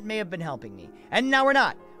 That may have been helping me. And now we're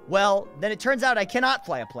not. Well, then it turns out I cannot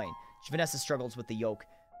fly a plane. Vanessa struggles with the yoke.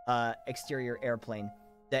 Exterior airplane.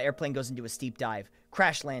 The airplane goes into a steep dive.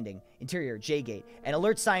 Crash landing. Interior, J-gate. An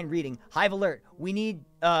alert sign reading, Hive alert. We need,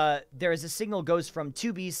 there is a signal goes from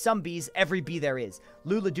 2 bees, some bees, every bee there is.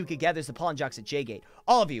 Lou LaDuca gathers the pollen jocks at J-gate.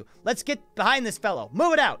 All of you, let's get behind this fellow.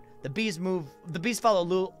 Move it out. The bees follow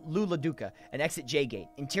Lou LaDuca and exit J-gate.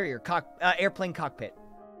 Interior, airplane cockpit.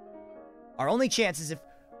 Our only chance is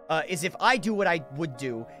if I do what I would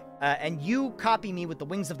do, and you copy me with the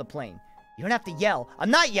wings of the plane. You don't have to yell. I'm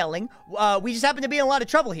not yelling. We just happen to be in a lot of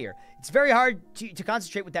trouble here. It's very hard to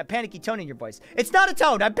concentrate with that panicky tone in your voice. It's not a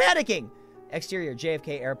tone. I'm panicking. Exterior,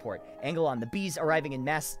 JFK Airport. Angle on. The bees arriving in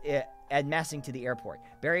mass and massing to the airport.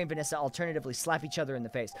 Barry and Vanessa alternatively slap each other in the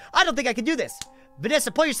face. I don't think I can do this. Vanessa,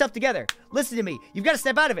 pull yourself together. Listen to me. You've got to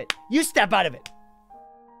step out of it. You step out of it.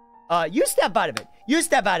 You step out of it. You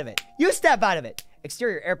step out of it. You step out of it.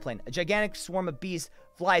 Exterior airplane. A gigantic swarm of bees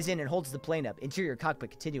flies in and holds the plane up. Interior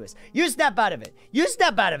cockpit continuous. You snap out of it. You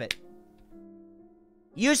snap out of it.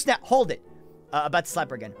 You snap. Hold it. About to slap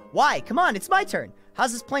her again. Why? Come on, it's my turn.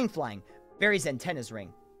 How's this plane flying? Barry's antennas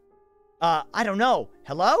ring. I don't know.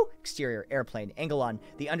 Hello? Exterior airplane. Angle on.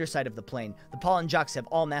 The underside of the plane. The pollen jocks have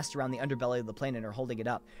all massed around the underbelly of the plane and are holding it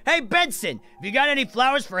up. Hey, Benson! Have you got any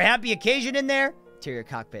flowers for a happy occasion in there? Interior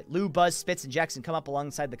cockpit. Lou, Buzz, Spitz, and Jackson come up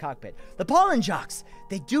alongside the cockpit. The pollen jocks!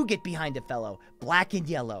 They do get behind a fellow. Black and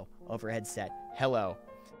yellow. Overhead set. Hello.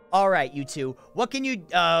 Alright, you two. What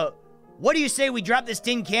do you say we drop this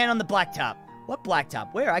tin can on the blacktop? What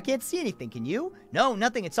blacktop? Where? I can't see anything. Can you? No,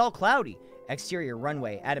 nothing. It's all cloudy. Exterior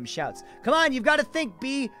runway. Adam shouts. Come on, you've got to think,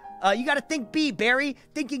 B. You got to think B, Barry.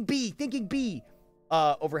 Thinking B. Thinking B.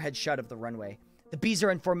 Overhead shot of the runway. The bees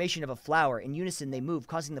are in formation of a flower. In unison, they move,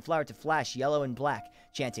 causing the flower to flash yellow and black,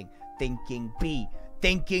 chanting, thinking bee,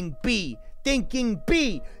 thinking bee, thinking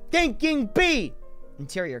bee, thinking bee.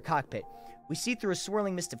 Interior cockpit. We see through a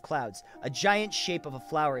swirling mist of clouds. A giant shape of a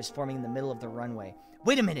flower is forming in the middle of the runway.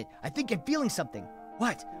 Wait a minute. I think I'm feeling something.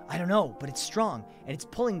 What? I don't know, but it's strong, and it's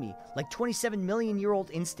pulling me like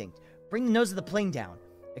 27-million-year-old instinct. Bring the nose of the plane down.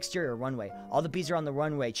 Exterior runway. All the bees are on the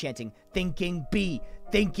runway, chanting, thinking bee,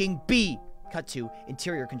 thinking bee. Cut to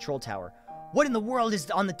interior control tower. What in the world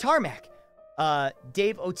is on the tarmac?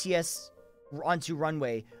 Dave OTS onto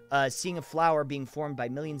runway, seeing a flower being formed by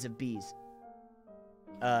millions of bees.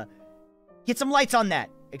 Get some lights on that.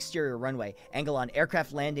 Exterior runway. Angle on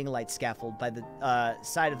aircraft landing light scaffold by the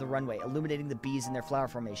side of the runway, illuminating the bees in their flower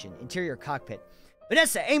formation. Interior cockpit.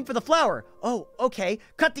 Vanessa, aim for the flower. Oh, okay.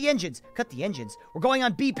 Cut the engines. Cut the engines. We're going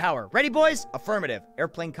on bee power. Ready, boys? Affirmative.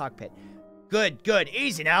 Airplane cockpit. Good, good.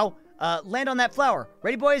 Easy now. Land on that flower.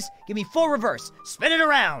 Ready, boys? Give me full reverse. Spin it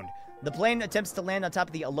around. The plane attempts to land on top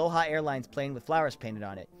of the Aloha Airlines plane with flowers painted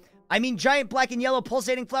on it. I mean giant black and yellow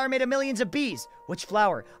pulsating flower made of millions of bees. Which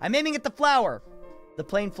flower? I'm aiming at the flower. The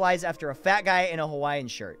plane flies after a fat guy in a Hawaiian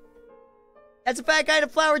shirt. That's a fat guy in a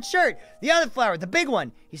flowered shirt. The other flower, the big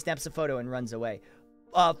one. He snaps a photo and runs away.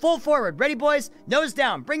 Full forward. Ready, boys? Nose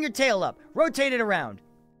down. Bring your tail up. Rotate it around.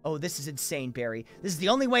 Oh, this is insane, Barry. This is the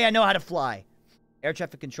only way I know how to fly. Air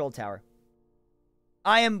traffic control tower.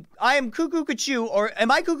 I am Cuckoo Cuckoo, or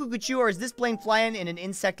am I Cuckoo Cuckoo, or is this plane flying in an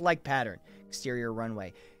insect-like pattern? Exterior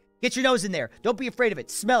runway. Get your nose in there. Don't be afraid of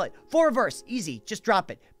it. Smell it. Full reverse. Easy. Just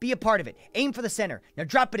drop it. Be a part of it. Aim for the center. Now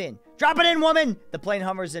drop it in. Drop it in, woman! The plane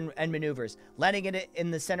hovers and maneuvers, landing it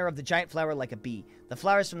in the center of the giant flower like a bee. The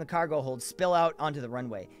flowers from the cargo hold spill out onto the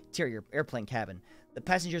runway. Interior airplane cabin. The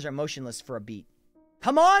passengers are motionless for a beat.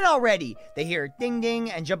 Come on already! They hear ding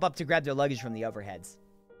ding and jump up to grab their luggage from the overheads.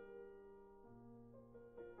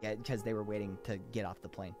 Yeah, because they were waiting to get off the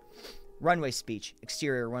plane. Runway speech.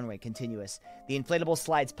 Exterior runway continuous. The inflatable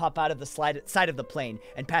slides pop out of the side of the plane,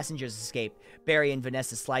 and passengers escape. Barry and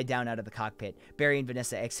Vanessa slide down out of the cockpit. Barry and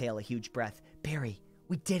Vanessa exhale a huge breath. Barry,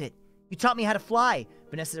 we did it. You taught me how to fly.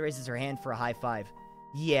 Vanessa raises her hand for a high five.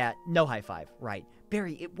 Yeah, no high five. Right.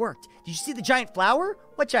 Barry, it worked. Did you see the giant flower?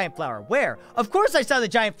 What giant flower? Where? Of course I saw the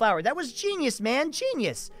giant flower. That was genius, man.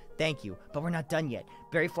 Genius. Thank you, but we're not done yet.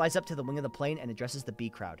 Barry flies up to the wing of the plane and addresses the bee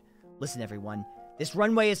crowd. Listen, everyone. This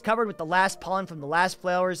runway is covered with the last pollen from the last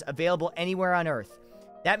flowers available anywhere on Earth.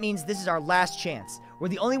 That means this is our last chance. We're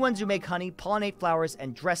the only ones who make honey, pollinate flowers,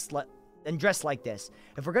 and dress like this.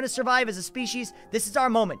 If we're going to survive as a species, this is our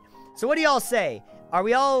moment. So what do y'all say? Are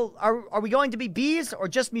we going to be bees or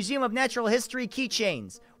just Museum of Natural History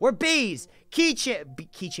keychains? We're bees. Keychain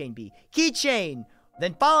bee. Keychain.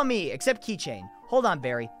 Then follow me, except keychain. Hold on,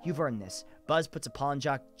 Barry. You've earned this. Buzz puts a pollen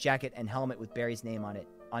jacket and helmet with Barry's name on it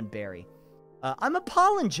on Barry. I'm a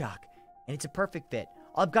pollen jock, and it's a perfect fit.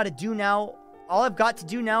 All I've got to do now are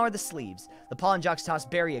the sleeves. The pollen jocks toss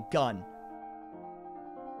Barry a gun.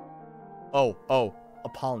 Oh, a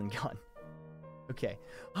pollen gun. Okay.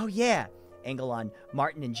 Oh, yeah. Angle on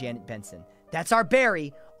Martin and Janet Benson. That's our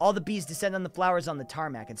Barry. All the bees descend on the flowers on the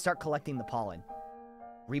tarmac and start collecting the pollen.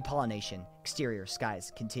 Repollination. Exterior,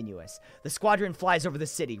 skies, continuous. The squadron flies over the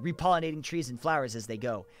city, repollinating trees and flowers as they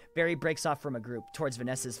go. Barry breaks off from a group towards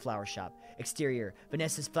Vanessa's flower shop. Exterior,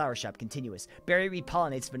 Vanessa's flower shop, continuous. Barry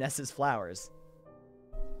repollinates Vanessa's flowers.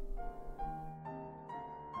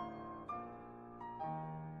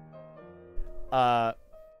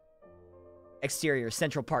 Exterior,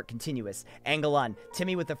 Central Park, continuous. Angle on,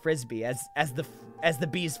 Timmy with a frisbee as the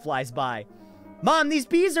bees flies by. Mom, these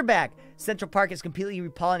bees are back! Central Park is completely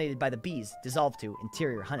repollinated by the bees. Dissolved to.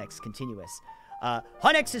 Interior, Hunnex, continuous.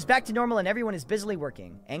 Hunnex is back to normal and everyone is busily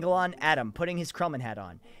working. Angle on, Adam, putting his Krellman hat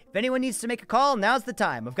on. If anyone needs to make a call, now's the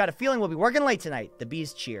time. I've got a feeling we'll be working late tonight. The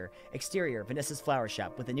bees cheer. Exterior, Vanessa's flower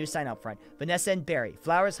shop, with a new sign out front. Vanessa and Barry,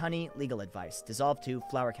 flowers, honey, legal advice. Dissolved to,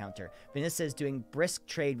 flower counter. Vanessa is doing brisk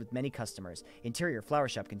trade with many customers. Interior, flower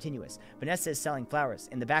shop, continuous. Vanessa is selling flowers.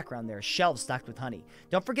 In the background, there are shelves stocked with honey.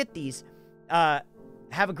 Don't forget these.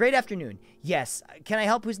 Have a great afternoon. Yes. Can I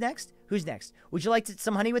help? Who's next? Who's next? Would you like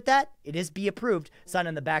some honey with that? It is be approved. Sign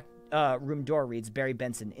on the back room door reads Barry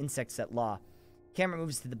Benson, Insects at Law. Camera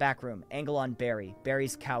moves to the back room. Angle on Barry.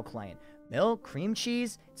 Barry's cow client. Milk, cream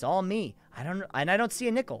cheese. It's all me. I don't see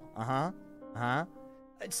a nickel.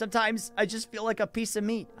 Sometimes I just feel like a piece of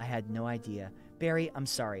meat. I had no idea. Barry, I'm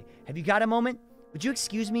sorry. Have you got a moment? Would you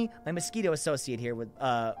excuse me? My mosquito associate here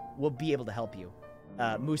will be able to help you.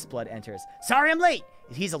 Moose Blood enters. Sorry I'm late.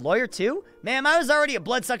 He's a lawyer too? Ma'am, I was already a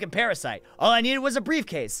blood-sucking parasite. All I needed was a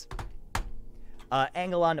briefcase.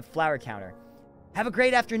 Angle on the flower counter. Have a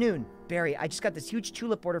great afternoon. Barry, I just got this huge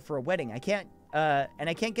tulip order for a wedding. I can't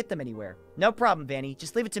get them anywhere. No problem, Vanny.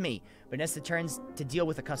 Just leave it to me. Vanessa turns to deal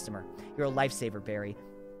with a customer. You're a lifesaver, Barry.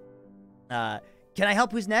 Can I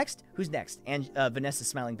help? Who's next? Who's next? And Vanessa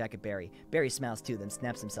smiling back at Barry. Barry smiles too, then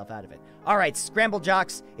snaps himself out of it. All right, scramble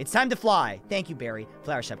jocks. It's time to fly. Thank you, Barry.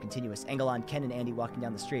 Flower shop continuous. Angle on Ken and Andy walking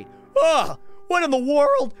down the street. Ugh! What in the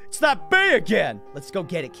world? It's that bee again! Let's go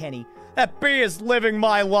get it, Kenny. That bee is living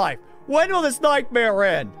my life. When will this nightmare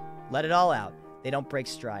end? Let it all out. They don't break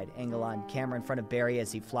stride. Angle on camera in front of Barry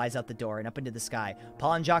as he flies out the door and up into the sky.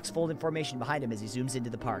 Pollen jocks fold in formation behind him as he zooms into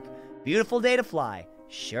the park. Beautiful day to fly.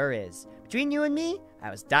 Sure is. Between you and me, I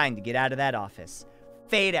was dying to get out of that office.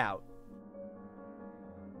 Fade out.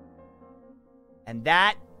 And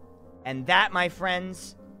that, my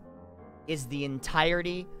friends, is the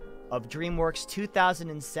entirety of DreamWorks'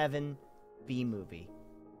 2007 B movie.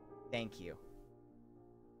 Thank you.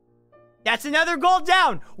 That's another goal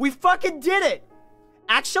down. We fucking did it.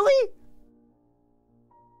 Actually,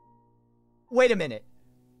 wait a minute.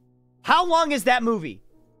 How long is that movie?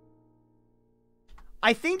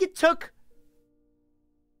 I think it took...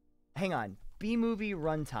 Hang on. B-movie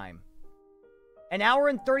runtime. An hour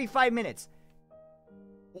and 35 minutes.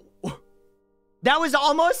 That was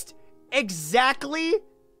almost exactly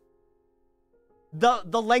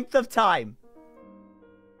the length of time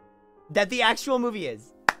that the actual movie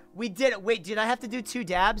is. We did it. Wait, did I have to do 2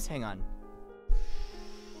 dabs? Hang on.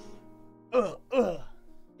 There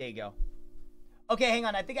you go. Okay, hang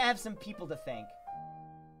on. I think I have some people to thank.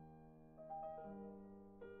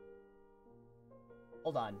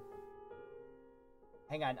 Hold on.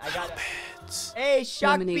 Hang on. I got it. Hey,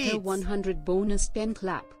 Shock Terminator Beats. 100 bonus 10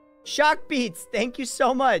 clap. Shock Beats, thank you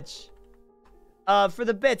so much. For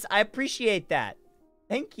the bits. I appreciate that.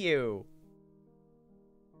 Thank you.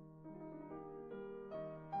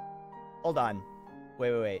 Hold on.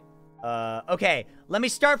 Wait. Okay. Let me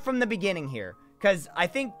start from the beginning here. Because I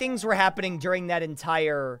think things were happening during that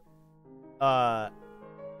entire...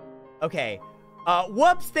 Okay.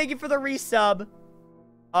 Whoops, thank you for the resub.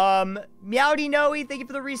 Meowdy Noe, thank you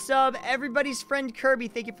for the resub. Everybody's friend Kirby,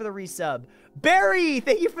 thank you for the resub. Barry,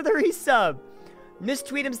 thank you for the resub. Miss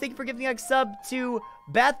Tweetums, thank you for giving a sub to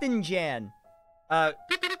Bathinjan.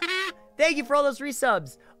 Thank you for all those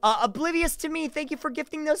resubs. Oblivious to Me, thank you for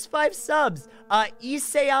gifting those 5 subs.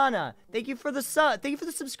 Iseana, thank you for the sub. Thank you for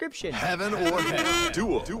the subscription. Heaven or hell.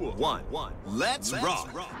 Duel. One. Let's rock.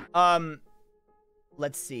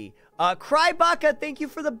 Let's see. Crybaka, thank you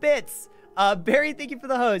for the bits. Barry, thank you for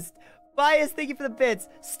the host. Bias, thank you for the bits.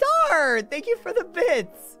 Star, thank you for the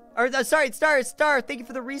bits. Or sorry, Star, thank you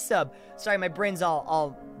for the resub. Sorry, my brain's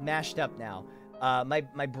all mashed up now.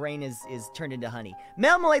 My brain is turned into honey.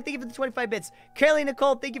 Melmalay, thank you for the 25 bits. Carly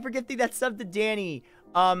Nicole, thank you for gifting that sub to Danny.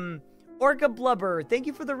 Orca Blubber, thank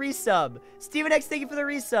you for the resub. Steven X, thank you for the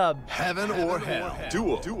resub. Heaven or hell.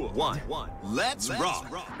 Duel. One. Let's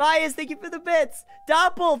rock. Bias, thank you for the bits.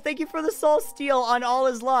 Doppel, thank you for the soul steal on All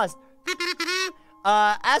Is Lost.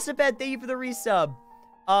 Asapet, thank you for the resub.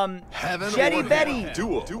 Heaven Jetty or Betty,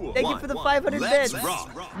 hell. Duel. thank you for the 500 Let's bits.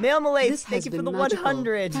 rock. Mail Malays, This thank has you for been the magical.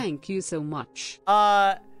 100. Thank you so much.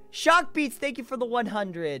 Shock Beats, thank you for the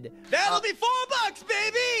 100. That'll be $4,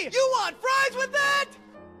 baby! You want fries with that?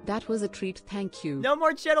 That was a treat, thank you. No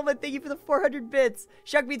More Gentlemen, thank you for the 400 bits.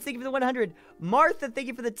 Shock Beats, thank you for the 100. Martha, thank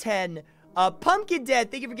you for the 10. Pumpkin Dead,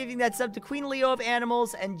 thank you for giving that sub to Queen Leo of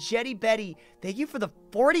Animals. And Jetty Betty, thank you for the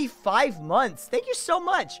 45 months. Thank you so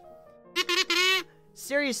much.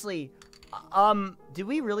 Seriously, do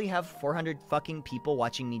we really have 400 fucking people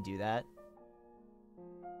watching me do that?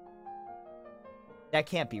 That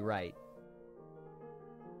can't be right.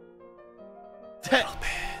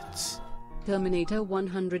 Terminator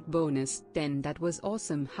 100 bonus 10. That was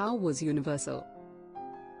awesome. How was Universal?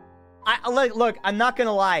 Look, I'm not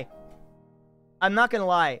gonna lie. I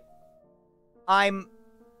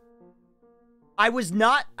was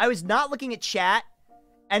not looking at chat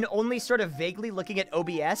and only sort of vaguely looking at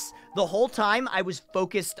OBS. The whole time I was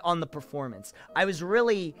focused on the performance. I was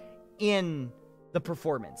really in the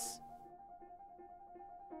performance.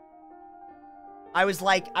 I was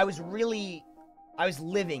living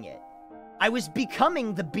it. I was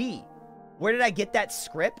becoming the bee. Where did I get that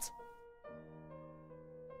script?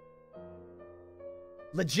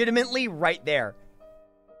 Legitimately right there.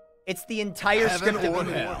 It's the entire Heaven script or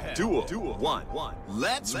of hell. Duel. One.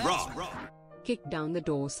 Let's rock. Kick down the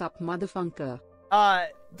door, sup motherfunker.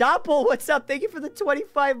 Doppel, what's up? Thank you for the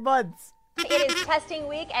 25 months. It is testing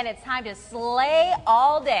week and it's time to slay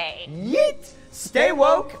all day. Yeet! Stay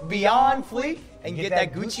woke, beyond fleek, and get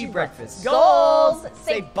that Gucci breakfast. Goals!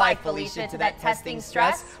 Say bye, Felicia, to that testing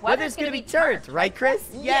stress. Weather's gonna be turned, right, Chris?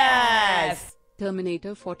 Yes!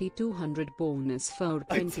 Terminator 4200 bonus for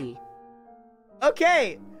 20.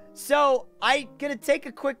 Okay, so I'm gonna take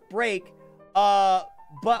a quick break, but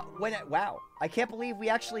wow, I can't believe we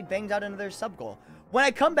actually banged out another sub goal. When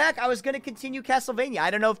I come back, I was gonna continue Castlevania. I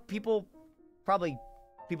don't know if people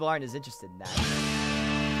aren't as interested in that.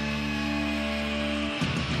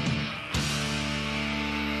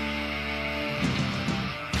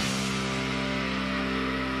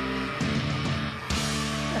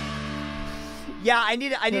 Yeah, I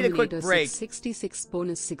need a quick break. 66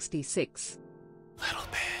 bonus 66. Little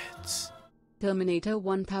bits. Terminator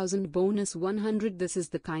 1000 bonus 100. This is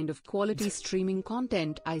the kind of quality streaming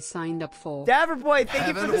content I signed up for. Daverboy, thank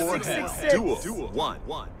you for Heaven the or 666. hell. Duel. One.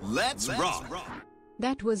 Let's rock.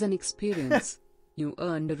 That was an experience. You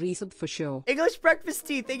earned a resub for sure. English Breakfast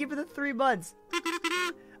Tea, thank you for the 3 months.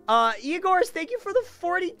 Igor's, thank you for the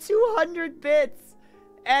 4,200 bits.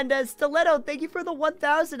 And Stiletto, thank you for the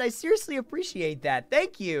 1,000. I seriously appreciate that.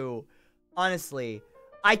 Thank you. Honestly.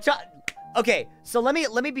 Okay, so let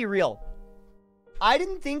me be real. I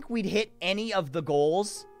didn't think we'd hit any of the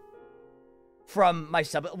goals from my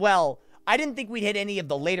sub... Well, I didn't think we'd hit any of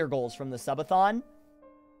the later goals from the subathon.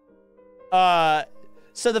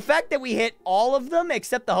 So the fact that we hit all of them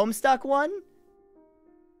except the Homestuck one...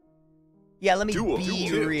 Yeah, let me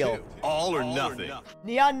be real. All or nothing.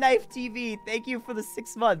 Neon Knife TV, thank you for the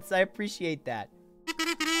 6 months. I appreciate that.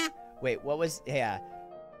 Wait, what was... Yeah.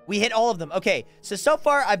 We hit all of them. Okay, so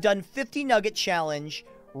far I've done 50 Nugget Challenge,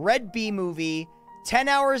 Red Bee Movie, 10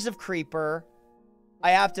 hours of Creeper. I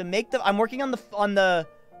have to make the... I'm working on the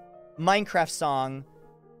Minecraft song.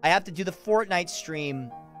 I have to do the Fortnite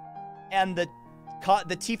stream. And the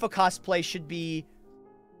Tifa cosplay should be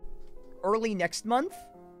early next month.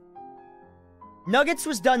 Nuggets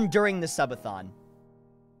was done during the subathon.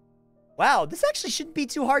 Wow, this actually shouldn't be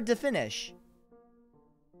too hard to finish.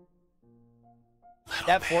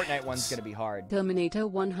 That Fortnite one's gonna be hard. Terminator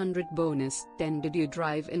 100 bonus. 10. Did you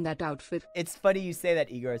drive in that outfit? It's funny you say that,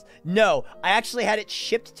 Igors. No, I actually had it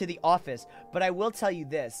shipped to the office. But I will tell you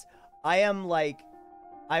this. I'm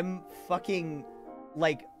fucking,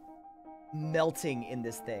 like, melting in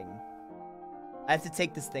this thing. I have to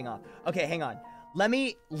take this thing off. Okay, hang on. Let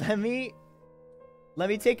me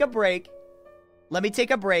take a break. Let me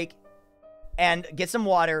take a break and get some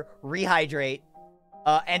water, rehydrate,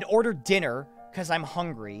 and order dinner because I'm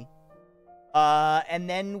hungry. And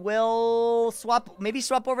then we'll maybe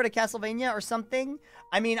swap over to Castlevania or something.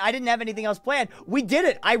 I mean, I didn't have anything else planned. We did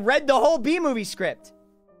it. I read the whole B-movie script.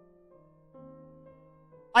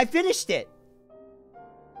 I finished it.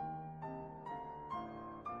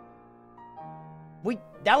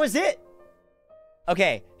 That was it.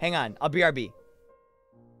 Okay, hang on. I'll BRB.